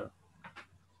 Computer.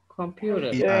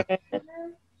 Computer.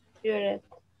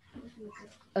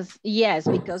 Yes,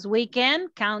 because we can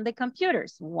count the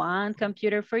computers. 1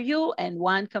 computer for you and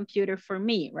 1 computer for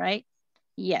me, right?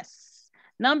 Yes.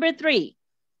 Number 3.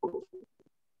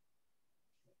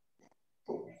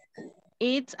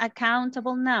 It's a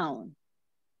countable noun.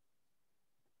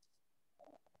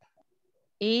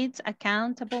 It's a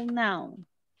countable noun.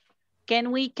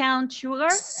 Can we count sugar?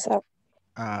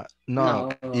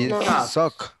 No, it's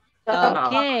sock.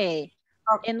 Okay.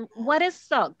 And what is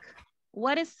sock?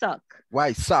 What is sock?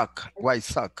 Why sock? Why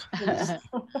sock?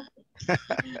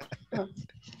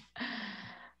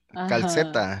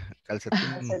 Calceta.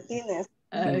 Calcetines.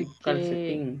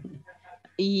 Okay.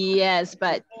 Yes,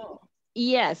 but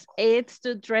yes, it's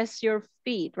to dress your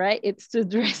feet, right? It's to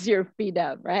dress your feet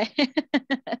up, right?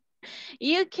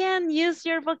 You can use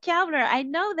your vocabulary. I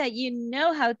know that you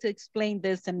know how to explain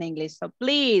this in English, so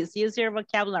please use your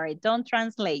vocabulary. Don't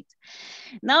translate.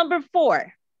 Number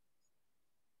 4.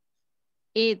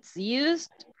 It's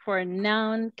used for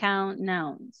non-count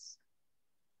nouns.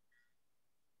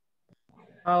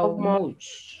 How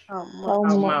much? How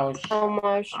much? How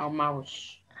much? How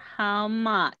much? How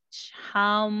much?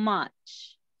 How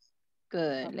much?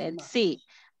 Good. Let's see.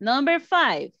 Number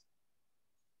 5.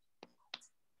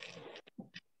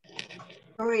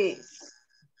 Greece.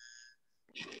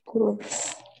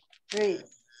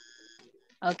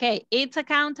 Okay, it's a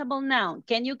countable noun.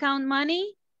 Can you count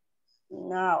money?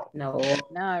 No. No.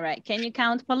 No, all right. Can you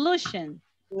count pollution?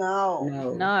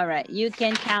 No. No, all right. You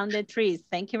can count the trees.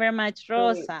 Thank you very much,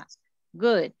 Rosa.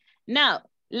 Good. Now,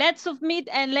 let's submit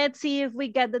and let's see if we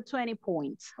get the 20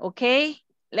 points, okay?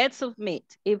 Let's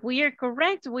submit. If we are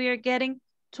correct, we are getting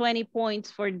 20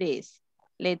 points for this.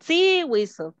 Let's see, we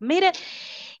submitted.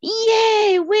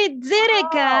 Yay, we did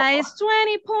it, guys.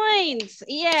 20 points.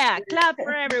 Yeah, clap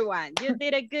for everyone. You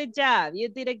did a good job. You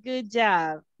did a good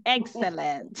job.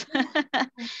 Excellent.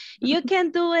 You can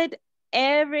do it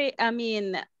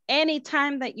anytime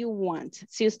that you want.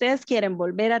 Si ustedes quieren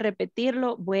volver a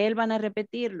repetirlo, vuelvan a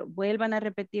repetirlo, vuelvan a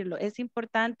repetirlo. Es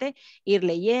importante ir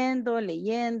leyendo,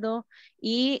 leyendo,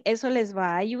 y eso les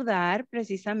va a ayudar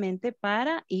precisamente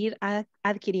para ir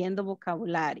adquiriendo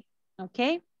vocabulario,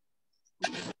 ¿ok?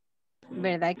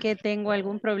 ¿Verdad que tengo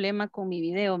algún problema con mi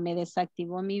video? Me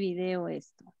desactivó mi video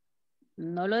esto.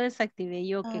 No lo desactivé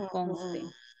yo, que conste.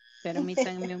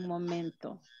 Permítanme un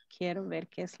momento. Quiero ver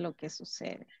qué es lo que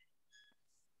sucede.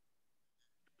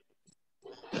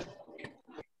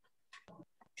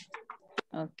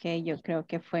 Ok, yo creo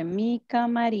que fue mi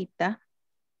camarita.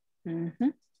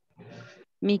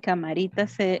 Mi camarita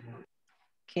se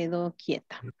quedó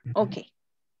quieta. Ok.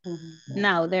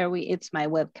 Now it's my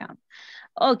webcam.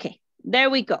 Okay, there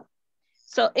we go.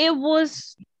 So it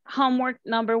was homework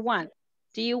number 1.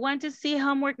 Do you want to see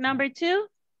homework number 2?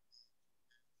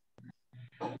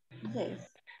 Yes.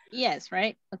 Yes,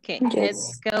 right? Okay, Yes.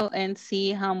 Let's go and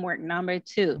see homework number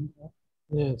 2.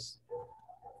 Yes.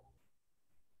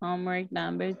 Homework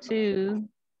number 2.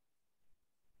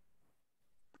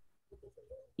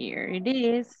 Here it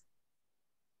is.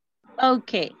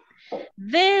 Okay,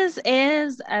 this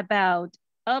is about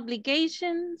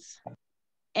obligations,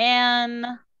 and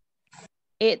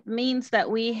it means that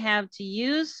we have to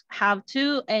use have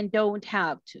to and don't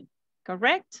have to,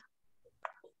 correct?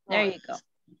 There you go.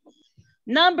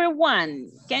 Number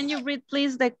 1, can you read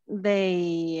please the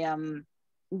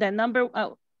number?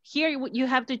 Here you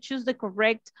have to choose the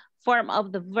correct form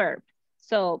of the verb.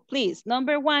 So please,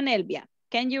 number 1, Elvia,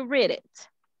 can you read it?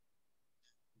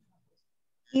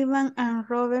 Ivan and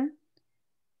Robert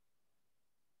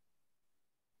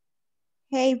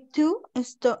have two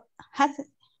store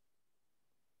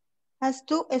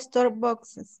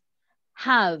boxes.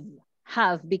 Have,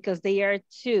 because they are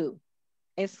 2.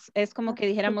 Es como que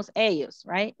dijéramos ellos,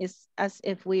 right? It's as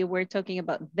if we were talking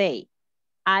about they.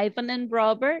 Ivan and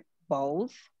Robert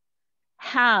both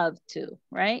have to,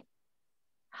 right?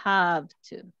 Have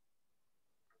to.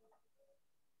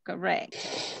 Correct.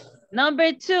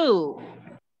 Number 2.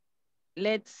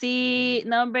 Let's see.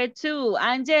 Number 2,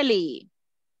 Angeli.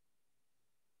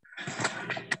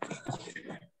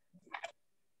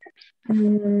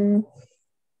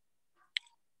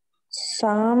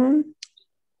 Some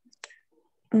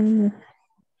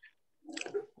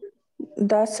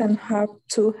doesn't have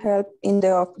to help in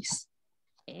the office.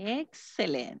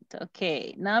 Excellent.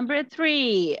 Okay, number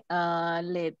 3.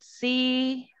 Let's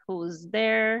see who's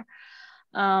there.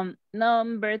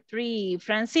 Number 3,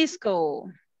 Francisco.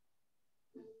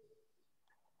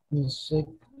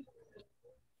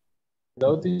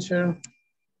 Hello, teacher.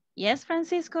 Yes,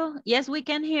 Francisco. Yes, we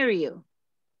can hear you.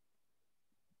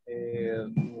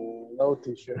 No,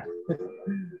 teacher.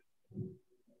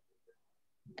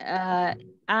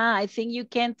 I think you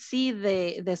can't see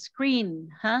the screen,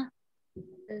 huh?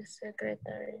 The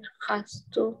secretary has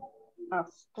to.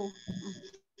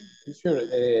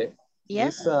 Teacher,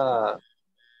 yes.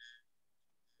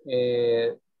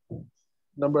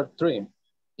 Number 3.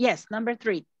 Yes, number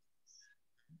 3.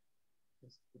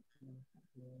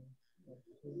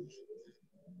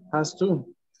 Has to.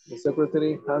 The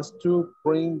secretary has to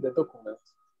print the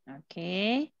documents.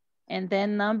 Okay. And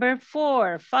then number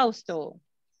 4, Fausto.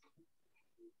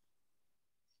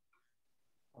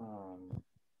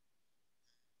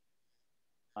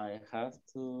 I have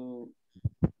to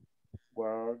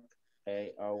work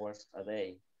 8 hours a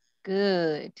day.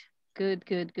 Good, good,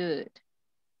 good, good.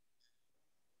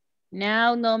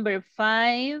 Now number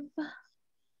 5,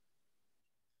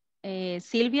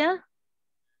 Silvia.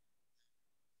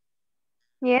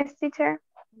 Yes, teacher.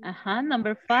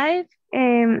 Number 5.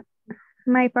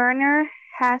 My partner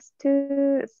has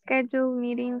to schedule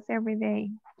meetings every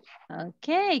day.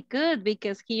 Okay, good,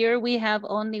 because here we have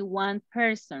only one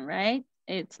person, right?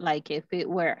 It's like if it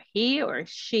were he or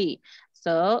she,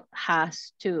 so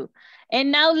has to.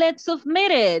 And now let's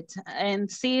submit it and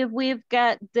see if we've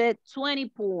got the 20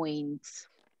 points.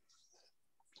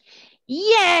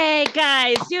 Yay,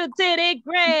 guys, you did it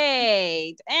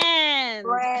great. And,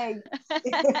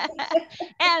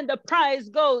 and the prize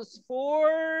goes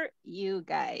for you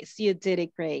guys. You did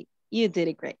it great. You did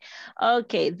it great.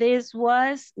 Okay, this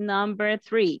was number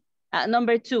 3.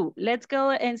 Number 2, let's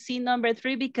go and see number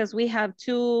 3 because we have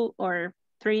 2 or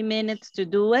 3 minutes to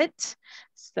do it.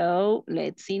 So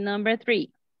let's see number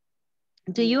 3.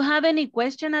 Do you have any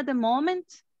question at the moment?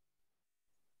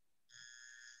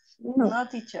 No,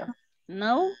 teacher.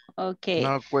 No? Okay.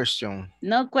 No question.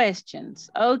 No questions.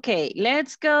 Okay,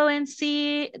 let's go and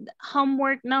see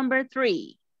homework number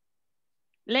 3.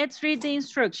 Let's read the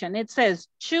instruction. It says,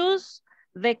 choose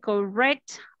the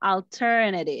correct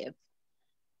alternative.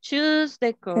 Choose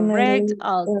the correct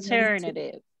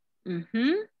alternative.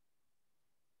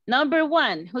 Number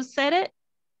 1, who said it?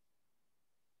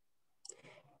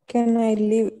 Can I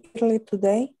leave early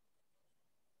today?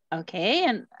 Okay,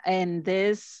 and in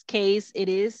this case, it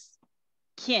is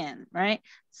can, right?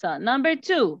 So number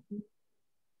 2,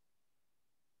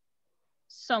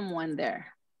 someone there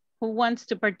who wants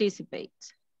to participate.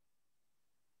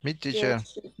 Me, teacher.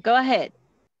 Yes. Go ahead.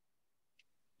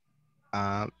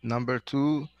 Number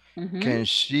 2, can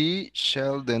she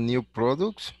sell the new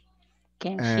products?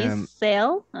 Can she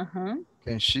sell?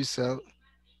 Can she sell?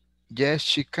 Yes,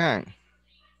 she can.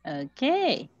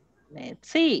 Okay, let's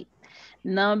see.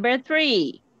 Number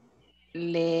 3,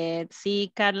 let's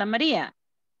see, Carla Maria.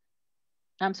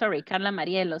 I'm sorry, Carla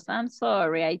Marielos. I'm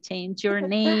sorry, I changed your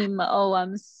name. Oh,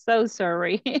 I'm so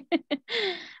sorry.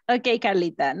 Okay,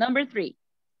 Carlita, number 3.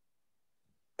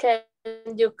 Can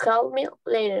you call me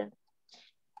later?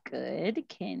 Good,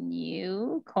 can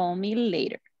you call me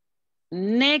later?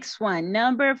 Next one,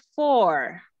 number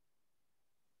 4.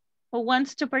 Who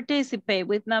wants to participate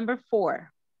with number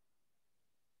 4?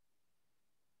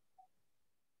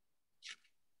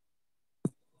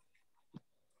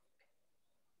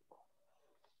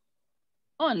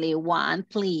 Only one,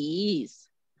 please.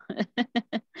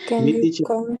 Can you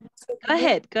come? Go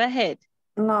ahead, go ahead.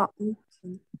 No.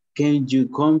 Can you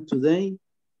come today?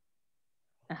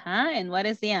 And what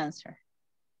is the answer?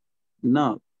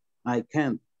 No, I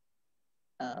can't.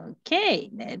 Okay,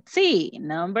 let's see.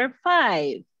 Number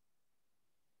 5.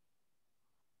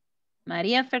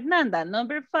 Maria Fernanda,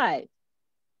 number 5.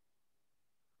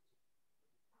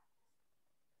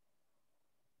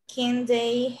 Can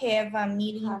they have a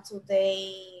meeting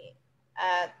today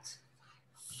at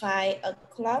 5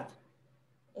 o'clock?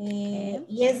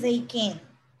 Yes, they can.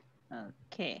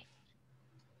 Okay.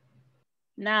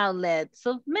 Now let's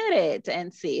submit it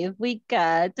and see if we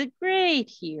got a grade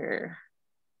here.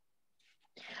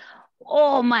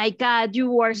 Oh my God,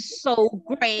 you are so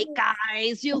great,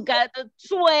 guys. You got the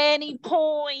 20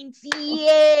 points.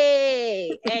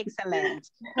 Yay! Excellent.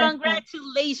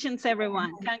 Congratulations,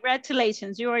 everyone.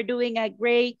 Congratulations. You are doing a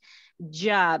great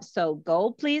job. So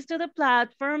go please to the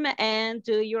platform and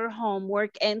do your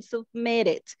homework and submit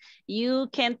it. You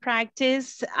can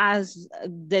practice as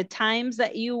the times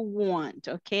that you want,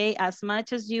 okay? As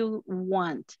much as you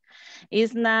want.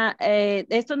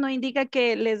 Esto no indica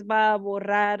que les va a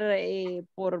borrar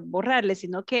por borrarles,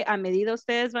 sino que a medida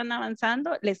ustedes van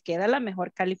avanzando, les queda la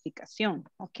mejor calificación,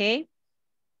 ¿ok?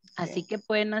 Así que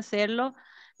pueden hacerlo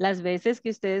las veces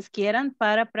que ustedes quieran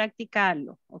para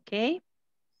practicarlo, ¿ok?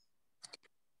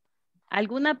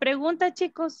 ¿Alguna pregunta,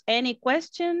 chicos? Any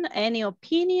question? Any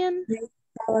opinion? Yes,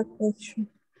 I have a question.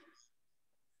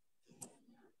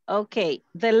 Okay,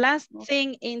 the last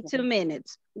thing in 2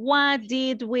 minutes. What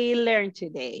did we learn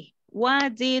today?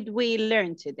 What did we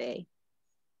learn today?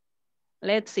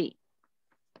 Let's see.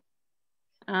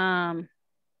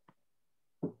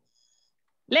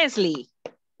 Leslie,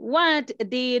 what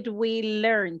did we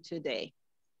learn today?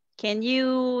 Can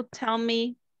you tell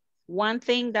me one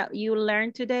thing that you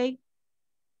learned today?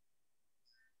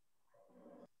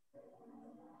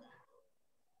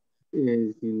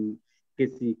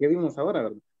 ¿Qué vimos ahora,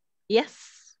 verdad?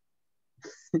 Yes.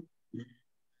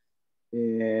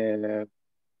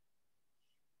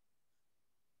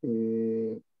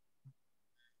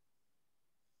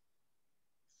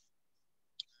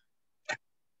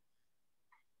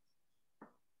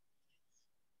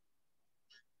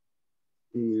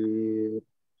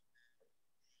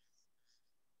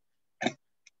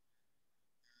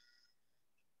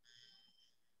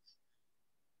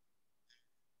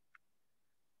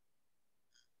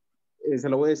 Se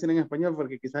lo voy a decir en español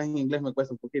porque quizás en inglés me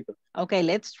cuesta un poquito. Okay,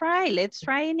 let's try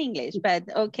in English, but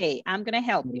okay, I'm gonna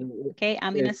help you, okay?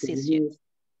 I'm gonna assist you.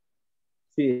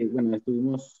 Sí, bueno,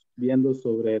 estuvimos viendo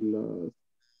sobre las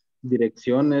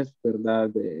direcciones,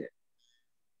 ¿verdad?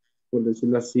 Por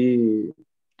decirlo así.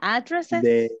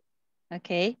 Addresses,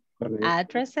 okay. Correct.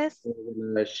 Addresses,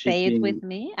 say it with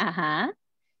me,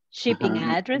 Shipping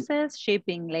addresses,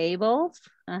 shipping labels,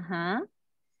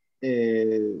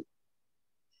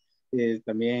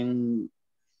 También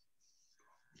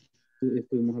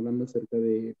estuvimos hablando acerca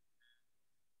de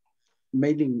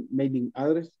mailing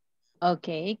address.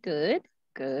 Okay, good.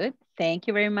 Thank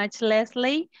you very much,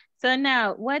 Leslie. So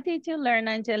now, what did you learn,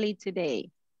 Angeli,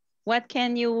 today? What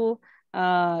can you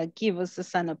give us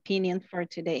as an opinion for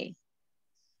today?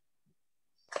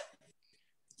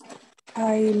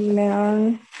 I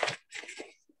learned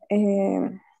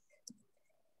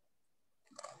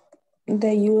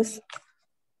the use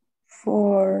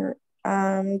for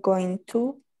I'm going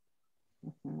to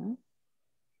and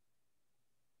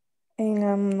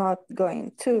I'm not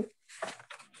going to.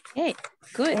 Okay,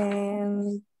 good.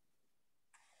 And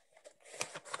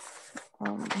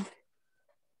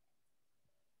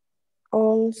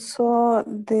also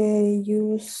the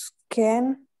use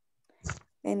can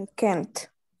and can't.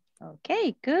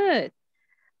 Okay, good.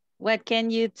 What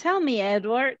can you tell me,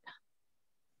 Edward?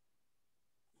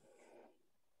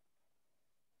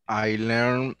 I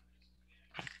learned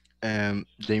the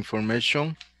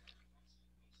information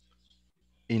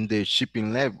in the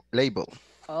shipping label.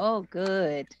 Oh,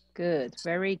 good.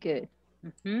 Very good.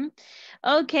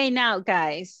 Okay, now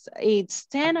guys, it's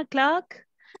 10 o'clock.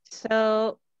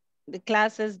 So the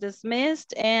class is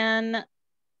dismissed, and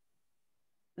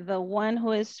the one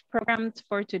who is programmed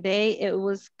for today, it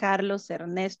was Carlos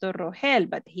Ernesto Rogel,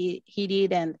 but he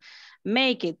didn't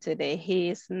make it today. He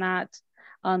is not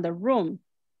on the room.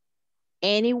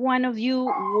 Any one of you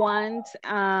want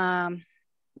an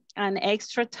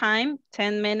extra time,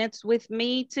 10 minutes with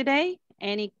me today?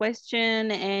 Any question,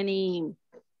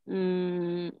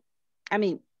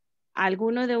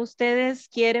 ¿alguno de ustedes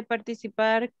quiere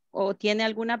participar o tiene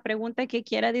alguna pregunta que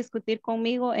quiera discutir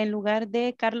conmigo en lugar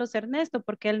de Carlos Ernesto,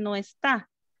 porque él no está?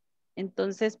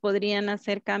 Entonces, ¿podrían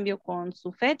hacer cambio con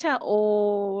su fecha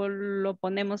o lo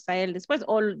ponemos a él después?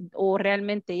 O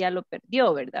realmente ya lo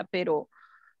perdió, ¿verdad? Pero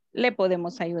le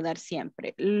podemos ayudar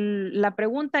siempre. La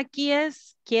pregunta aquí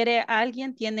es, ¿tiene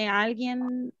alguien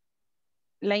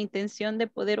la intención de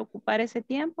poder ocupar ese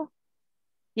tiempo?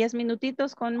 10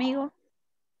 minutitos conmigo.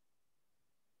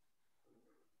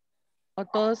 ¿O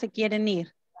todos se quieren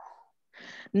ir?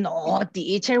 No,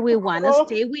 teacher, we want to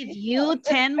stay with you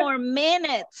 10 more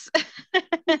minutes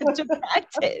to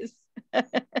practice.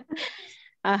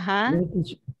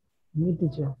 Me,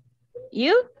 teacher.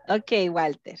 You? Okay,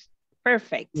 Walter.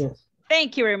 Perfect. Yes.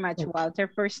 Thank you very much, Walter,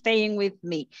 for staying with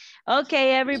me.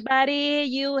 Okay, everybody,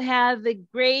 you have a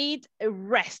great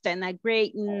rest and a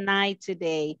great night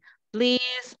today.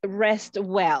 Please rest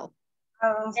well.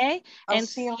 Okay, and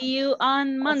see you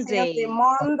on Monday. See you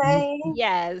Monday.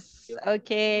 Yes.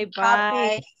 Okay,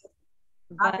 bye.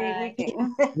 Happy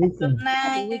weekend. Good night.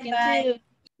 Happy weekend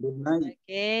too. Good night.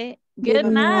 Okay. Good Good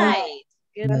night. night.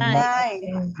 Good Good night.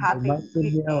 night. Happy Bye,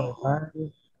 Silvia.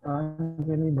 weekend. Bye.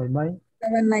 Bye. Bye.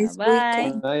 Have a nice Bye.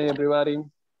 weekend. Good night, everybody.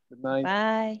 Good night.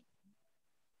 Bye.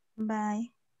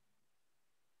 Bye.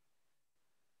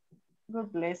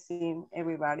 God bless you,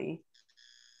 everybody.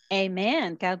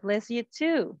 Amen. God bless you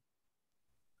too.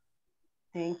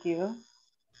 Thank you.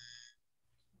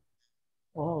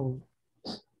 Oh.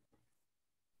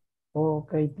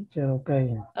 Okay, teacher.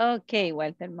 Okay. Okay,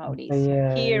 Walter Mauricio.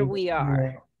 Okay, Here we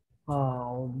are.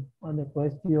 The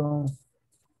question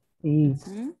is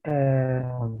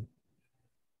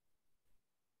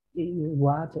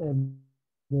what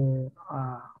the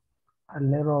a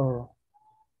little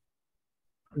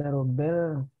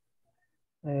better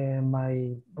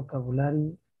my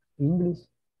vocabulary English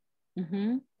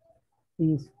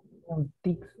is un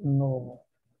tips no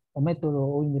o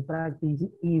método in the practice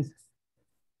is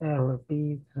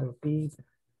repeat,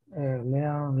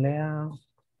 learn,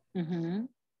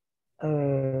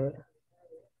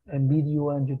 and video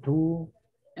on YouTube,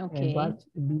 and Okay. watch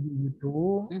video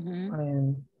YouTube,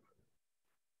 and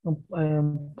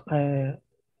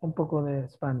un poco de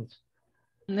Spanish.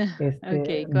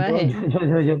 Okay, go ahead.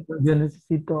 Yo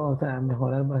necesito, o sea,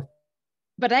 mejorar bastante.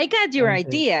 But I got your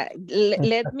idea.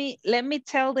 Let me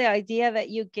tell the idea that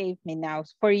you gave me now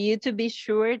for you to be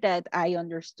sure that I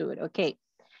understood. Okay.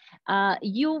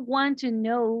 You want to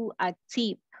know a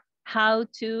tip how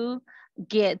to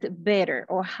get better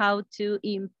or how to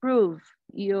improve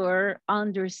your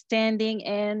understanding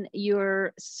and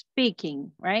your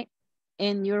speaking, right?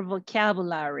 And your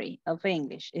vocabulary of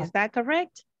English. Is that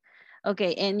correct?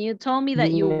 Okay, and you told me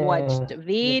that you watched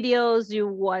videos, you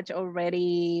watch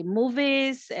already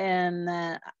movies,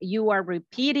 and you are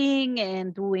repeating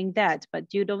and doing that,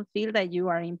 but you don't feel that you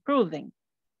are improving.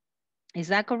 Is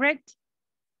that correct?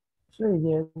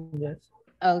 Yes.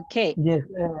 Okay. Yes,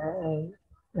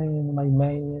 and my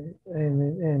main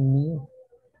and me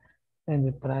and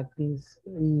the practice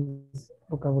is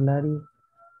vocabulary.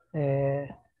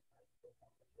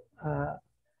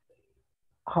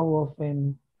 How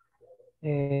often?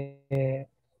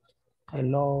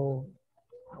 Hello,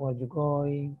 how are you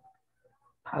going?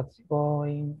 How's it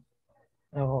going?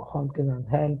 How can I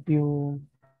help you?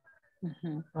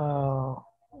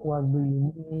 What do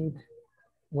you need?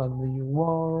 What do you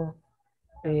want?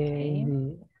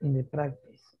 In the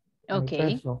practice.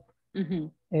 Okay.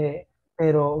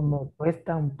 Pero me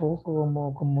cuesta un poco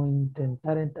como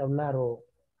intentar entablar o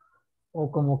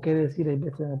como qué decir, a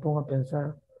veces me pongo a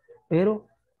pensar, pero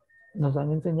nos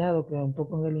han enseñado que un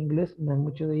poco en el inglés no es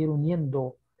mucho de ir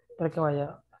uniendo para que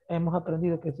vaya. Hemos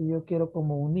aprendido que si yo quiero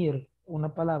como unir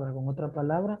una palabra con otra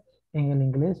palabra, en el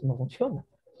inglés no funciona.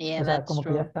 Yeah, o sea, that's como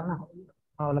true. que ya están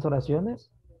las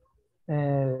oraciones,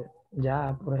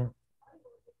 ya, por ejemplo,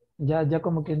 ya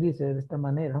como quien dice de esta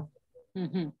manera.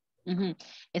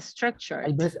 Structured.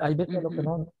 Hay veces lo que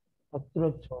no,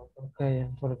 structure, okay,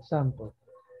 for example.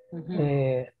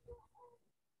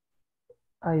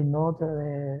 Hay nota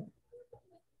de,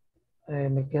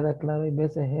 me queda claro, hay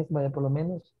veces es, vaya, por lo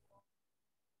menos,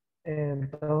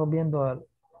 estamos viendo al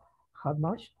how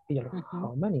much y el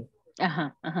how many.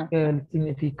 El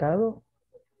significado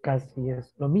casi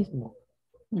es lo mismo.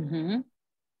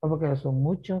 Porque son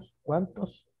muchos,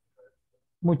 cuántos,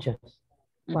 muchas,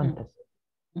 cuántas.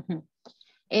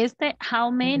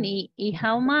 How many y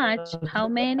how much, how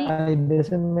many. Hay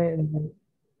veces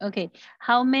Okay,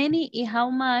 how many y how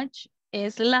much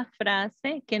es la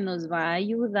frase que nos va a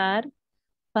ayudar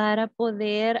para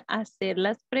poder hacer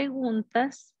las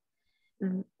preguntas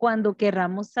cuando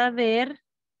querramos saber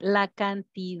la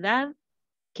cantidad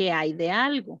que hay de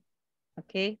algo.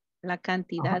 Ok, la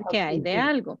cantidad que hay de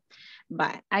algo.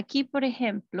 Va, aquí, por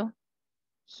ejemplo,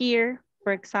 here,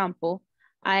 for example,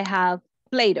 I have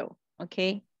Play-Doh.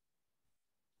 Okay.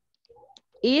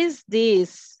 Is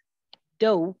this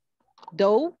dough?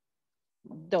 Dough?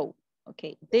 Dough.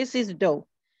 Okay, this is dough.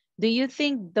 Do you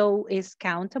think dough is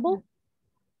countable?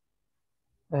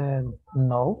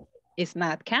 No. It's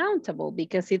not countable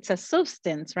because it's a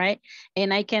substance, right?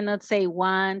 And I cannot say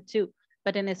 1, 2.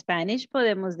 But en Spanish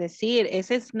podemos decir,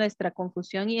 esa es nuestra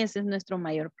confusión y ese es nuestro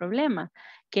mayor problema,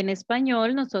 que en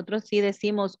español nosotros sí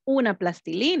decimos una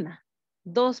plastilina,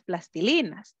 2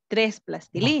 plastilinas, 3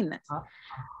 plastilinas.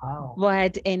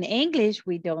 But in English,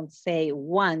 we don't say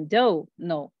 1 dough,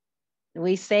 no.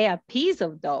 We say a piece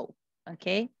of dough,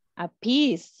 okay? A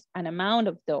piece, an amount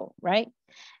of dough, right?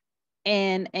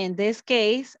 And in this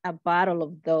case, a bottle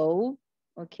of dough,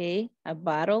 okay? A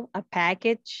bottle, a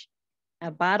package, a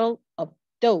bottle of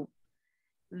dough.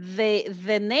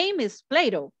 The name is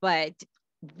Play-Doh, but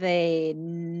the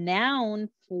noun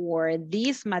for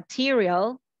this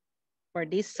material for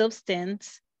this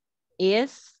substance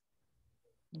is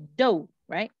dough,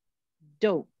 right?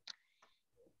 Dough.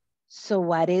 So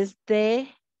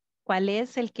 ¿cuál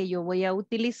es el que yo voy a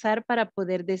utilizar para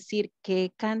poder decir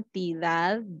qué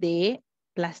cantidad de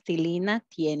plastilina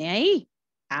tiene ahí?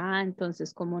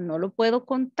 Entonces como no lo puedo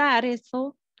contar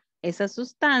esa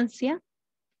sustancia,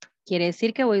 quiere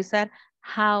decir que voy a usar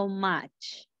how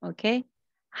much, ¿ok?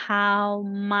 How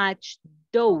much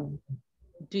dough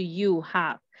do you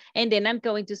have? And then I'm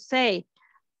going to say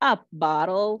a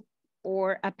bottle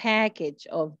or a package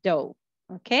of dough,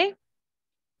 ¿ok?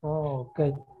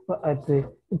 Okay.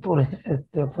 For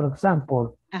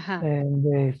example, in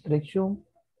the instruction,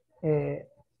 en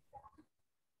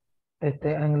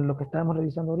lo que estábamos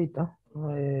revisando ahorita,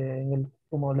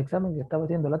 como el examen que estaba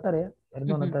haciendo la tarea,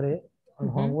 perdón, la tarea, el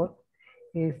homework,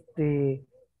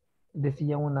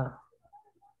 decía una,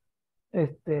 I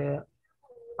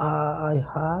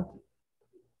had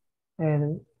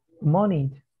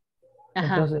money.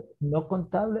 Entonces, no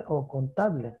contable o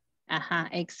contable. Ajá,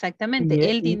 exactamente.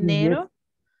 El dinero.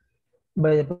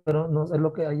 Vaya, pero no es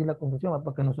lo que hay en la confusión,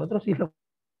 porque nosotros sí lo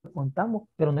contamos,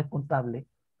 pero no es contable.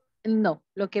 No,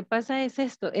 lo que pasa es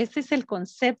esto. Este es el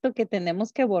concepto que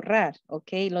tenemos que borrar,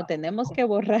 ¿ok? Lo tenemos que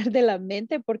borrar de la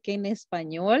mente porque en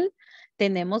español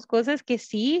tenemos cosas que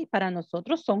sí para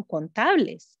nosotros son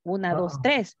contables. 1, 2,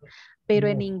 3. Pero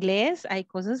en inglés hay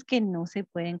cosas que no se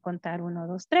pueden contar 1,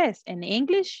 2, 3. En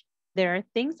English, there are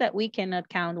things that we cannot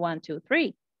count 1, 2,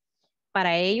 3.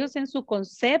 Para ellos en su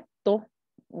concepto,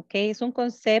 ¿ok? Es un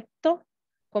concepto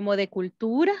como de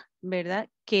cultura, ¿verdad?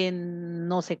 Que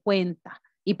no se cuenta.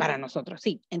 Y para nosotros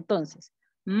sí. Entonces,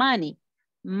 money,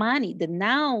 the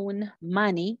noun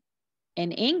money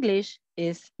in English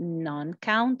is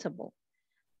non-countable.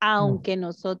 Aunque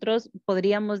nosotros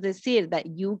podríamos decir that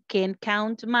you can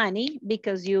count money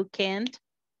because you can't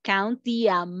count the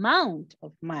amount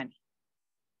of money.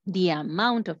 The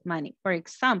amount of money. For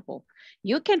example,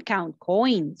 you can count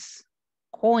coins.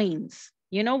 Coins.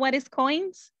 You know what is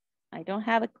coins? I don't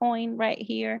have a coin right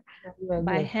here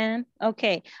by hand.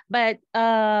 Okay, but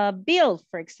bill,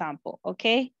 for example,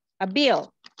 okay? A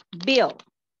bill,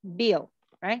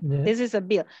 right? Yeah. This is a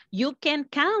bill. You can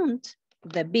count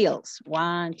the bills.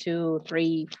 1, 2,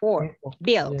 3, 4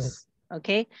 bills,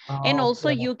 okay? And also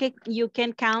you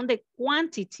can count the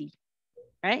quantity,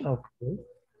 right? Okay.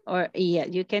 Or yeah,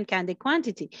 you can count the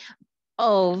quantity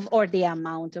of or the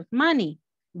amount of money.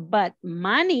 But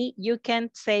money, you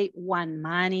can't say 1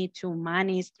 money, 2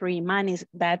 monies, 3 monies.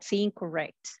 That's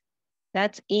incorrect.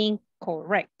 That's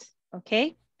incorrect,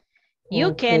 okay?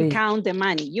 You can count the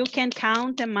money. You can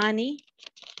count the money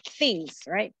things,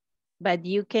 right? But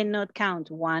you cannot count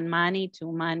 1 money,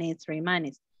 2 money, 3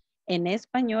 monies. En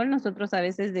español, nosotros a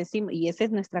veces decimos, y esa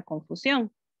es nuestra confusión,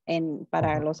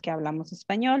 para los que hablamos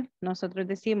español, nosotros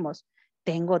decimos,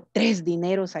 tengo 3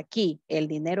 dineros aquí, el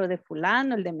dinero de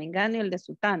fulano, el de mengano y el de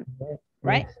sutano,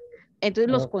 right? Entonces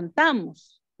los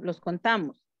contamos,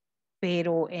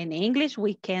 pero en English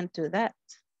we can't do that,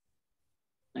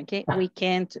 okay? We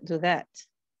can't do that.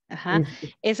 Ajá.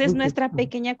 Esa es nuestra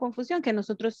pequeña confusión, que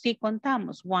nosotros sí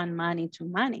contamos 1 money, 2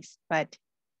 monies, but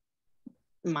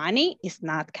money is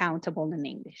not countable in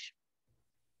English.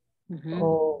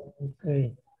 Oh,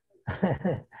 okay.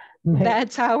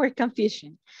 That's our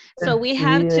confusion. So we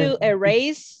have to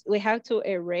erase,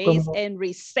 and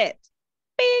reset.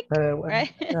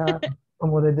 Right?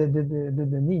 Como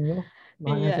desde niño,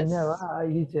 nos han enseñado,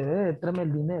 ahí dice, tráeme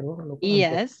el dinero. Lo cuento.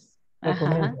 Yes.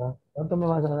 Comenta, ¿cuánto me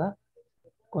vas a dar?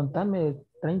 Contame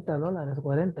 $30,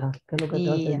 40, ¿qué es lo que te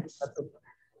vas a decir?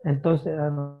 Entonces, a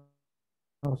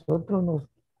nosotros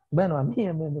bueno, a mí,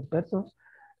 en mis persos,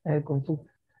 me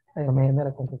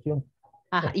genera confusión.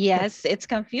 Yes, it's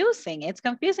confusing. It's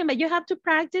confusing, but you have to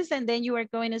practice and then you are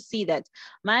going to see that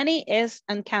money is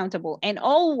uncountable. And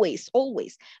always,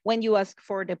 always, when you ask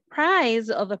for the price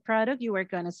of a product, you are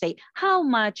going to say, how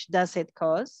much does it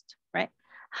cost, right?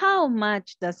 How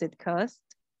much does it cost?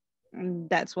 And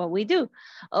that's what we do.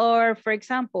 Or for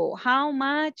example, how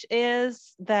much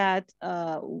is that,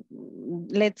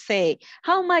 let's say,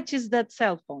 how much is that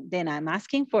cell phone? Then I'm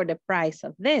asking for the price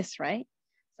of this, right?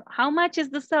 So how much is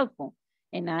the cell phone?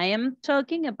 And I am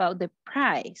talking about the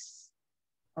price,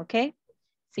 okay?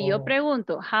 Si yo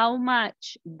pregunto, how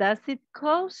much does it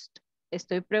cost?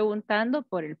 Estoy preguntando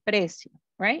por el precio,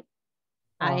 right?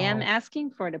 I am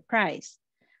asking for the price.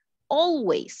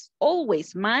 Always,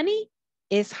 always, money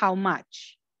is how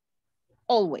much?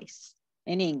 Always,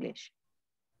 in English.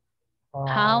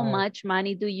 How much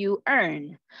money do you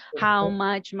earn? How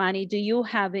much money do you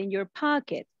have in your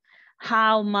pocket?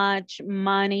 How much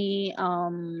money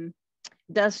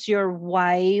does your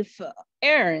wife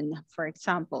earn, for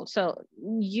example. So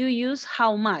you use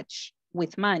how much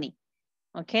with money,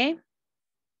 okay?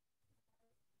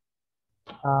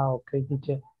 Ok,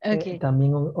 teacher. Okay.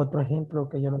 También otro ejemplo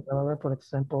que yo lo acabo de ver, por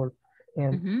ejemplo,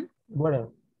 water,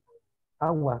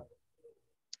 agua.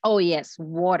 Oh, yes,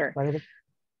 water.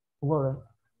 Water.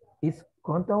 Is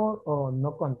countable or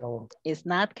no countable? It's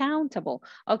not countable.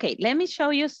 Okay, let me show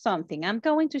you something. I'm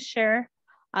going to share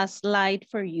a slide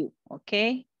for you,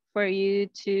 okay? For you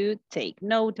to take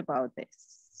note about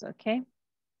this, okay?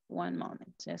 One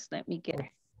moment, just let me get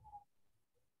it.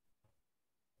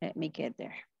 Let me get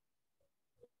there.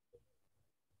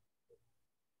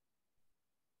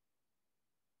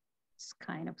 It's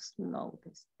kind of slow,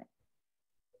 this thing.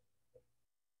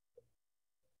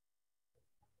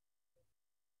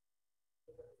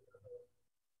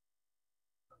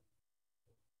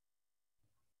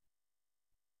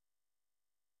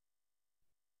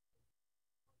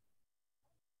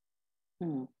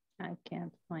 I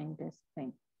can't find this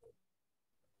thing.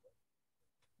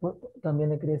 También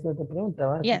le quería hacer otra pregunta,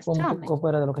 ¿va? Yes, un tell me. poco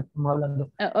fuera de lo que estamos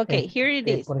hablando. Okay, here it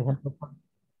is.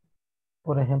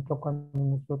 Por ejemplo, cuando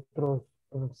nosotros,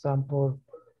 por ejemplo,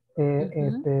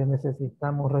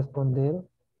 necesitamos responder,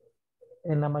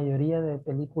 en la mayoría de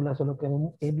películas, solo que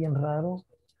es bien raro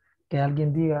que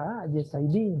alguien diga, yes I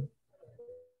did,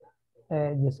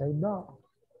 yes I don't,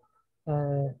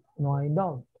 no I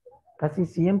don't. Casi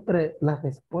siempre las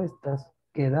respuestas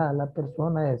que da la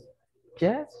persona es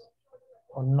yes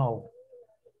o no.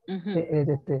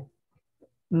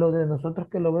 Lo de nosotros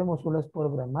que lo vemos solo es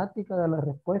por gramática de la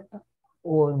respuesta,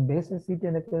 o en veces sí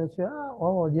tiene que decir,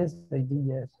 oh, yes, I did,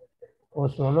 yes. O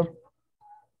solo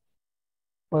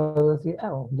puedo decir,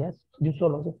 oh, yes, yo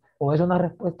solo sé. O es una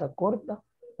respuesta corta,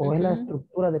 o es la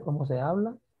estructura de cómo se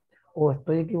habla, o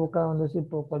estoy equivocado en decir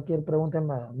por cualquier pregunta,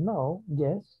 no,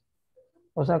 yes.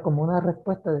 O sea, como una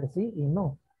respuesta de sí y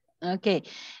no. Okay,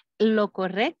 lo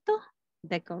correcto,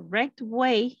 the correct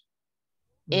way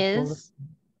is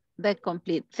the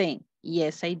complete thing.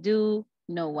 Yes, I do.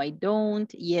 No, I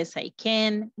don't. Yes, I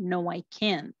can. No, I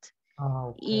can't.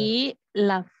 Y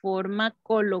la forma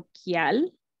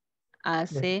coloquial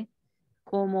hace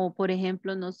como, por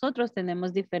ejemplo, nosotros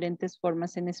tenemos diferentes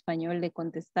formas en español de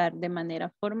contestar de manera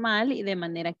formal y de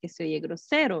manera que se oye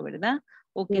grosero, ¿verdad?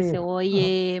 O que se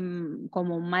oye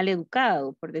como mal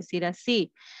educado, por decir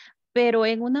así. Pero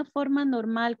en una forma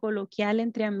normal, coloquial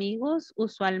entre amigos,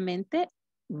 usualmente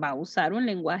va a usar un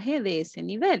lenguaje de ese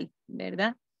nivel,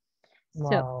 ¿verdad?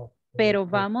 Pero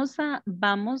vamos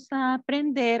a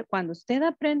aprender, cuando usted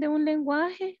aprende un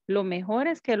lenguaje, lo mejor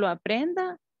es que lo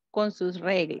aprenda con sus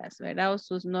reglas, ¿verdad? O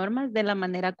sus normas de la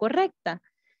manera correcta.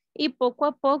 Y poco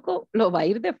a poco lo va a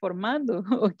ir deformando,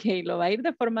 ok, lo va a ir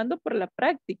deformando por la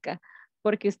práctica,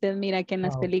 porque usted mira que en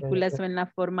las películas o en la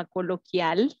forma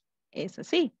coloquial es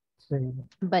así.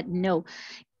 But no,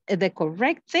 the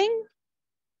correct thing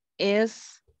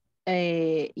is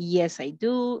yes, I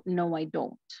do, no, I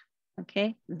don't.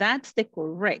 Okay, that's the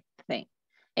correct thing.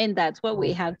 And that's what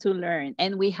we have to learn.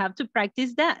 And we have to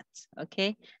practice that,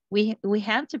 okay? We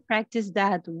have to practice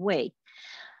that way.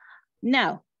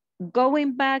 Now,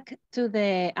 going back to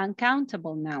the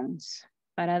uncountable nouns,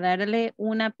 para darle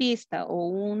una pista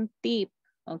o un tip,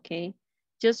 okay?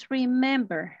 Just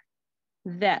remember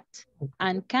that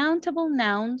uncountable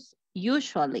nouns,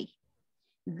 usually,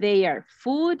 they are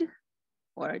food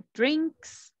or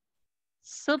drinks,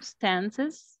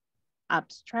 substances,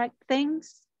 abstract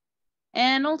things,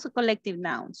 and also collective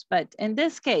nouns. But in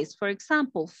this case, for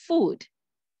example, food,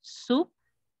 soup,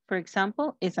 for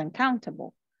example, is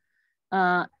uncountable.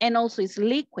 And also it's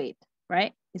liquid,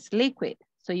 right? It's liquid,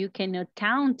 so you cannot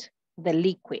count the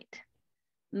liquid.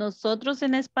 Nosotros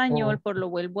en español, por lo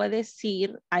vuelvo a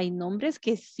decir, hay nombres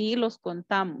que sí los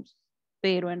contamos,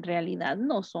 pero en realidad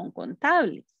no son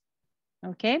contables,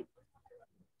 ¿ok?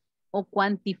 O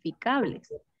cuantificables.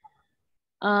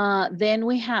 Then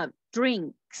we have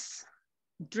drinks.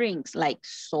 Drinks like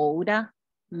soda,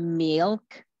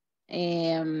 milk.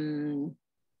 Can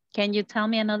you tell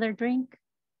me another drink?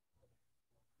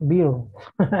 Beer.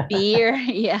 Beer,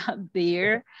 yeah,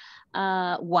 beer.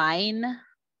 Wine,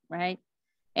 right?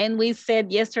 And we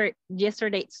said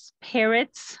yesterday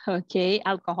spirits, okay,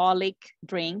 alcoholic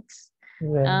drinks.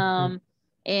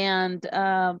 And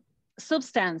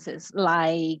substances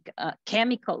like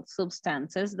chemical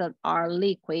substances that are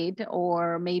liquid,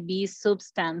 or maybe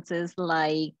substances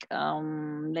like,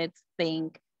 let's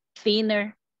think,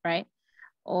 thinner, right?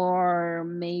 Or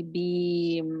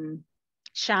maybe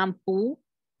shampoo,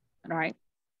 right?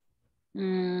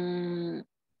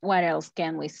 What else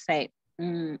can we say?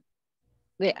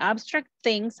 The abstract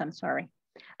things, I'm sorry.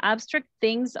 Abstract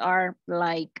things are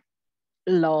like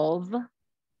love,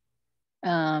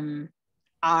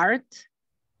 art.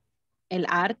 El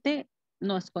arte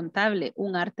no es contable.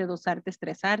 Un arte, dos artes,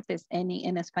 tres artes.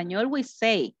 En español we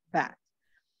say that.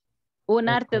 Un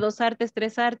arte, dos artes,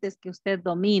 tres artes que usted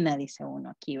domina, dice uno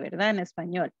aquí, ¿verdad? En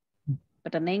español.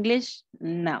 But in English,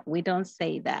 no, we don't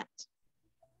say that.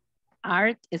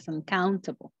 Art is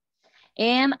uncountable.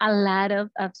 And a lot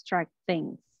of abstract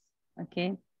things,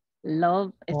 okay?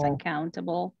 Love is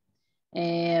uncountable.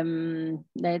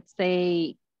 Let's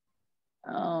say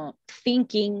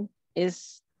thinking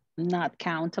is not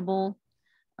countable.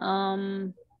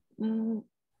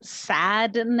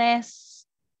 Sadness,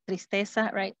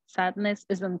 tristeza, right? Sadness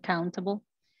is uncountable.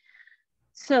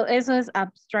 So eso es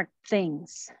abstract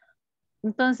things.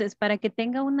 Entonces, para que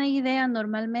tenga una idea,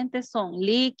 normalmente son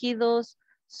líquidos,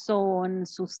 son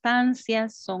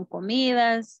sustancias, son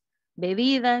comidas,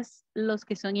 bebidas, los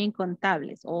que son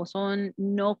incontables o son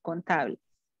no contables.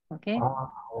 ¿Ok?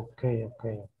 Ok.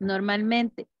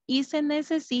 Normalmente. Y se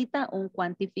necesita un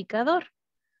cuantificador.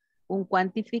 Un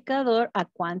cuantificador, a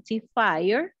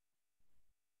quantifier,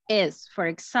 is, for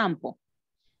example,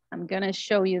 I'm going to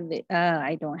show you the,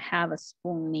 I don't have a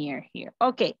spoon near here.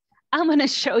 Okay, I'm going to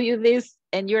show you this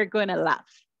and you're going to laugh.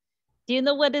 Do you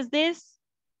know what is this?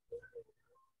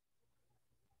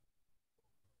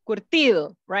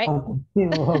 Curtido, right?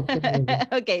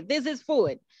 Okay, this is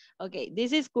food. Okay,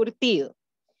 this is curtido.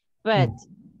 But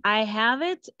I have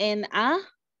it in a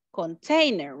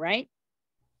container, right?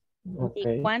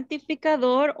 Okay. The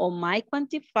cuantificador or my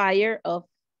quantifier of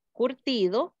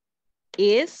curtido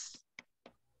is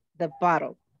the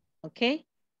bottle, okay?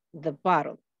 The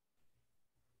bottle.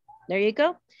 There you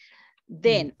go.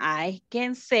 Then I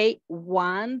can say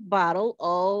one bottle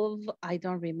of, I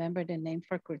don't remember the name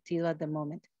for curtido at the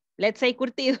moment. Let's say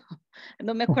curtido.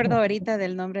 No me acuerdo ahorita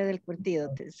del nombre del curtido.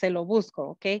 Se lo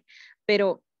busco, okay?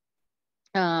 Pero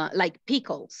like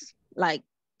pickles, like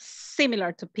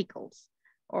similar to pickles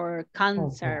or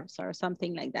conserves or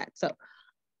something like that. So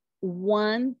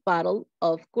one bottle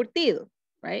of curtido,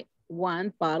 right?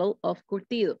 One bottle of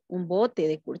curtido, un bote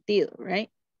de curtido, right?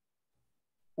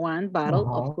 One bottle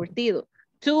of curtido,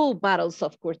 two bottles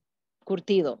of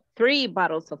curtido, three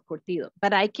bottles of curtido.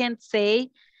 But I can't say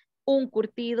un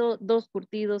curtido, dos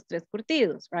curtidos, tres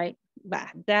curtidos, right? But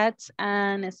that's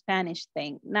an Spanish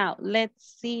thing. Now,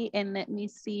 let's see, and let me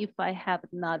see if I have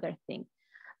another thing.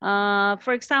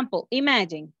 For example,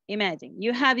 imagine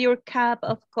you have your cup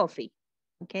of coffee,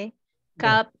 okay?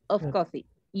 Cup of coffee.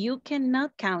 You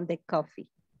cannot count the coffee.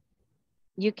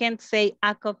 You can't say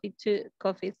a coffee, two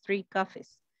coffees, three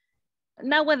coffees.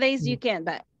 Nowadays you can,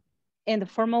 but in the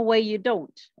formal way you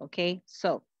don't, okay?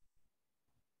 So,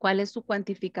 ¿cuál es su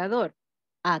cuantificador?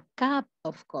 A cup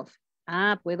of coffee.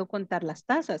 Ah, puedo contar las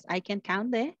tazas. I can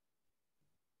count the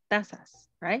tazas,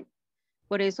 right?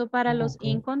 Por eso para los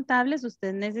incontables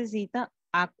usted necesita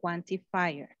a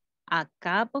quantifier. A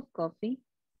cup of coffee,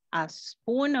 a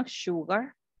spoon of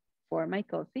sugar for my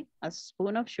coffee, a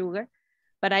spoon of sugar.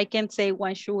 But I can't say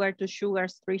one sugar, two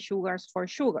sugars, three sugars, four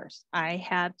sugars. I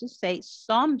have to say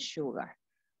some sugar,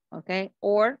 okay?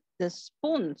 Or the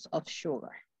spoons of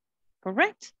sugar,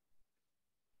 correct?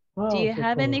 Do you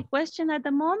have any question at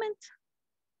the moment?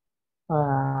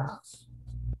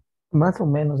 Más o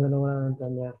menos se logra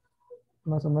entender.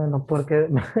 Más o menos, porque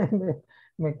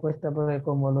me cuesta, porque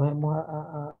como los hemos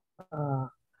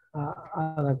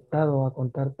adaptado a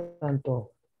contar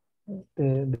tanto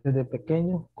desde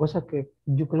pequeños, cosas que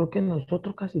yo creo que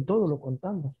nosotros casi todo lo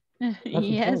contamos.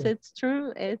 Yes, todo. it's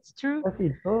true, it's true.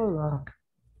 Casi todo,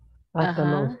 hasta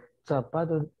los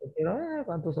zapatos.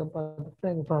 ¿Cuántos zapatos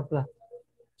tengo?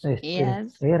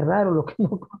 Yes. Es raro lo que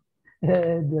no,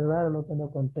 es raro lo que no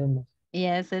contemos.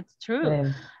 Yes, it's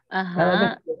true.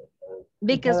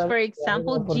 Because, for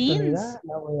example, jeans.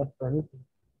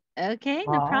 Okay,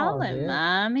 no problem.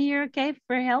 I'm here, okay,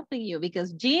 for helping you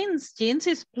because jeans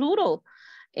is plural.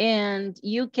 And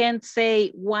you can't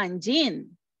say one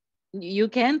jean. You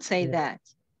can't say that.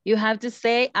 You have to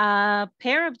say a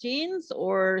pair of jeans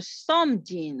or some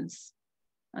jeans.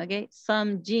 Okay,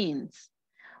 some jeans.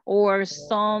 Or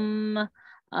some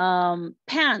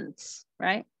pants,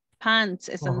 right? Pants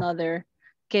is another,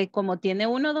 que como tiene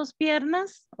uno o dos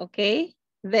piernas, okay?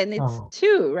 Then it's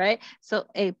two, right? So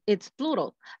it's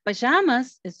plural.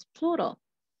 Pajamas is plural.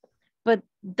 But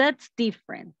that's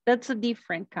different. That's a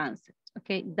different concept,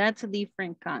 okay? That's a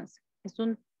different concept. Es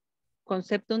un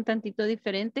concepto un tantito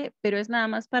diferente, pero es nada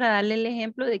más para darle el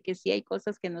ejemplo de que sí hay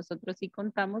cosas que nosotros sí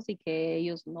contamos y que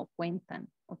ellos no cuentan,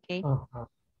 okay?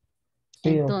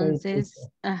 Sí,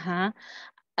 Entonces,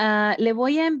 le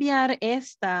voy a enviar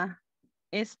esta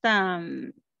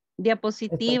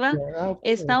diapositiva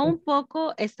está okay.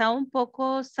 un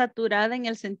poco saturada en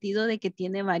el sentido de que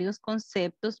tiene varios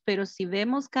conceptos, pero si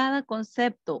vemos cada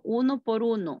concepto uno por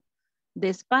uno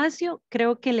despacio,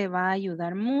 creo que le va a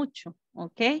ayudar mucho,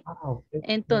 ¿ok? Okay.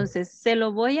 Entonces, se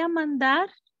lo voy a mandar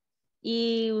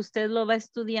y usted lo va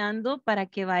estudiando para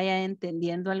que vaya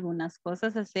entendiendo algunas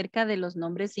cosas acerca de los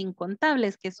nombres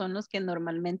incontables, que son los que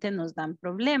normalmente nos dan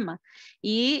problema.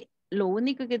 Y lo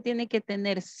único que tiene que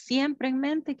tener siempre en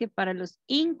mente que para los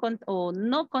o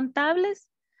no contables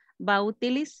va a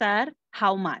utilizar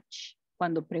how much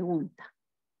cuando pregunta.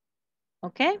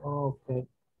 ¿Ok? Ok.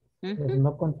 El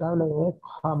no contable es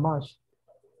how much.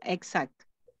 Exacto.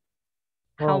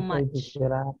 How much.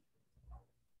 Será.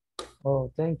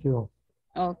 Oh, thank you.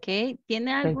 Ok.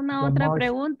 ¿Tiene Thank you alguna so otra much.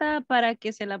 pregunta para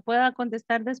que se la pueda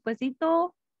contestar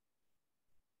despuesito?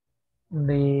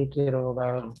 Quiero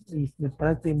ver. Y de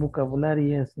práctica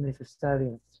vocabulario es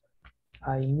necesario.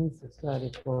 Hay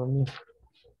necesario for me.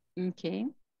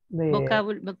 Ok. De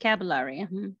Vocabulary.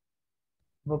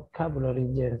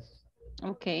 vocabulary, yes.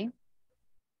 Ok.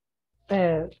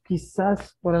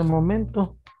 Quizás por el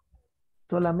momento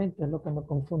solamente es lo que me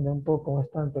confunde un poco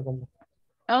bastante como.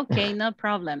 Ok, no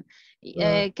problem.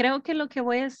 Creo que lo que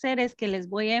voy a hacer es que les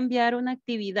voy a enviar una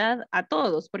actividad a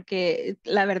todos, porque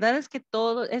la verdad es que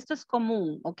todo, esto es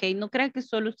común, ok, no crea que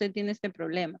solo usted tiene este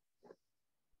problema.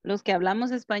 Los que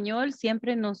hablamos español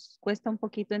siempre nos cuesta un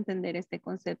poquito entender este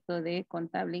concepto de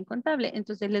contable e incontable.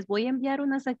 Entonces les voy a enviar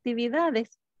unas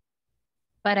actividades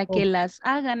para que las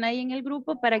hagan ahí en el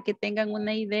grupo para que tengan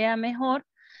una idea mejor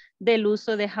del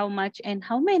uso de how much and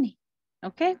how many.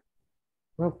 ¿Ok?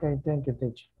 Okay, thank you,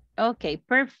 teacher. Okay,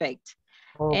 perfect.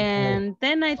 Okay. And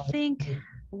then I think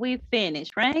we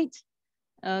finished, right?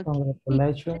 Okay.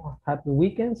 Congratulations. Happy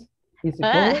weekends. Is it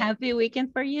correct? Happy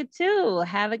weekend for you too.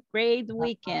 Have a great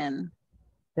weekend.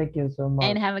 Thank you so much.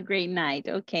 And have a great night.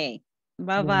 Okay.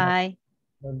 Bye-bye.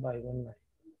 Bye-bye. Good night.